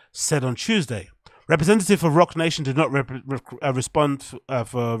Spiro, said on Tuesday. Representative of Rock Nation did not respond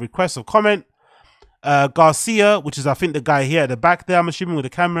for requests of comment. Garcia, which is I think the guy here at the back there, I'm assuming with the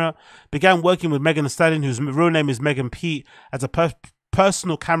camera, began working with Megan Thee Stallion, whose real name is Megan Pete, as a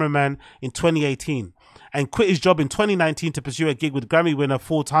personal cameraman in 2018, and quit his job in 2019 to pursue a gig with Grammy winner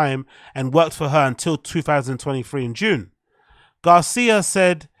full-time and worked for her until 2023 in June. Garcia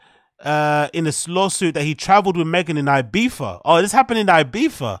said in this lawsuit that he traveled with Megan in Ibiza. Oh, this happened in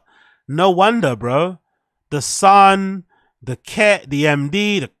Ibiza. No wonder, bro. The sun, the ket, the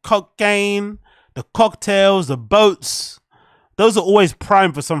MD, the cocaine, the cocktails, the boats. Those are always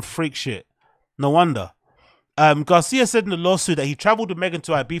prime for some freak shit. No wonder. Garcia said in the lawsuit that he traveled with Megan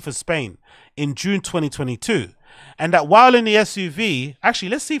to Ibiza, Spain in June 2022. And that while in the SUV, actually,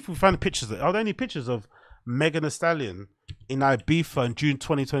 let's see if we find pictures. Are there any pictures of Megan Thee Stallion in Ibiza in June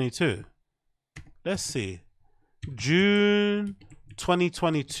 2022? Let's see. June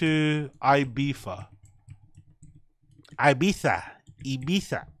 2022, Ibiza. Ibiza.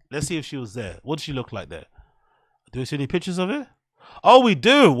 Let's see if she was there. What did she look like there? Do we see any pictures of it? Oh, we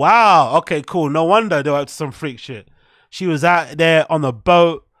do. Wow. Okay, cool. No wonder they were up to some freak shit. She was out there on the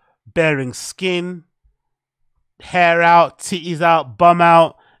boat, bearing skin, hair out, titties out, bum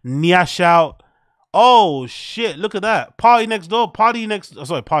out, nyash out. Oh, shit. Look at that. Party next door. Party.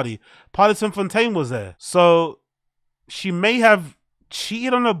 Party Fontaine was there. So she may have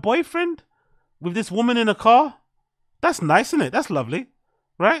cheated on her boyfriend with this woman in a car. That's nice, isn't it? That's lovely.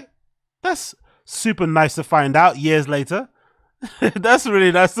 Right? That's super nice to find out years later. That's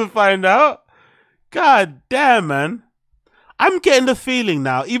really nice to find out. God damn, man. I'm getting the feeling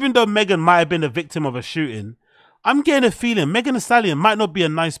now, even though Megan might have been a victim of a shooting, I'm getting the feeling Megan Thee Stallion might not be a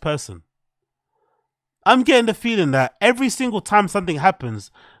nice person. I'm getting the feeling that every single time something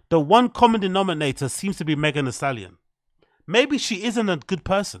happens, the one common denominator seems to be Megan Thee Stallion. Maybe she isn't a good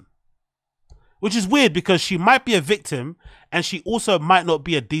person. Which is weird because she might be a victim and she also might not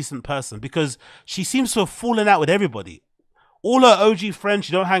be a decent person because she seems to have fallen out with everybody. All her OG friends,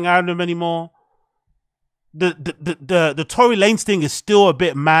 she don't hang out with them anymore. The Tory Lanez thing is still a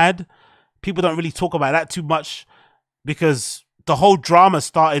bit mad. People don't really talk about that too much because the whole drama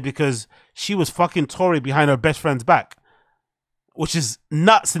started because she was fucking Tory behind her best friend's back, which is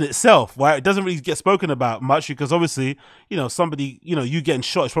nuts in itself, right? It doesn't really get spoken about much because obviously, you know, somebody, you know, you getting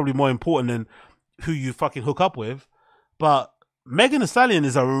shot is probably more important than who you fucking hook up with. But Megan Thee Stallion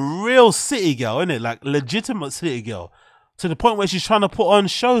is a real city girl, isn't it? Like legitimate city girl, to the point where she's trying to put on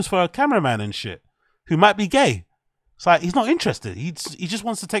shows for a cameraman and shit who might be gay. It's like he's not interested. He just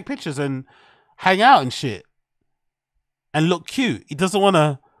wants to take pictures and hang out and shit and look cute. He doesn't want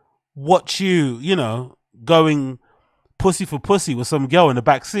to watch you, you know, going pussy for pussy with some girl in the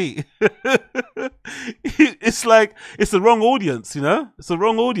back seat. It's like it's the wrong audience, you know? It's the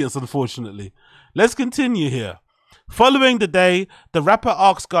wrong audience, unfortunately. Let's continue here. Following the day, the rapper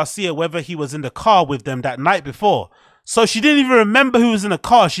asked Garcia whether he was in the car with them that night before. So she didn't even remember who was in the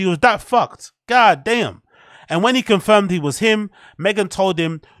car. She was that fucked. God damn. And when he confirmed he was him, Megan told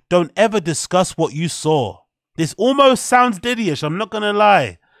him, "Don't ever discuss what you saw." This almost sounds Diddy-ish, I'm not going to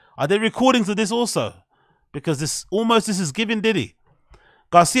lie. Are there recordings of this also? Because this is giving Diddy.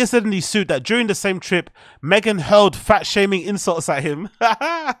 Garcia said in his suit that during the same trip, Megan hurled fat-shaming insults at him.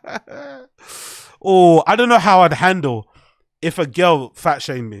 Oh, I don't know how I'd handle if a girl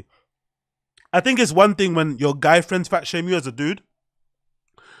fat-shamed me. I think it's one thing when your guy friends fat-shame you as a dude.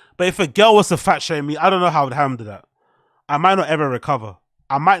 But if a girl was to fat-shame me, I don't know how I'd handle that. I might not ever recover.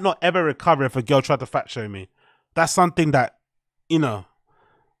 I might not ever recover if a girl tried to fat-shame me. That's something that, you know,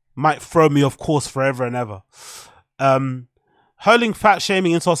 might throw me off course forever and ever. Hurling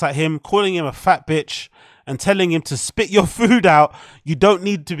fat-shaming insults at him, calling him a fat bitch, and telling him to spit your food out you don't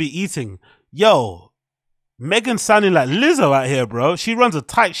need to be eating. Yo, Megan's sounding like Lizzo out here, bro. She runs a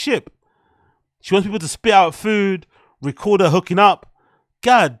tight ship. She wants people to spit out food, record her hooking up.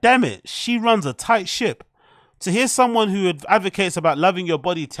 God damn it, she runs a tight ship. To hear someone who advocates about loving your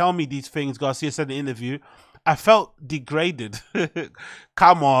body tell me these things, Garcia said in the interview, I felt degraded.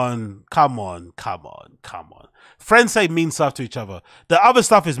 Come on. Friends say mean stuff to each other. The other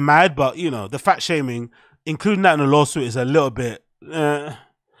stuff is mad, but, you know, the fat shaming, including that in a lawsuit, is a little bit...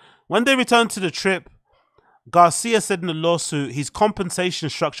 When they returned to the trip, Garcia said in the lawsuit his compensation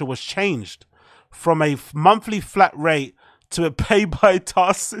structure was changed from a monthly flat rate to a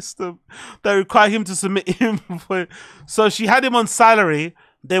pay-by-task system that required him to submit invoice. So she had him on salary.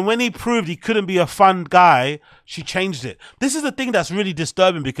 Then when he proved he couldn't be a fun guy, she changed it. This is the thing that's really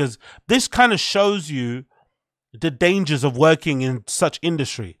disturbing because this kind of shows you the dangers of working in such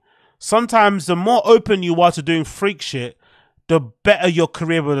industry. Sometimes the more open you are to doing freak shit, the better your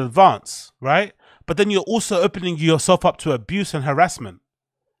career will advance, right? But then you're also opening yourself up to abuse and harassment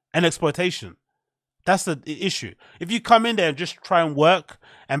and exploitation. That's the issue. If you come in there and just try and work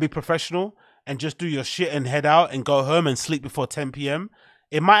and be professional and just do your shit and head out and go home and sleep before 10 p.m.,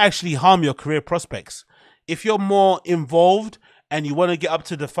 it might actually harm your career prospects. If you're more involved and you want to get up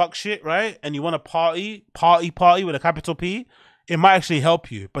to the fuck shit, right? And you want to party with a capital P, it might actually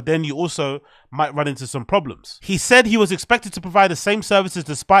help you, but then you also might run into some problems. He said he was expected to provide the same services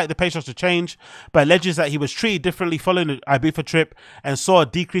despite the pay structure change, but alleges that he was treated differently following the Ibiza trip and saw a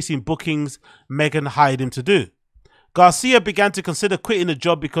decrease in bookings Meghan hired him to do. Garcia began to consider quitting the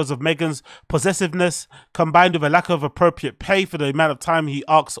job because of Meghan's possessiveness, combined with a lack of appropriate pay for the amount of time he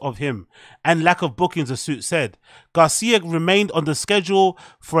asks of him, and lack of bookings, the suit said. Garcia remained on the schedule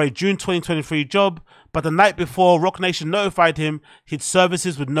for a June 2023 job, but the night before, Roc Nation notified him his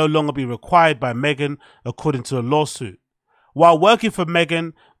services would no longer be required by Meghan, according to a lawsuit. While working for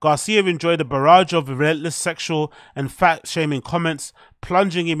Meghan, Garcia enjoyed a barrage of relentless sexual and fat-shaming comments,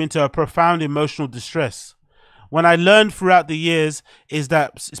 plunging him into a profound emotional distress. When I learned throughout the years is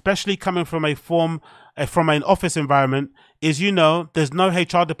that, especially coming from from an office environment, is, you know, there's no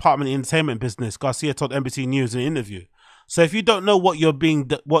HR department in the entertainment business, Garcia told NBC News in an interview. So if you don't know what you're being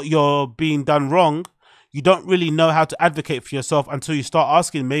done wrong, you don't really know how to advocate for yourself until you start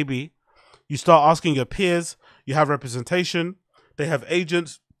asking. Maybe you start asking your peers. You have representation. They have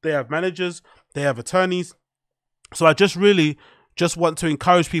agents. They have managers. They have attorneys. So I just want to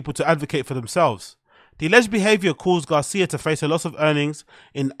encourage people to advocate for themselves. The alleged behavior caused Garcia to face a loss of earnings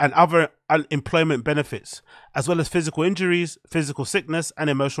and other unemployment benefits, as well as physical injuries, physical sickness, and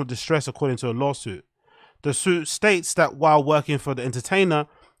emotional distress, according to a lawsuit. The suit states that while working for the entertainer,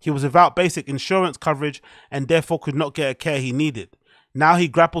 he was without basic insurance coverage and therefore could not get the care he needed. Now he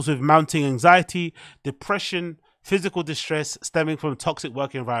grapples with mounting anxiety, depression, physical distress stemming from a toxic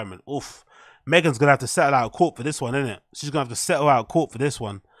work environment. Oof. Meghan's going to have to settle out of court for this one, isn't it? She's going to have to settle out of court for this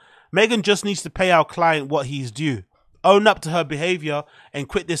one. Meghan just needs to pay our client what he's due, own up to her behavior, and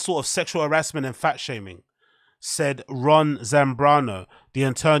quit this sort of sexual harassment and fat shaming, said Ron Zambrano, the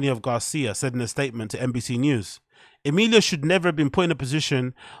attorney of Garcia, said in a statement to NBC News. Emilia should never have been put in a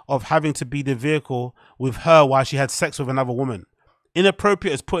position of having to be the vehicle with her while she had sex with another woman.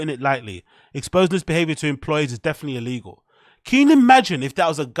 Inappropriate is putting it lightly. Exposing this behavior to employees is definitely illegal. Can you imagine if that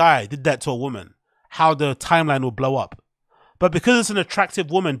was a guy did that to a woman? How the timeline will blow up. But because it's an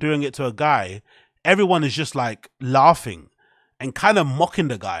attractive woman doing it to a guy, everyone is just like laughing and kind of mocking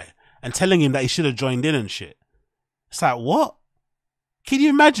the guy and telling him that he should have joined in and shit. It's like, what? Can you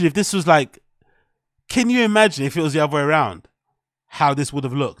imagine if this was like, can you imagine if it was the other way around? How this would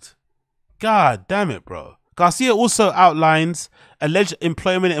have looked? God damn it, bro. Garcia also outlines alleged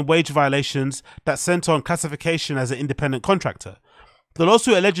employment and wage violations that sent on classification as an independent contractor. The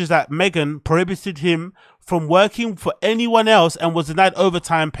lawsuit alleges that Meghan prohibited him from working for anyone else and was denied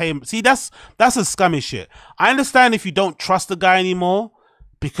overtime payment. See, that's a scummy shit. I understand if you don't trust the guy anymore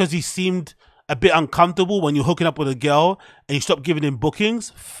because he seemed a bit uncomfortable when you're hooking up with a girl and you stop giving him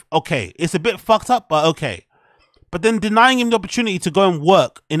bookings. Okay, it's a bit fucked up, but okay. But then denying him the opportunity to go and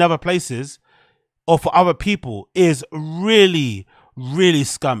work in other places or for other people is really, really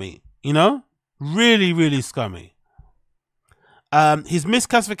scummy, you know? Really, really scummy. His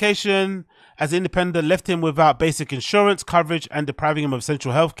misclassification as independent left him without basic insurance coverage and depriving him of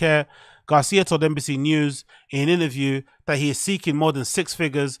essential health care. Garcia told NBC News in an interview that he is seeking more than 6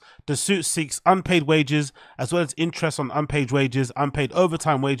 figures. The suit seeks unpaid wages as well as interest on unpaid wages, unpaid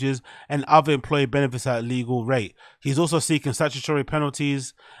overtime wages, and other employee benefits at a legal rate. He's also seeking statutory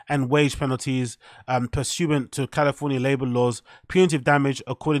penalties and wage penalties pursuant to California labor laws, punitive damage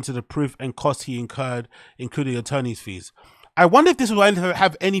according to the proof and costs he incurred, including attorney's fees. I wonder if this will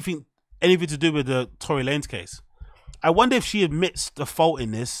have anything to do with the Tory Lanez case. I wonder if she admits the fault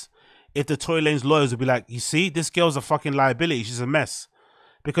in this, if the Tory Lanez lawyers would be like, you see, this girl's a fucking liability. She's a mess.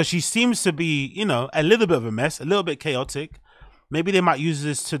 Because she seems to be, you know, a little bit of a mess, a little bit chaotic. Maybe they might use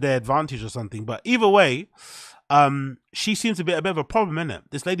this to their advantage or something. But either way, she seems to be a bit of a problem, isn't it?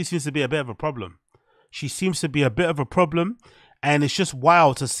 This lady seems to be a bit of a problem. She seems to be a bit of a problem. And it's just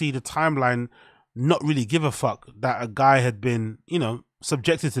wild to see the timeline not really give a fuck that a guy had been, you know,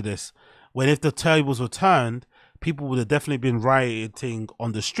 subjected to this. When if the tables were turned, people would have definitely been rioting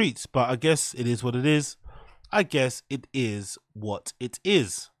on the streets. But I guess it is what it is. I guess it is what it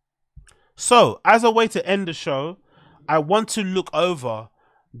is. So, as a way to end the show, I want to look over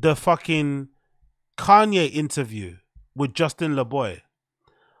the fucking Kanye interview with Justin LaBoy.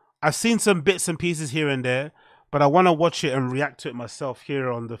 I've seen some bits and pieces here and there, but I want to watch it and react to it myself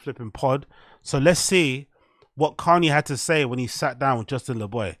here on the flipping pod. So let's see what Kanye had to say when he sat down with Justin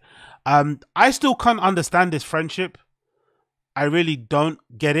LaBoy. I still can't understand this friendship. I really don't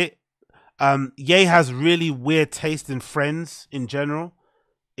get it. Ye has really weird taste in friends in general.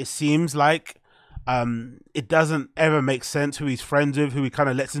 It seems like it doesn't ever make sense who he's friends with, who he kind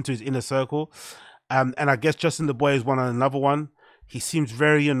of lets into his inner circle. And I guess Justin LaBoy is another one. He seems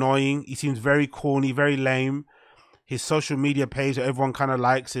very annoying. He seems very corny, very lame. His social media page that everyone kind of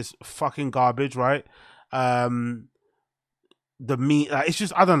likes is fucking garbage, right? It's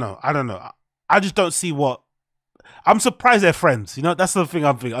just, I don't know. I just don't see what. I'm surprised they're friends. You know, that's the thing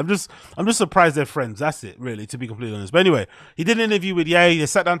I'm thinking. I'm just surprised they're friends. That's it, really, to be completely honest. But anyway, he did an interview with Ye. They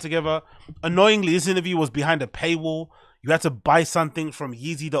sat down together. Annoyingly, this interview was behind a paywall. You had to buy something from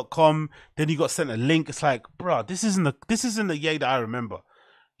Yeezy.com. Then you got sent a link. It's like, bro, this isn't the Ye that I remember.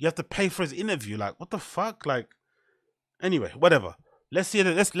 You have to pay for his interview. Like, what the fuck? Like, anyway, whatever. Let's hear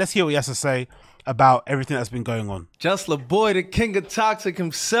what he has to say about everything that's been going on. Justin LaBoy, the king of toxic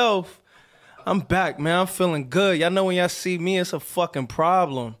himself. I'm back, man. I'm feeling good. Y'all know when y'all see me, it's a fucking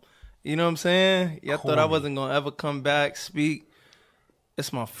problem. You know what I'm saying? Y'all thought I wasn't going to ever come back, speak.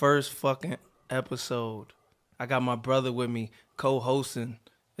 It's my first fucking episode. I got my brother with me, co-hosting.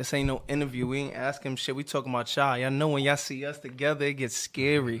 This ain't no interview. We ain't asking him shit. We talking about y'all. Y'all know when y'all see us together, it gets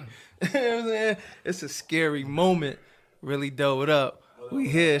scary. You know what I'm saying? It's a scary moment. Really dope it up. We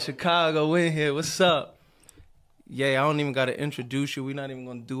here, Chicago in here. What's up? Yeah, I don't even got to introduce you. We're not even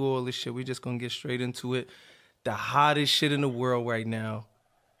going to do all this shit. We just going to get straight into it. The hottest shit in the world right now.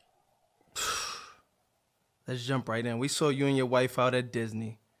 Let's jump right in. We saw you and your wife out at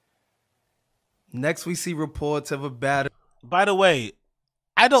Disney. Next, we see reports of a battle. By the way,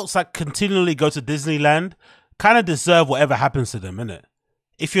 adults that continually go to Disneyland kind of deserve whatever happens to them, innit?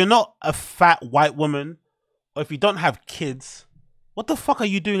 If you're not a fat white woman, or if you don't have kids, what the fuck are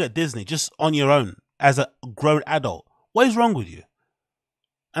you doing at Disney just on your own? As a grown adult, what is wrong with you?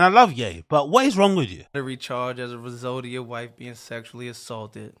 And I love Ye, but what is wrong with you? To recharge as a result of your wife being sexually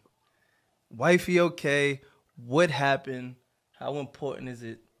assaulted. Wifey, okay. What happened? How important is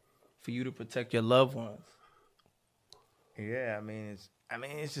it for you to protect your loved ones? Yeah, I mean,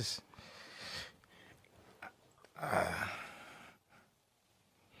 it's just.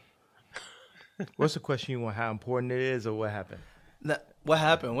 What's the question you want? How important it is, or what happened? What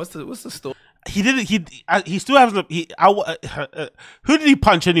happened? What's the story? He didn't. He still has. Who did he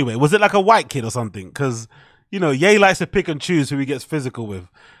punch anyway? Was it like a white kid or something? Because you know, Ye likes to pick and choose who he gets physical with.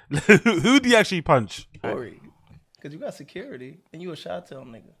 Who did he actually punch? Because you got security and you a Chateau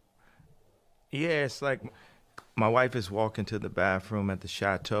nigga. Yeah, it's like my wife is walking to the bathroom at the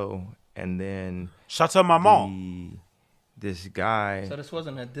Chateau, and then Chateau Maman. This guy. So this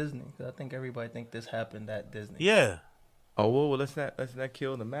wasn't at Disney, because I think everybody think this happened at Disney. Yeah. Oh well, let's not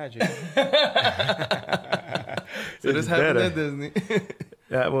kill the magic. So this happened at Disney.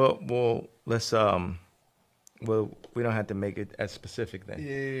 Yeah, well, let's well, we don't have to make it as specific then.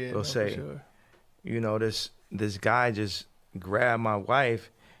 Yeah, we'll say, sure. You know, this guy just grabbed my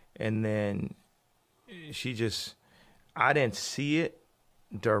wife, and then I didn't see it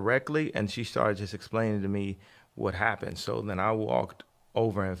directly, and she started just explaining to me what happened. So then I walked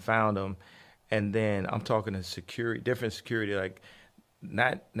over and found him. And then I'm talking to different security, like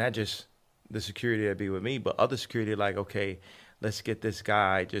not just the security that be with me, but other security, like, okay, let's get this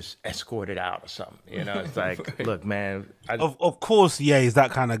guy just escorted out or something. You know, it's like, right. Look, man. Of course, yeah, he's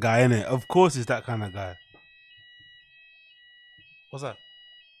that kind of guy, isn't it? Of course, he's that kind of guy. What's that?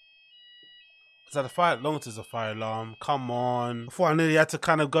 Is that a fire? Long as it's a fire alarm. Come on. Before I nearly had to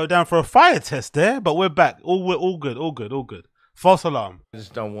kind of go down for a fire test there, but we're back. We're all good. False alarm. I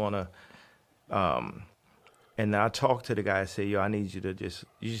just don't want to. And I talked to the guy. I said, "Yo, I need you just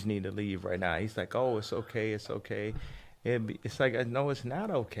need to leave right now." He's like, "Oh, it's okay. It's like, no, it's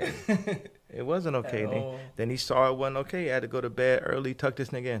not okay. It wasn't okay." Then he saw it wasn't okay. He had to go to bed early. Tuck this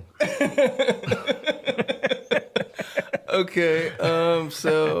nigga in. Okay.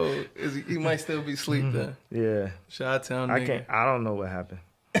 So he might still be asleep then. Yeah. Chi-town nigga. I don't know what happened.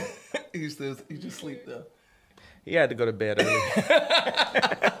 He just sleep though. He had to go to bed early.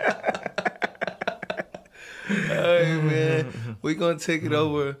 All right, man. We're going to take it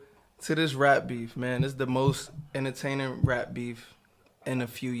over to this rap beef, man. This is the most entertaining rap beef in a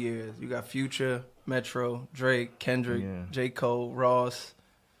few years. You got Future, Metro, Drake, Kendrick, J. Cole, Ross,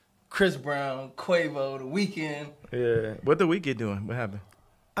 Chris Brown, Quavo, The Weeknd. Yeah. What The Weeknd doing? What happened?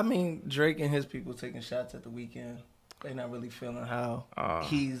 I mean, Drake and his people taking shots at The Weeknd. They not really feeling how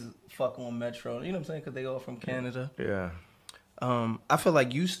he's fucking with Metro. You know what I'm saying? Because they all from Canada. Yeah. I feel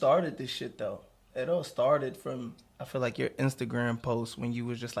like you started this shit, though. It all started from, I feel like, your Instagram post when you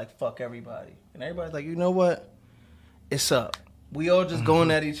was just like, fuck everybody. And everybody's like, you know what? It's up. We all just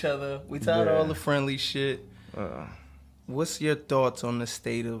going at each other. We tired of all the friendly shit. What's your thoughts on the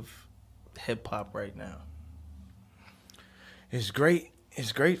state of hip hop right now? It's great.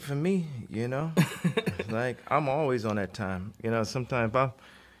 It's great for me, you know. Like I'm always on that time. You know, sometimes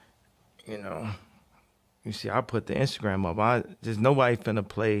you see, I put the Instagram up. There's nobody finna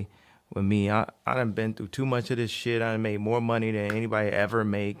play with me. I done been through too much of this shit. I done made more money than anybody ever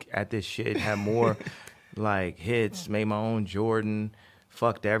make at this shit. Had more like hits. Made my own Jordan.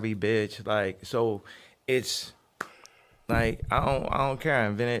 Fucked every bitch. Like so, it's like I don't care. I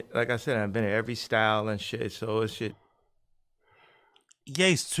invented, like I said, I invented every style and shit. So it's shit.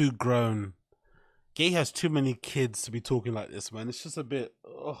 Ye's too grown. Ye has too many kids to be talking like this, man. It's just a bit.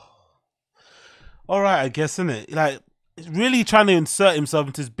 Oh. All right, I guess, isn't it? Like, really trying to insert himself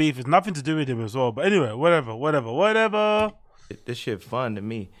into his beef. It's nothing to do with him as well. But anyway, whatever. This shit fun to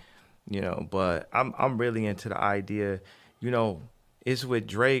me, you know. But I'm really into the idea, you know. It's with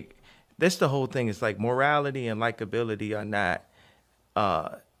Drake. That's the whole thing. It's like morality and likability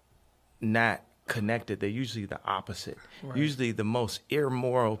are not connected. They're usually the opposite. Right. Usually the most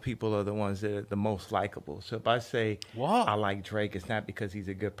immoral people are the ones that are the most likable. So if I say I like Drake, it's not because he's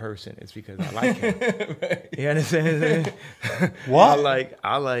a good person. It's because I like him. Right. You understand? What?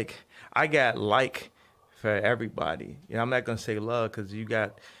 I got like for everybody. You know, I'm not gonna say love because you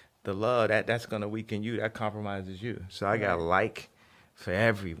got the love that's gonna weaken you. That compromises you. So I got like for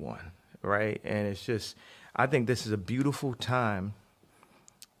everyone, right? And it's just, I think this is a beautiful time.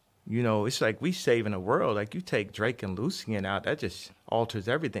 You know, it's like we saving the world. Like you take Drake and Lucien out, that just alters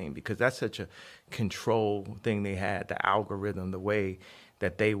everything because that's such a control thing they had, the algorithm, the way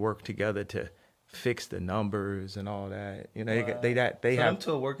that they work together to fix the numbers and all that. You know, they have them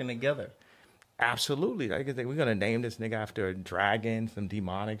two are working together. Absolutely. Like we're gonna name this nigga after a dragon, some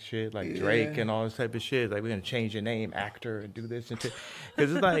demonic shit like Drake and all this type of shit. Like we're gonna change your name, actor, and do this and shit.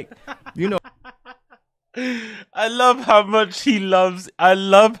 Because it's like, you know. I love how much he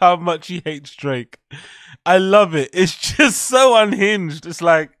hates Drake. I love it. It's just so unhinged. It's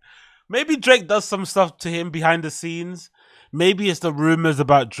like, maybe Drake does some stuff to him behind the scenes. Maybe it's the rumors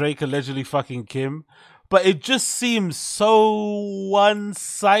about Drake allegedly fucking Kim. But it just seems so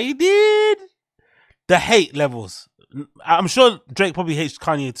one-sided. The hate levels. I'm sure Drake probably hates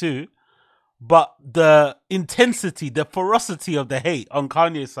Kanye too. But the intensity, the ferocity of the hate on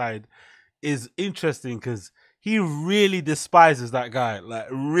Kanye's side is interesting because he really despises that guy, like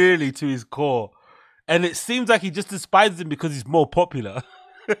really to his core. And it seems like he just despises him because he's more popular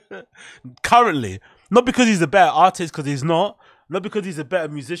currently. Not because he's a better artist, because he's not. Not because he's a better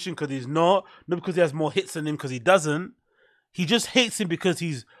musician, because he's not. Not because he has more hits than him, because he doesn't. He just hates him because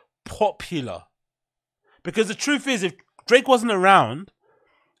he's popular. Because the truth is, if Drake wasn't around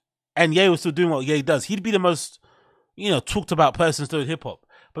and Ye was still doing what Ye does, he'd be the most, talked about person still in hip hop.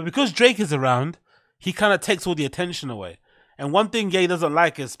 But because Drake is around, he kind of takes all the attention away. And one thing Ye doesn't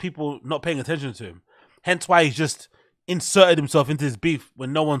like is people not paying attention to him. Hence why he's just inserted himself into his beef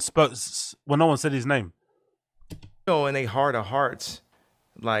when no one said his name. In their heart of hearts,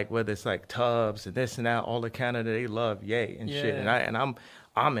 like whether it's like Tubbs and this and that, all of Canada, they love Ye and shit. And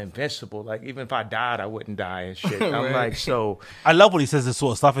I'm invincible. Like even if I died, I wouldn't die and shit. I'm right. Like, so I love when he says this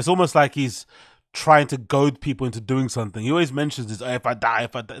sort of stuff. It's almost like he's trying to goad people into doing something. He always mentions this, if I die.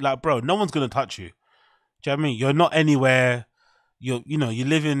 Like, bro, no one's gonna touch you. Do you know what I mean? You're not anywhere. You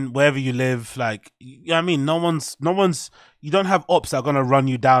live in wherever you live. Like, you know what I mean? No one's. You don't have ops that are gonna run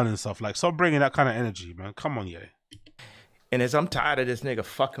you down and stuff. Like, stop bringing that kind of energy, man. Come on, yeah. And as I'm tired of this nigga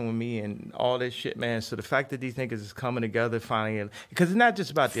fucking with me and all this shit, man. So the fact that these niggas is coming together finally, because it's not just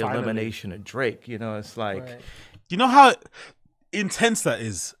about the elimination of Drake. It's like, right. You know how intense that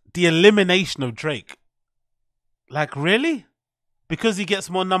is. The elimination of Drake. Like, really? Because he gets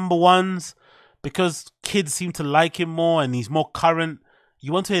more number ones, because kids seem to like him more and he's more current,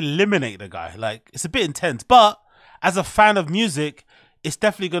 you want to eliminate the guy. Like, it's a bit intense. But as a fan of music, it's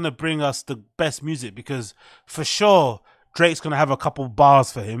definitely going to bring us the best music, because for sure, Drake's going to have a couple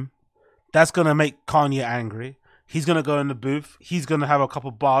bars for him. That's going to make Kanye angry. He's going to go in the booth. He's going to have a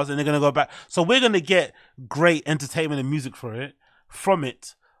couple bars and they're going to go back. So we're going to get great entertainment and music from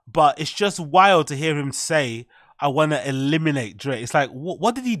it. But it's just wild to hear him say, I want to eliminate Drake. It's like,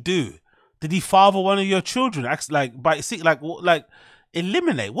 what did he do? Did he father one of your children?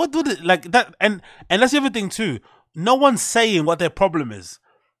 Eliminate. What did it, like that? And that's the other thing too. No one's saying what their problem is.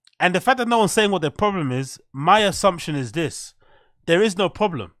 And the fact that no one's saying what their problem is, my assumption is this. There is no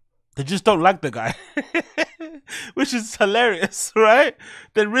problem. They just don't like the guy. Which is hilarious, right?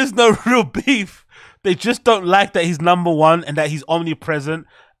 There is no real beef. They just don't like that he's number one and that he's omnipresent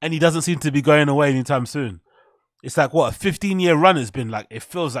and he doesn't seem to be going away anytime soon. It's like, what, a 15-year run has been like, it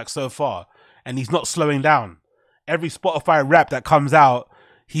feels like so far. And he's not slowing down. Every Spotify rap that comes out,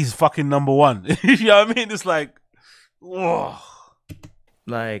 he's fucking number one. You know what I mean? It's like, whoa.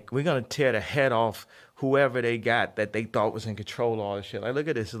 Like, we're gonna tear the head off whoever they got that they thought was in control of all this shit. Like, look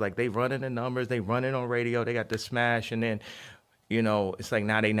at this. It's like they running the numbers, they running on radio, they got the smash, and then, you know, it's like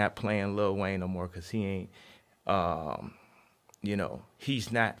now they not playing Lil Wayne no more because he ain't, you know,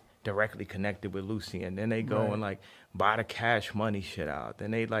 he's not directly connected with Lucy. And then they go and like buy the Cash Money shit out.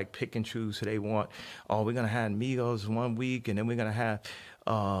 Then they like pick and choose who they want. Oh, we're gonna have Migos 1 week, and then we're gonna have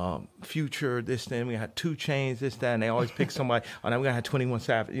Future this, then we had 2 Chainz this, that, and they always pick somebody. Oh, now we're gonna have 21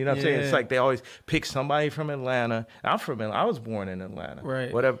 Savage. You know what I'm saying? It's like they always pick somebody from Atlanta. I'm from Atlanta. I was born in Atlanta.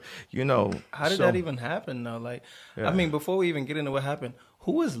 Right. Whatever. You know. How did that even happen though? Like, I mean, before we even get into what happened,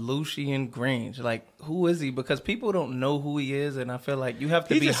 who is Lucien Grange? Like, who is he? Because people don't know who he is, and I feel like you have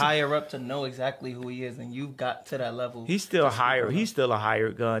to be higher up to know exactly who he is, and you've got to that level. He's still higher. He's still a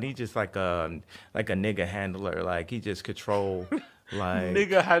hired gun. He's just like a nigga handler. Like, he just control. Like,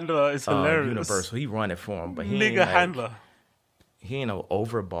 nigga handler is hilarious. Universal. He run it for him, but he nigga ain't handler. He ain't no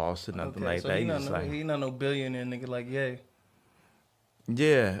overboss or nothing like so that. He not no billionaire nigga like Ye.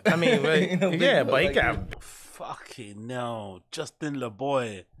 Yeah, I mean, but he got fucking no, Justin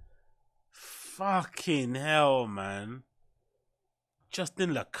LaBoy. Fucking hell, man.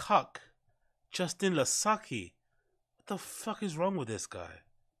 Justin LaCuck. Justin LaSucky. What the fuck is wrong with this guy?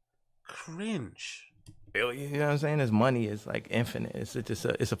 Cringe. You know what I'm saying? His money is like infinite. It's just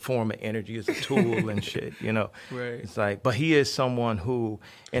it's a form of energy. It's a tool and shit. You know. Right. It's like, but he is someone who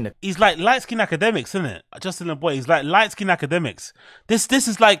he's like light skin academics, isn't it? Justin LaBoy. He's like light skin academics. This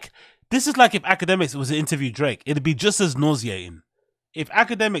is like if academics was to interview Drake, it'd be just as nauseating. If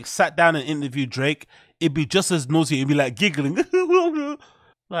academics sat down and interviewed Drake, it'd be just as nauseating. It'd be like giggling,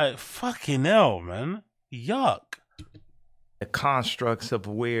 like fucking hell, man. Yuck. The constructs of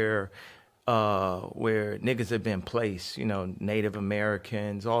where niggas have been placed, you know, Native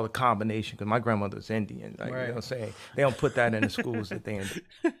Americans, all the combination, because my grandmother's Indian, like, you know what I'm saying? They don't put that in the schools that they in.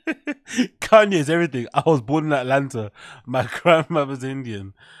 Kanye is everything. I was born in Atlanta. My grandmother's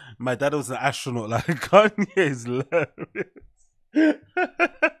Indian. My dad was an astronaut. Like, Kanye is hilarious.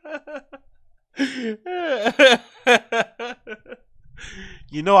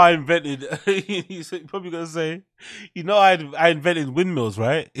 You know, I invented. He's probably gonna say, you know, I invented windmills,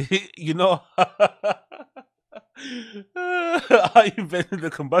 right? You know, I invented the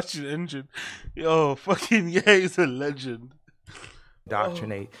combustion engine. Yo, fucking yeah, he's a legend.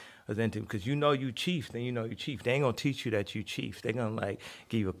 Indoctrinate us into, because you know you chief, then you know you chief. They ain't gonna teach you that you chief. They gonna like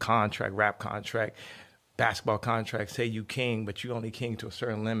give you a contract, rap contract, basketball contract, say you king, but you only king to a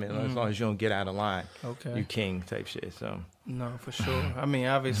certain limit. As long as you don't get out of line, you king type shit. So no, for sure. I mean,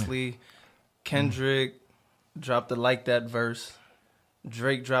 obviously, Kendrick dropped the Like That verse.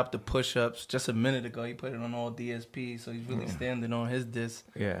 Drake dropped the push-ups just a minute ago. He put it on all DSP, so he's really standing on his diss.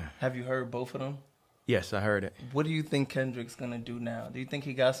 Yeah. Have you heard both of them? Yes, I heard it. What do you think Kendrick's gonna do now? Do you think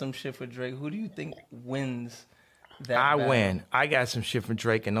he got some shit for Drake? Who do you think wins that battle? win. I got some shit for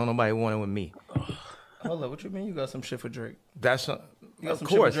Drake, and don't nobody want it with me. Hold up, what you mean you got some shit for Drake? That's You got of some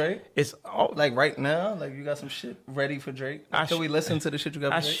course. shit for Drake? It's all, Like right now? Like you got some shit ready for Drake? Until we listen to the shit you got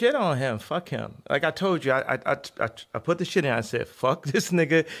for I Drake? shit on him. Fuck him. Like I told you, I put the shit in. I said, fuck this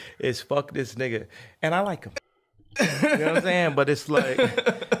nigga. It's fuck this nigga. And I like him. You know what I'm saying? But it's like,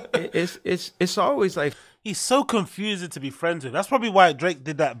 it's always like. He's so confusing to be friends with. That's probably why Drake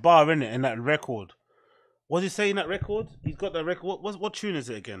did that bar in it in that record. What's he saying in that record? He's got that record. What tune is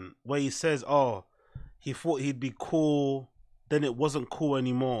it again? Where he says, "Oh, he thought he'd be cool, then it wasn't cool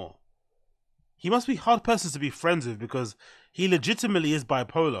anymore." He must be a hard person to be friends with because he legitimately is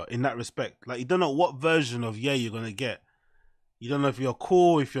bipolar in that respect. Like you don't know what version of yeah you're gonna get. You don't know if you're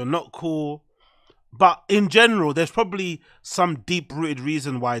cool, if you're not cool. But in general, there's probably some deep-rooted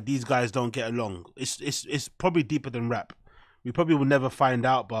reason why these guys don't get along. It's probably deeper than rap. We probably will never find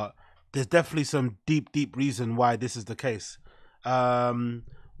out, but there's definitely some deep reason why this is the case.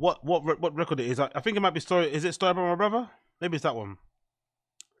 What record it is? I think it might be Story. Is it Story About My Brother? Maybe it's that one.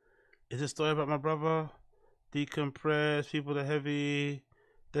 Is it Story About My Brother? Decompress, People the Heavy,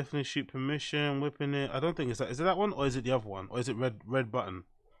 Definitely Shoot Permission, Whipping It. I don't think it's that. Is it that one or is it the other one? Or is it Red Button?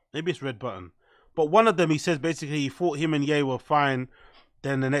 Maybe it's Red Button. But one of them, he says basically he thought him and Ye were fine.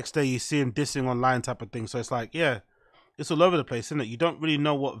 Then the next day you see him dissing online type of thing. So it's like, yeah, it's all over the place, isn't it? You don't really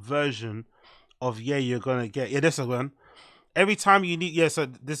know what version of Ye you're going to get. Yeah, this is one. Every time you need, yeah, so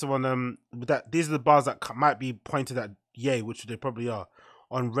this is one, these are the bars that might be pointed at Ye, which they probably are,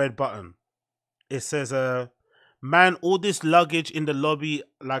 on Red Button. It says, Man, all this luggage in the lobby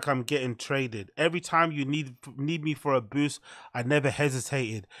like I'm getting traded. Every time you need me for a boost, I never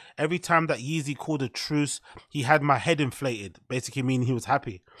hesitated. Every time that Yeezy called a truce, he had my head inflated. Basically meaning he was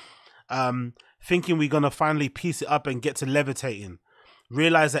happy. Thinking we're going to finally piece it up and get to levitating.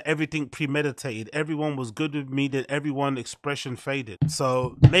 Realize that everything premeditated. Everyone was good with me, then everyone expression faded.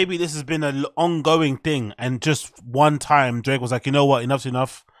 So maybe this has been an ongoing thing. And just one time Drake was like, you know what, enough's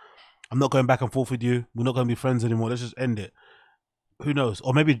enough. I'm not going back and forth with you. We're not going to be friends anymore. Let's just end it. Who knows?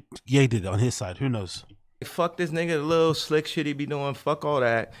 Or maybe Ye did it on his side. Who knows? Fuck this nigga, the little slick shit he be doing. Fuck all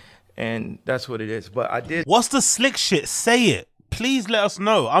that. And that's what it is. But I did. What's the slick shit? Say it. Please let us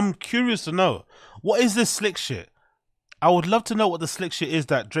know. I'm curious to know. What is this slick shit? I would love to know what the slick shit is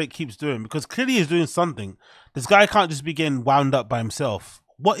that Drake keeps doing. Because clearly he's doing something. This guy can't just be getting wound up by himself.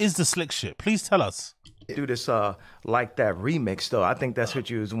 What is the slick shit? Please tell us. Do this Like That remix though. I think that's what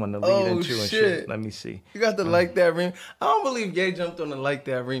you was wanting to lead into and shit. Let me see. You got the Like That remix. I don't believe Ye jumped on the Like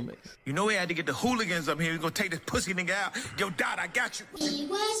That remix. You know we had to get the hooligans up here. We gonna take this pussy nigga out. Yo, Dot, I got you.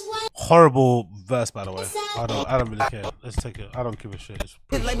 Horrible verse, by the way. I don't really care. Let's take it. I don't give a shit.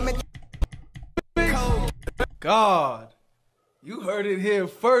 God, you heard it here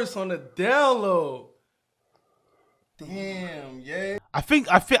first on the download. Damn, yeah. I think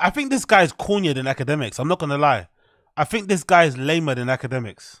this guy's cornier than academics. I'm not gonna lie. I think this guy's lamer than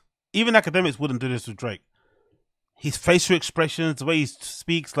academics. Even academics wouldn't do this with Drake. His facial expressions, the way he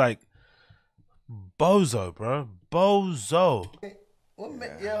speaks, like bozo, bro, bozo.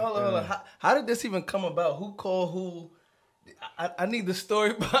 Yeah, hold on. How did this even come about? Who called who? I need the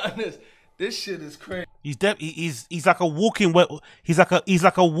story behind this. This shit is crazy. He's like a walking. He's like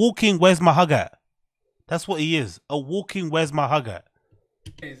a walking. Where's my hug at? That's what he is. A walking. Where's my hug at?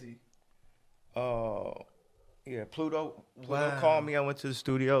 Crazy. Oh, yeah. Pluto called me. I went to the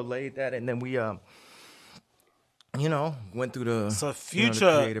studio, laid that, and then we went through the the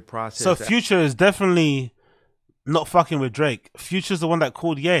creative process. So Future is definitely not fucking with Drake. Future's the one that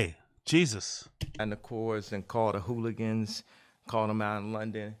called Ye. Jesus. And the chorus and called the hooligans. Called them out in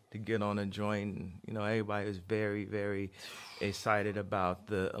London to get on a joint. And, everybody was very, very excited about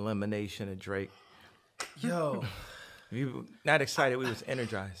the elimination of Drake. Yo. We were not excited, we was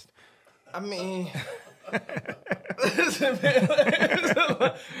energized. I mean, listen, man,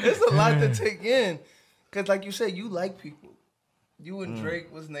 it's a lot to take in. Because like you said, you like people. You and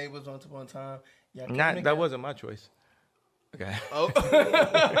Drake was neighbors once upon a time. That wasn't my choice. Okay. Oh.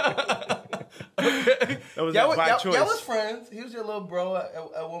 Okay. That was my choice. Y'all was friends. He was your little bro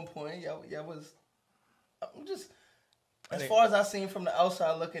at one point. Y'all was. I'm just. As far as I seen from the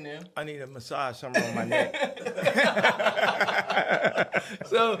outside looking in. I need a massage somewhere on my neck.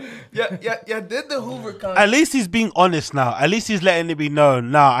 So, yeah, did the Hoover contest. At least he's being honest now. At least he's letting it be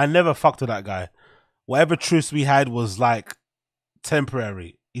known. Nah, I never fucked with that guy. Whatever truce we had was like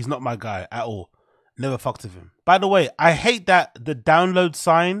temporary. He's not my guy at all. Never fucked with him. By the way, I hate that the download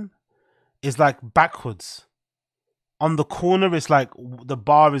sign is like backwards. On the corner, it's like the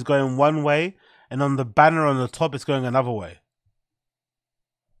bar is going one way, and on the banner on the top, it's going another way.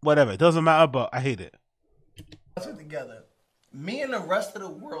 Whatever, it doesn't matter, but I hate it. Together, me and the rest of the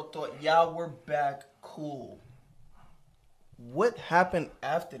world thought y'all were back cool. What happened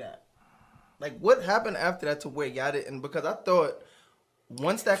after that? Like, what happened after that to where y'all didn't? Because I thought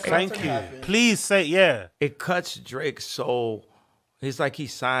once that concert happened, please say yeah. It cuts Drake's soul. It's like he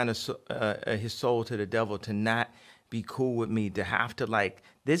signed his soul to the devil to not be cool with me, to have to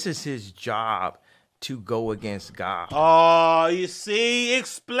this is his job to go against God. Oh, you see,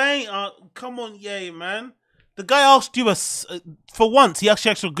 explain. Come on, yay, man. The guy asked you for once. He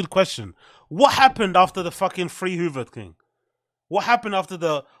actually asked you a good question. What happened after the fucking Free Hoover thing? What happened after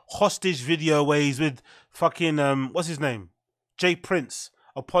the hostage video where he's with fucking what's his name, Jay Prince,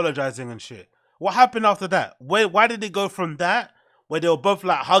 apologizing and shit? What happened after that? Why did it go from that, where they were both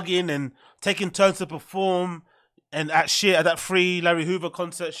like hugging and taking turns to perform, and at that free Larry Hoover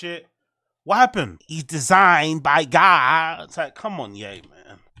concert shit? What happened? He's designed by God. It's like, come on, yay,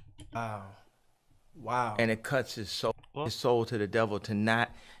 man. Wow. And it cuts his soul to the devil to not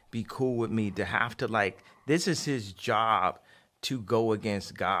be cool with me, to have to this is his job to go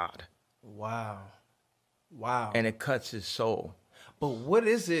against God. Wow. And it cuts his soul. But what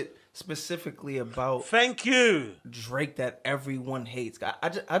is it specifically about Thank you Drake that everyone hates? I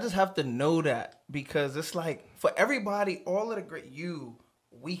just have to know that, because it's like for everybody, all of the great, you,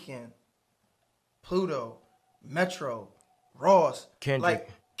 Weeknd, Pluto, Metro, Ross,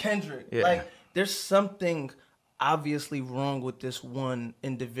 Kendrick. Yeah. There's something obviously wrong with this one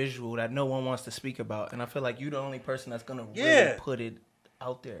individual that no one wants to speak about, and I feel like you're the only person that's gonna really put it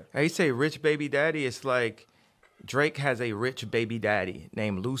out there. I say rich baby daddy. It's like Drake has a rich baby daddy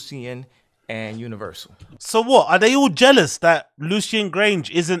named Lucien and Universal. So what? Are they all jealous that Lucien Grange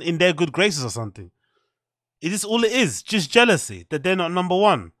isn't in their good graces or something? Is this all it is? Just jealousy that they're not number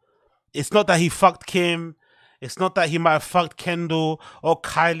one. It's not that he fucked Kim. It's not that he might have fucked Kendall or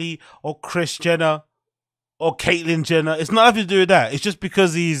Kylie or Kris Jenner or Caitlyn Jenner. It's not nothing to do with that. It's just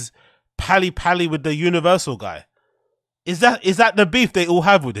because he's pally with the Universal guy. Is that the beef they all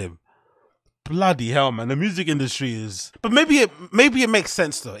have with him? Bloody hell, man. The music industry is... But maybe it makes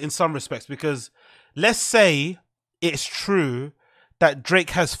sense, though, in some respects, because let's say it's true that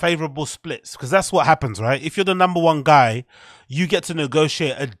Drake has favorable splits, because that's what happens, right? If you're the number one guy, you get to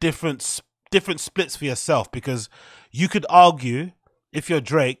negotiate a different splits for yourself, because you could argue, if you're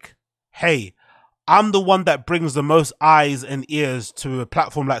Drake, hey, I'm the one that brings the most eyes and ears to a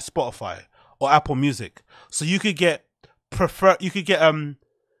platform like Spotify or Apple Music. So you could get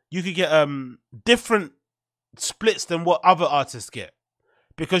different splits than what other artists get,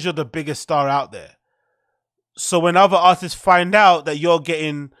 because you're the biggest star out there. So when other artists find out that you're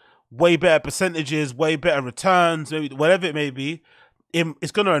getting way better percentages, way better returns, maybe whatever it may be,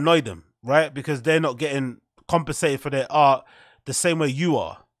 it's going to annoy them, right? Because they're not getting compensated for their art the same way you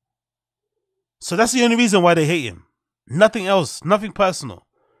are. So that's the only reason why they hate him. Nothing else. Nothing personal.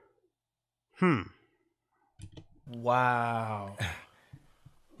 Wow.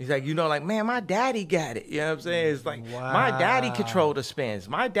 He's like, like, man, my daddy got it. You know what I'm saying? It's like, my daddy controlled the spins.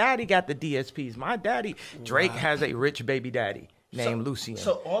 My daddy got the DSPs. My daddy, Drake has a rich baby daddy named Lucien.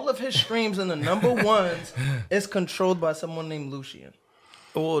 So all of his streams in the number ones is controlled by someone named Lucien.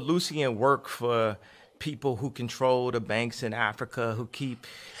 Well, Lucien worked for people who control the banks in Africa, who keep,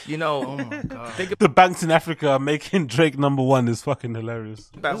 oh my God. The banks in Africa are making Drake number one is fucking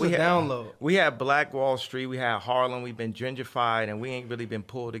hilarious. But we had Black Wall Street, we had Harlem, we've been gentrified, and we ain't really been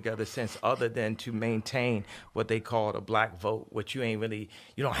pulled together since, other than to maintain what they call the black vote, which you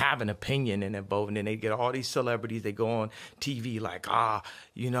don't have an opinion in that vote. And then they get all these celebrities, they go on TV like,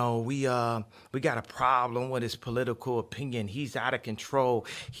 we got a problem with his political opinion. He's out of control.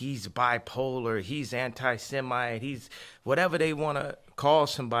 He's bipolar. He's anti-Semite. He's whatever they want to call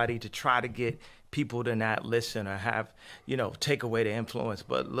somebody to try to get people to not listen or have, take away the influence.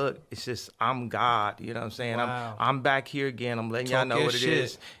 But look, it's just, I'm God. You know what I'm saying? Wow. I'm back here again. I'm letting y'all know what it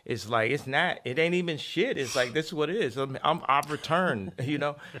is. It's like, it ain't even shit. It's like, this is what it is. I've returned,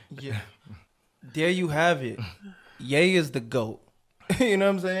 Yeah. There you have it. Ye is the GOAT. You know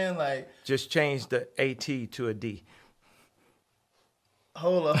what I'm saying? Like, just change the AT to a D.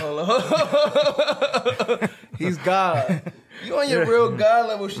 Hold on. He's God. You on your real God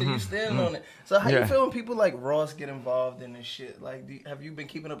level shit. You standing on it. So how you feel when people like Ross get involved in this shit? Like, have you been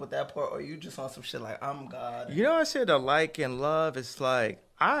keeping up with that part, or are you just on some shit like, I'm God? I said the like and love. It's like,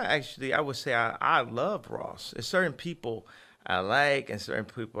 I would say I love Ross. There's certain people I like and certain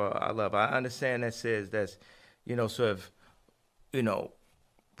people I love. I understand that says that's, sort of,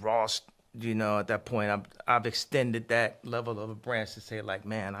 Ross, at that point, I've extended that level of a branch to say, like,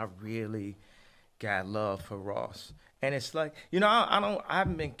 man, I really got love for Ross. And it's like, I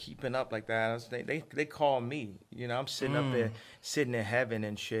haven't been keeping up like that. They call me, I'm sitting up there, sitting in heaven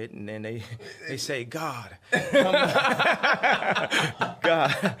and shit, and then they say, God,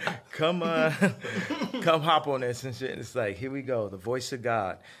 come hop on this and shit. And it's like, here we go, the voice of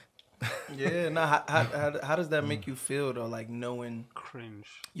God. Yeah, how does that make you feel though? Like knowing cringe,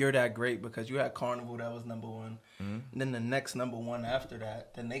 you're that great, because you had Carnival that was number one, and then the next number one after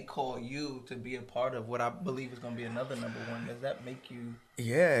that, then they call you to be a part of what I believe is gonna be another number one. Does that make you?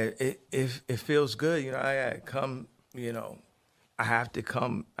 Yeah, it feels good. I had to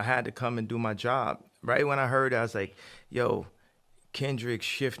come. I had to come and do my job. Right when I heard it, I was like, yo, Kendrick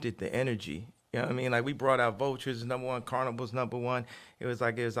shifted the energy. You know what I mean? Like, we brought out Vultures number one, Carnival's number one. It was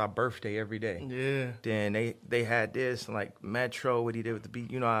like it was our birthday every day. Yeah. Then they had this, like Metro, what he did with the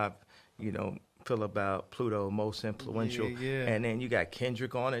beat. I feel about Pluto, most influential. Yeah. And then you got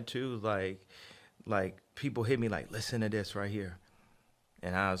Kendrick on it too. Like people hit me like, listen to this right here.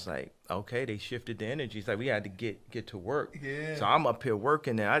 And I was like, okay, they shifted the energy. It's like we had to get to work. Yeah. So I'm up here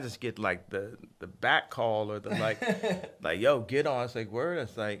working, and I just get like the back call or the like, yo, get on. It's like, word.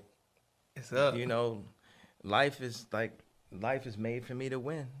 It's like, it's up. Life is made for me to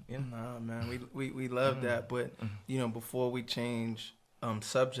win. Nah, man, we love that. But before we change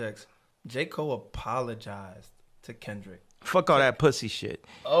subjects, J. Cole apologized to Kendrick. Fuck all that pussy shit.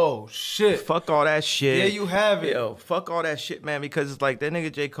 Oh shit. Fuck all that shit. Yeah, you have it. Yo, fuck all that shit, man. Because it's like that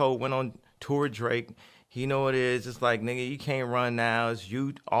nigga J. Cole went on tour with Drake. He know what it is. It's like, nigga, you can't run now. It's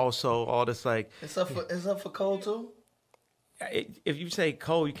you also. All this like. It's up for Cole too. if you say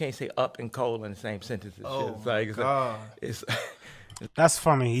cold, you can't say up and cold in the same sentence. Oh, it's like, God. It's That's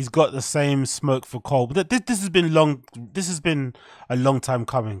funny. He's got the same smoke for Cole. But this has been long. This has been a long time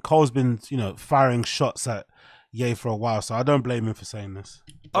coming. Cole's been, firing shots at Ye for a while, so I don't blame him for saying this.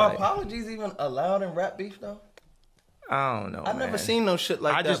 Are apologies even allowed in rap beef though? I don't know. I've never seen no shit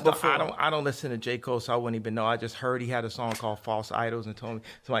like that before. I don't listen to J. Cole, so I wouldn't even know. I just heard he had a song called False Idols, and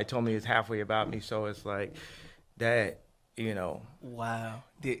somebody told me it's halfway about me. So it's like that, Wow,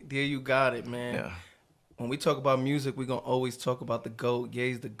 there you got it, man. Yeah. When we talk about music, we're gonna always talk about the GOAT.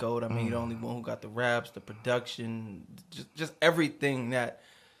 Ye's the GOAT. I mean, he's the only one who got the raps, the production, just everything that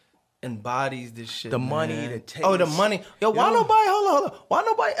embodies this shit. The man. money, the taste. Oh, the money. Why nobody hold on? Why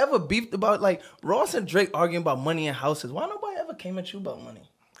nobody ever beefed about like Ross and Drake arguing about money in houses? Why nobody ever came at you about money?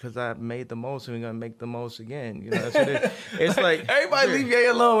 Because I made the most, and we're gonna make the most again. That's what it is. It's like everybody leave Ye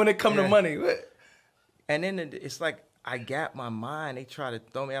alone when it come to money. And then it's like I got my mind. They try to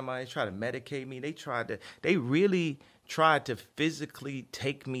throw me out my mind. They try to medicate me. They really tried to physically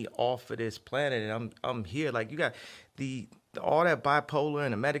take me off of this planet, and I'm here. Like you got all that bipolar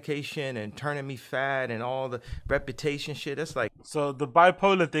and the medication and turning me fat and all the reputation shit. That's like, so the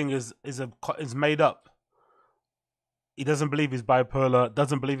bipolar thing is made up. He doesn't believe he's bipolar.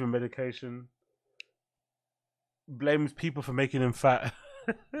 Doesn't believe in medication. Blames people for making him fat.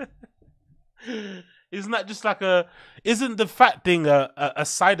 Isn't that just like isn't the fat thing a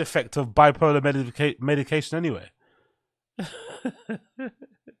side effect of bipolar medication anyway?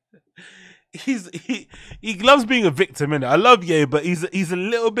 He loves being a victim, innit? I love Ye, but he's a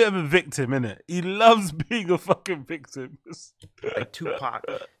little bit of a victim, innit? He loves being a fucking victim. like Tupac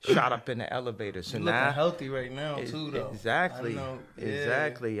shot up in the elevator. So You're now looking healthy right now too, though. Exactly.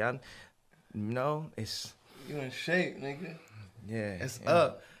 Exactly. It's you in shape, nigga. Yeah. It's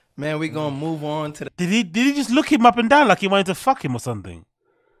up. Man, we gonna move on to the... Did he just look him up and down like he wanted to fuck him or something?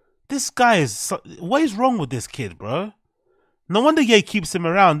 This guy is... What is wrong with this kid, bro? No wonder Ye keeps him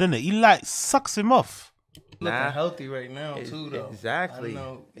around, innit? He sucks him off. Looking healthy right now too, though. Exactly.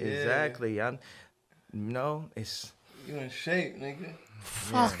 Exactly. It's... You in shape, nigga.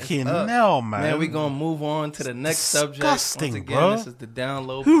 Fucking hell, man. Man, we gonna move on to the next subject. Once again, bro. This is the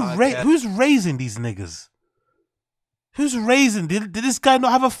Download Podcast. Who's raising these niggas? Who's raising? Did this guy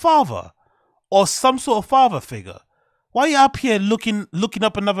not have a father? Or some sort of father figure? Why are you up here looking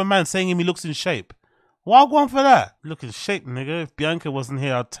up another man saying he looks in shape? Why go on for that? Look in shape, nigga. If Bianca wasn't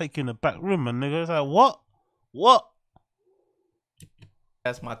here, I'd take you in the back room, man, nigga. It's like, what? What?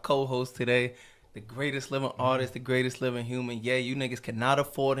 That's my co-host today. The greatest living artist, the greatest living human. Yeah, you niggas cannot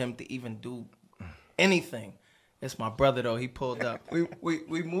afford him to even do anything. It's my brother, though. He pulled up.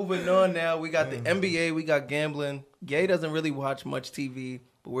 We moving on now. We got the NBA. We got gambling. Ye doesn't really watch much TV,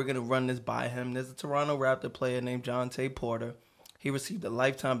 but we're going to run this by him. There's a Toronto Raptor player named Jonte Porter. He received a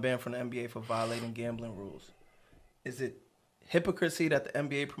lifetime ban from the NBA for violating gambling rules. Is it hypocrisy that the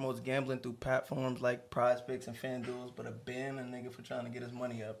NBA promotes gambling through platforms like PrizePicks and FanDuels, but a ban a nigga for trying to get his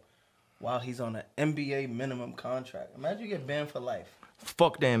money up while he's on an NBA minimum contract? Imagine you get banned for life.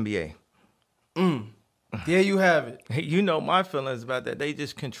 Fuck the NBA. There you have it. Hey, you know my feelings about that. They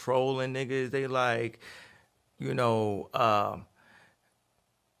just controlling niggas. They like the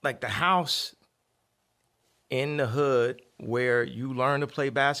house in the hood where you learn to play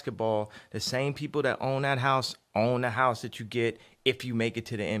basketball. The same people that own that house own the house that you get if you make it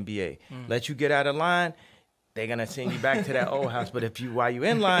to the NBA. Let you get out of line, they're gonna send you back to that old house. But while you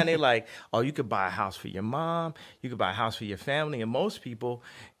in line, they like, oh, you could buy a house for your mom, you could buy a house for your family, and most people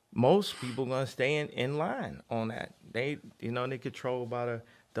gonna stay in line on that. They control by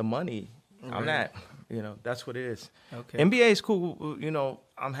the money. Right. I'm not, that's what it is. Okay. NBA is cool.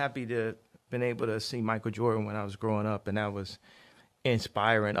 I'm happy to been able to see Michael Jordan when I was growing up, and that was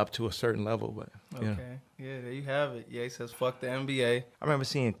inspiring up to a certain level. But yeah, there you have it. Yeah, he says fuck the NBA. I remember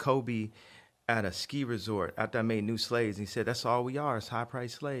seeing Kobe at a ski resort after I made new slaves. He said, "That's all we are, is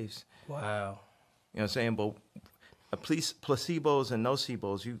high-priced slaves." Wow. You know what I'm saying? But placebos and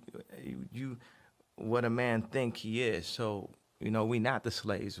nocebos, you what a man think he is. So we not the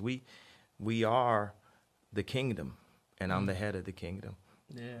slaves. We are the kingdom, and I'm the head of the kingdom.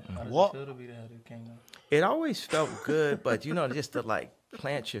 Yeah. How does it feel to be the head of the kingdom? It always felt good, but just to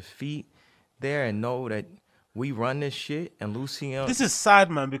plant your feet there and know that we run this shit. And Luciano, this is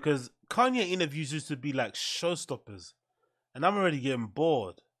sad, man, because Kanye interviews used to be like showstoppers, and I'm already getting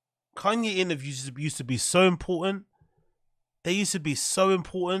bored. Kanye interviews used to be so important. They used to be so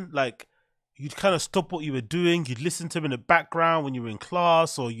important. Like, you'd kind of stop what you were doing. You'd listen to him in the background when you were in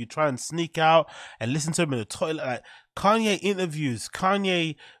class, or you try and sneak out and listen to him in the toilet. Like Kanye interviews,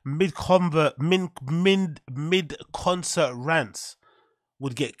 Kanye mid concert rants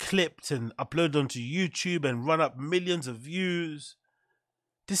would get clipped and uploaded onto YouTube and run up millions of views.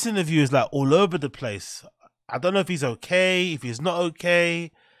 This interview is like all over the place. I don't know if he's okay, if he's not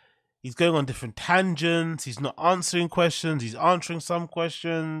okay. He's going on different tangents. He's not answering questions. He's answering some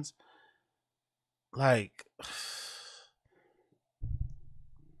questions. Like,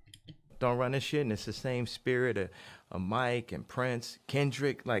 don't run this shit, and it's the same spirit of Mike and Prince,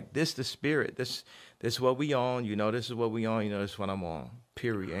 Kendrick. Like, this the spirit. This what we on. You know, this is what we on. You know, this is what I'm on.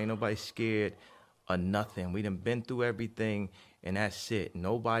 Period. Ain't nobody scared of nothing. We done been through everything, and that's it.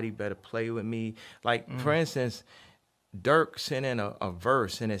 Nobody better play with me. Like, for instance, Dirk sent in a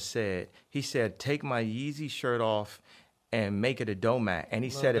verse, and it said, he said, take my Yeezy shirt off and make it a domat. And he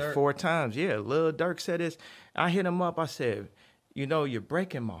said it 4 times. Yeah, Lil Durk said this. I hit him up. I said, you know, you're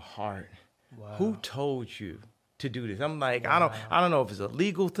breaking my heart. Wow. Who told you to do this? I'm like, wow. I don't know if it's a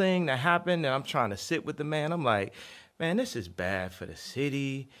legal thing that happened, and I'm trying to sit with the man. I'm like, man, this is bad for the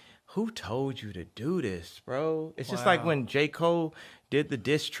city. Who told you to do this, bro? It's just like when J. Cole did the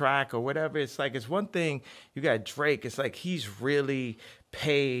diss track or whatever. It's like, it's one thing, you got Drake. It's like he's really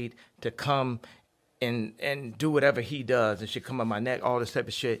paid to come and do whatever he does and shit, come on my neck, all this type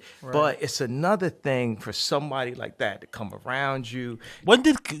of shit. Right. But it's another thing for somebody like that to come around you. When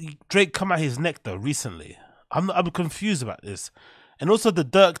did Drake come at his neck though? Recently, I'm confused about this, and also the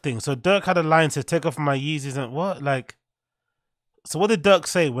Dirk thing. So Dirk had a line to take off my Yeezys and what, like. So what did Dirk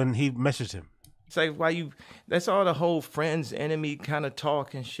say when he messaged him? It's like, why you? That's all the whole friends enemy kind of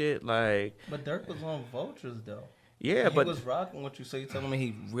talk and shit. Like, but Dirk was on Vultures though. Yeah, and but he was rocking with you. So you telling me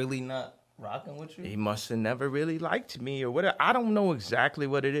he really not rocking with you? He must have never really liked me or whatever. I don't know exactly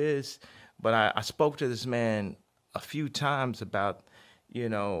what it is, but I spoke to this man a few times about, you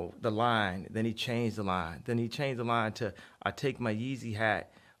know, the line. Then he changed the line. Then he changed the line to, I take my Yeezy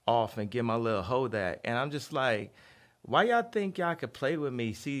hat off and get my little hoe that. And I'm just like, why y'all think y'all could play with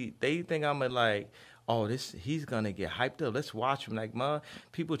me? See, they think I'm like, oh, he's gonna get hyped up. Let's watch him. Like,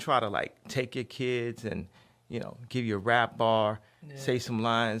 people try to like take your kids and, you know, give you a rap bar, say some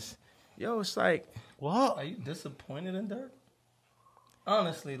lines. Yo, it's like, what? Are you disappointed in Dirk?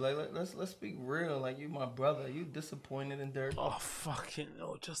 Honestly, like let's speak real. Like, you my brother. Are you disappointed in Dirk? Oh fucking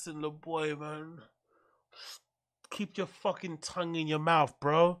no, Justin LaBoy, man. Keep your fucking tongue in your mouth,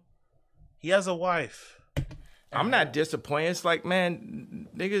 bro. He has a wife. I'm not disappointed. It's like, man,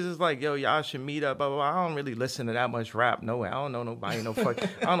 niggas is like, yo, y'all should meet up. Blah, blah, blah. I don't really listen to that much rap. No way. I don't know nobody. I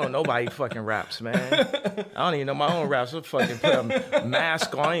don't know nobody fucking raps, man. I don't even know my own raps. I'll fucking put a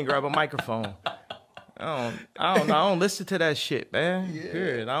mask on and grab a microphone. I don't know. I don't listen to that shit, man. Yeah.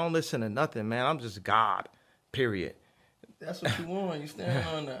 Period. I don't listen to nothing, man. I'm just God. Period. That's what you want. You stand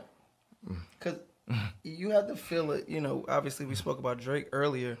on that. Because you have to feel it. You know, obviously we spoke about Drake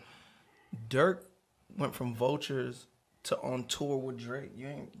earlier. Dirk went from Vultures to on tour with Drake.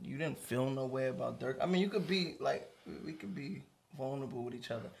 You didn't feel no way about Dirk. I mean, you could be like, we could be vulnerable with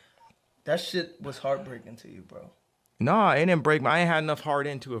each other. That shit was heartbreaking to you, bro. No, it didn't break I ain't had enough heart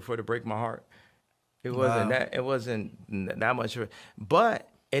into it for it to break my heart. It wasn't that much of it. But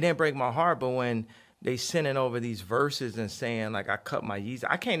it didn't break my heart. But when they sending over these verses and saying like I cut my Yeezy,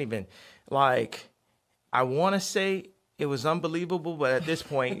 I can't even, like, I want to say it was unbelievable, but at this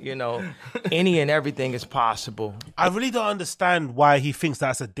point, you know, any and everything is possible. I really don't understand why he thinks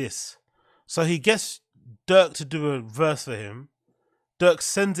that's a diss. So he gets Dirk to do a verse for him. Dirk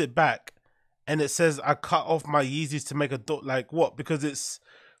sends it back, and it says, I cut off my Yeezys to make a door. Like, what? Because it's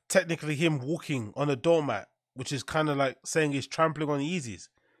technically him walking on a doormat, which is kind of like saying he's trampling on Yeezys.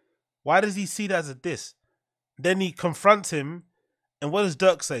 Why does he see that as a diss? Then he confronts him, and what does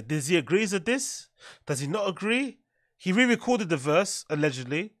Dirk say? Does he agree as a diss? Does he not agree? He re-recorded the verse,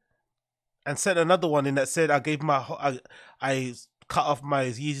 allegedly, and sent another one in that said, I cut off my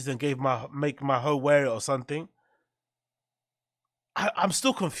Yeezys and make my hoe wear it or something. I'm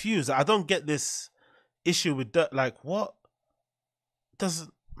still confused. I don't get this issue with Dirk. Like, what?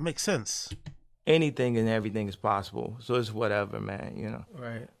 Doesn't make sense. Anything and everything is possible. So it's whatever, man, you know.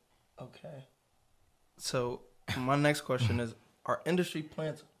 Right. Okay. So my next question is, are industry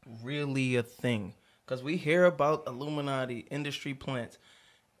plants really a thing? Because we hear about Illuminati, industry plants.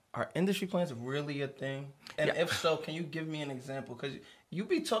 Are industry plants really a thing? And if so, can you give me an example? Because you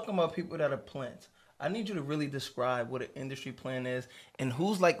be talking about people that are plants. I need you to really describe what an industry plant is and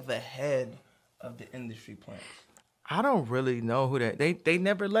who's like the head of the industry plants. I don't really know who that. They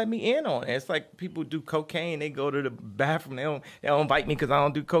never let me in on it. It's like people do cocaine. They go to the bathroom. They don't invite me because I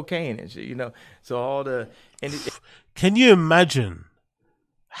don't do cocaine and shit. You know. So all the Can you imagine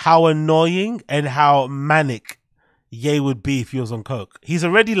how annoying and how manic Ye would be if he was on coke? He's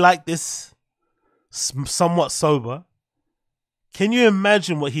already like this, somewhat sober. Can you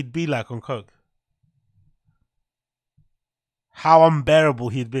imagine what he'd be like on coke? How unbearable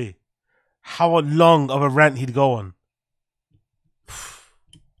he'd be. How long of a rant he'd go on.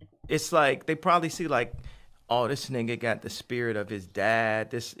 It's like they probably see like, oh, this nigga got the spirit of his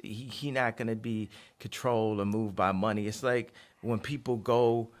dad. He not gonna be controlled or moved by money. It's like when people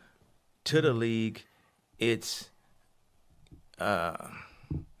go to the league, it's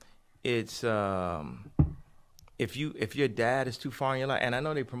if your dad is too far in your life, and I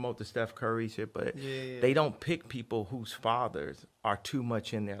know they promote the Steph Curry shit, but they don't pick people whose fathers are too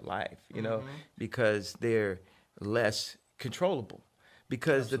much in their life, you know, because they're less controllable.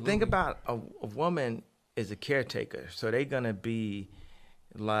 Because the thing about a woman is a caretaker, so they're gonna be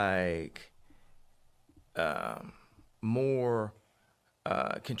like more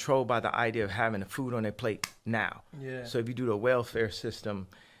controlled by the idea of having the food on their plate now. Yeah. So if you do the welfare system,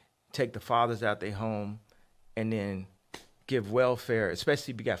 take the fathers out their home, and then give welfare,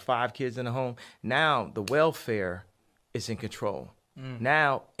 especially if you got 5 kids in the home. Now the welfare is in control.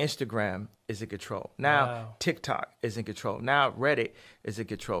 Now Instagram is in control. Now TikTok is in control. Now Reddit is in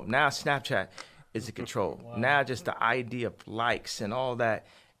control. Now Snapchat is in control. Now just the idea of likes and all that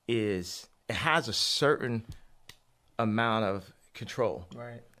it has a certain amount of control.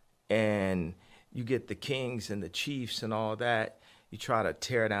 Right. And you get the kings and the chiefs and all that. You try to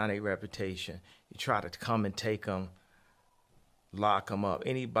tear down their reputation. You try to come and take them, lock them up.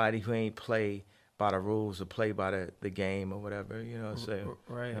 Anybody who ain't play by the rules or play by the game or whatever, you know. So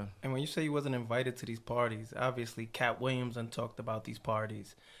right. You know. And when you say you wasn't invited to these parties, obviously Cat Williams done talked about these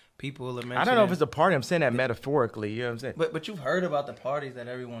parties. People are mentioning, I don't know if it's a party. I'm saying that metaphorically. You know what I'm saying? But you've heard about the parties that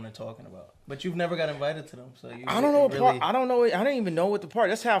everyone are talking about. But you've never got invited to them. So I don't know. I don't know. I don't even know what the party.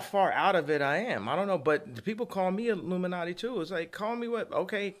 That's how far out of it I am. I don't know. But the people call me Illuminati too. It's like, call me what?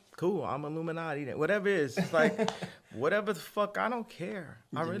 Okay, cool. I'm Illuminati. Then. Whatever it is. It's like, whatever the fuck. I don't care.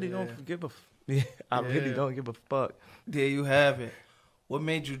 I really don't give a. I really don't give a fuck. There you have it. What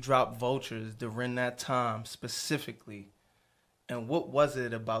made you drop Vultures during that time specifically? And what was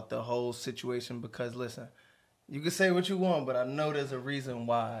it about the whole situation? Because listen, you can say what you want, but I know there's a reason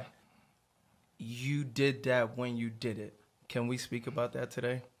why you did that when you did it. Can we speak about that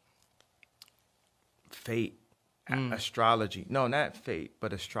today? Fate, astrology. No, not fate,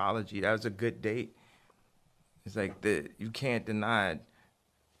 but astrology. That was a good date. It's like you can't deny it.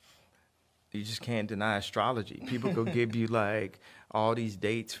 You just can't deny astrology. People go give you like all these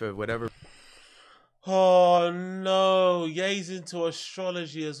dates for whatever. Oh no, Ye's into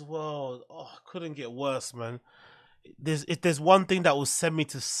astrology as well. Oh, couldn't get worse, man. If there's one thing that will send me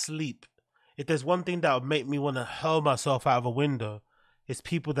to sleep, if there's one thing that would make me want to hurl myself out of a window, it's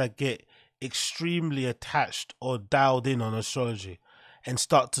people that get extremely attached or dialed in on astrology and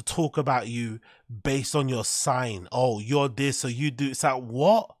start to talk about you based on your sign. Oh, you're this or you do. It's like,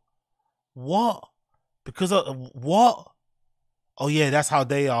 what? What? Because of what? Oh yeah, that's how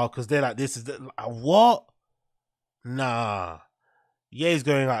they are because they're like this. What? Nah. Ye's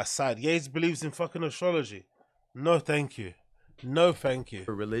going outside. Ye's believes in fucking astrology. No, thank you. No, thank you.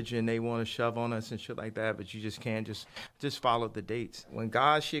 Religion they want to shove on us and shit like that, but you just can't just follow the dates. When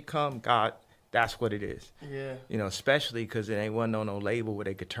God shit come, God, that's what it is. Yeah. You know, especially because it ain't wasn't on no label where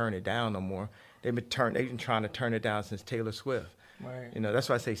they could turn it down no more. They've been trying to turn it down since Taylor Swift. Right. You know, that's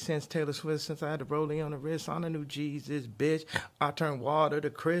why I say since Taylor Swift, since I had the rolling on the wrist, on the new Jesus, bitch, I turned water to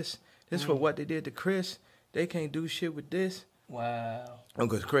Chris. This for what they did to Chris. They can't do shit with this. Wow.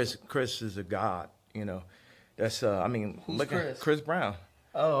 Because Chris is a god, you know. That's I mean, who's look Chris? At Chris Brown.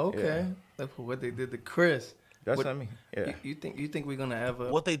 Oh, okay. Yeah. Look for what they did to Chris. That's what I mean. Yeah. You think we're gonna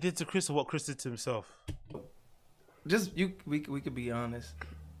ever what they did to Chris or what Chris did to himself? Just we could be honest.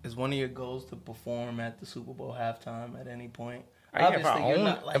 Is one of your goals to perform at the Super Bowl halftime at any point? Obviously, you're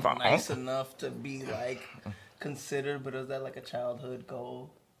not like nice enough to be like considered, but is that like a childhood goal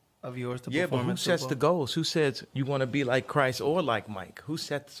of yours to perform? Yeah, but who sets the goals? Who says you want to be like Christ or like Mike? Who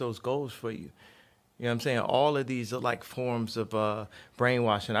sets those goals for you? You know what I'm saying? All of these are like forms of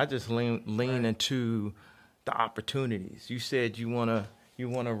brainwashing. I just lean into the opportunities. You said you wanna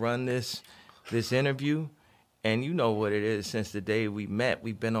run this interview, and you know what it is. Since the day we met,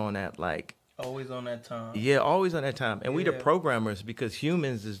 we've been on that like. Always on that time. Yeah, always on that time. And we the programmers because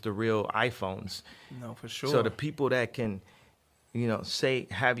humans is the real iPhones. No, for sure. So the people that can you know,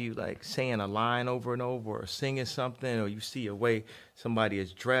 have you like saying a line over and over, or singing something, or you see a way somebody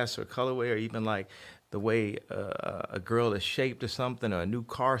is dressed or colorway, or even like the way a girl is shaped or something, or a new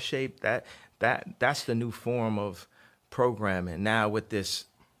car shape, that's the new form of programming now with this,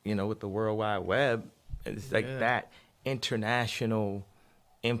 you know, with the World Wide Web. It's like that international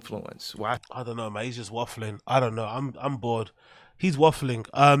influence. Why? I don't know, man. He's just waffling. I don't know. I'm bored. He's waffling.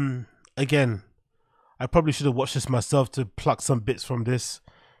 Again, I probably should have watched this myself to pluck some bits from this.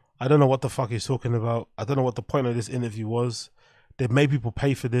 I don't know what the fuck he's talking about. I don't know what the point of this interview was. They've made people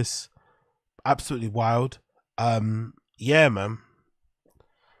pay for this. Absolutely wild. Yeah, man.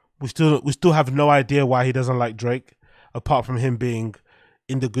 We still have no idea why he doesn't like Drake, apart from him being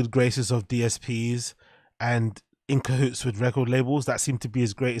in the good graces of DSPs and in cahoots with record labels. That seemed to be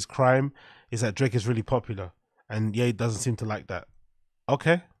his greatest crime, is that Drake is really popular. And yeah, he doesn't seem to like that.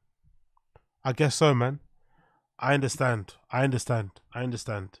 Okay. I guess so, man. I understand. I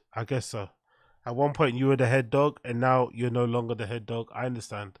guess so. At one point you were the head dog and now you're no longer the head dog. I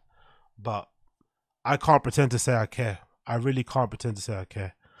understand. But I can't pretend to say I care. I really can't pretend to say I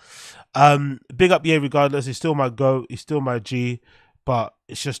care. Big up, yeah, regardless. He's still my GOAT. He's still my G. But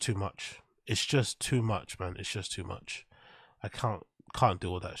it's just too much. It's just too much, man. It's just too much. I can't do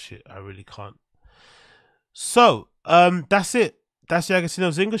all that shit. I really can't. So, that's it. That's the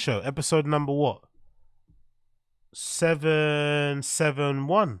Agostinho Zinga Show. Episode number what?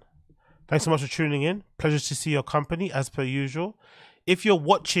 771. Thanks so much for tuning in. Pleasure to see your company, as per usual. If you're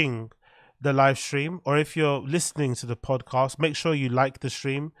watching the live stream or if you're listening to the podcast, make sure you like the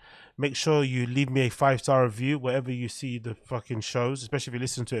stream. Make sure you leave me a 5-star review wherever you see the fucking shows, especially if you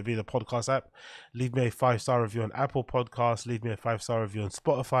listen to it via the podcast app. Leave me a 5-star review on Apple Podcasts. Leave me a 5-star review on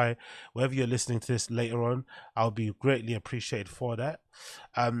Spotify. Wherever you're listening to this later on, I'll be greatly appreciated for that.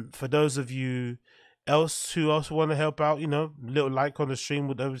 For those of you else who also want to help out, you know, little like on the stream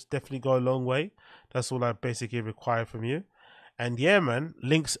would definitely go a long way. That's all I basically require from you. And yeah, man,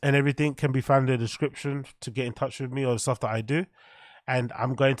 links and everything can be found in the description to get in touch with me or the stuff that I do. And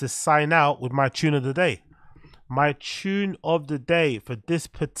I'm going to sign out with my tune of the day. My tune of the day for this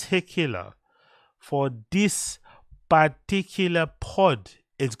particular pod is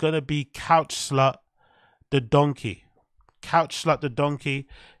going to be Couch Slut the Donkey. Couch Slut the Donkey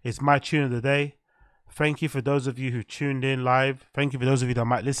is my tune of the day. Thank you for those of you who tuned in live. Thank you for those of you that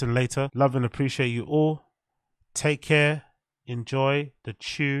might listen later. Love and appreciate you all. Take care. Enjoy the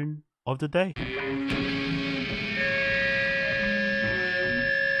tune of the day.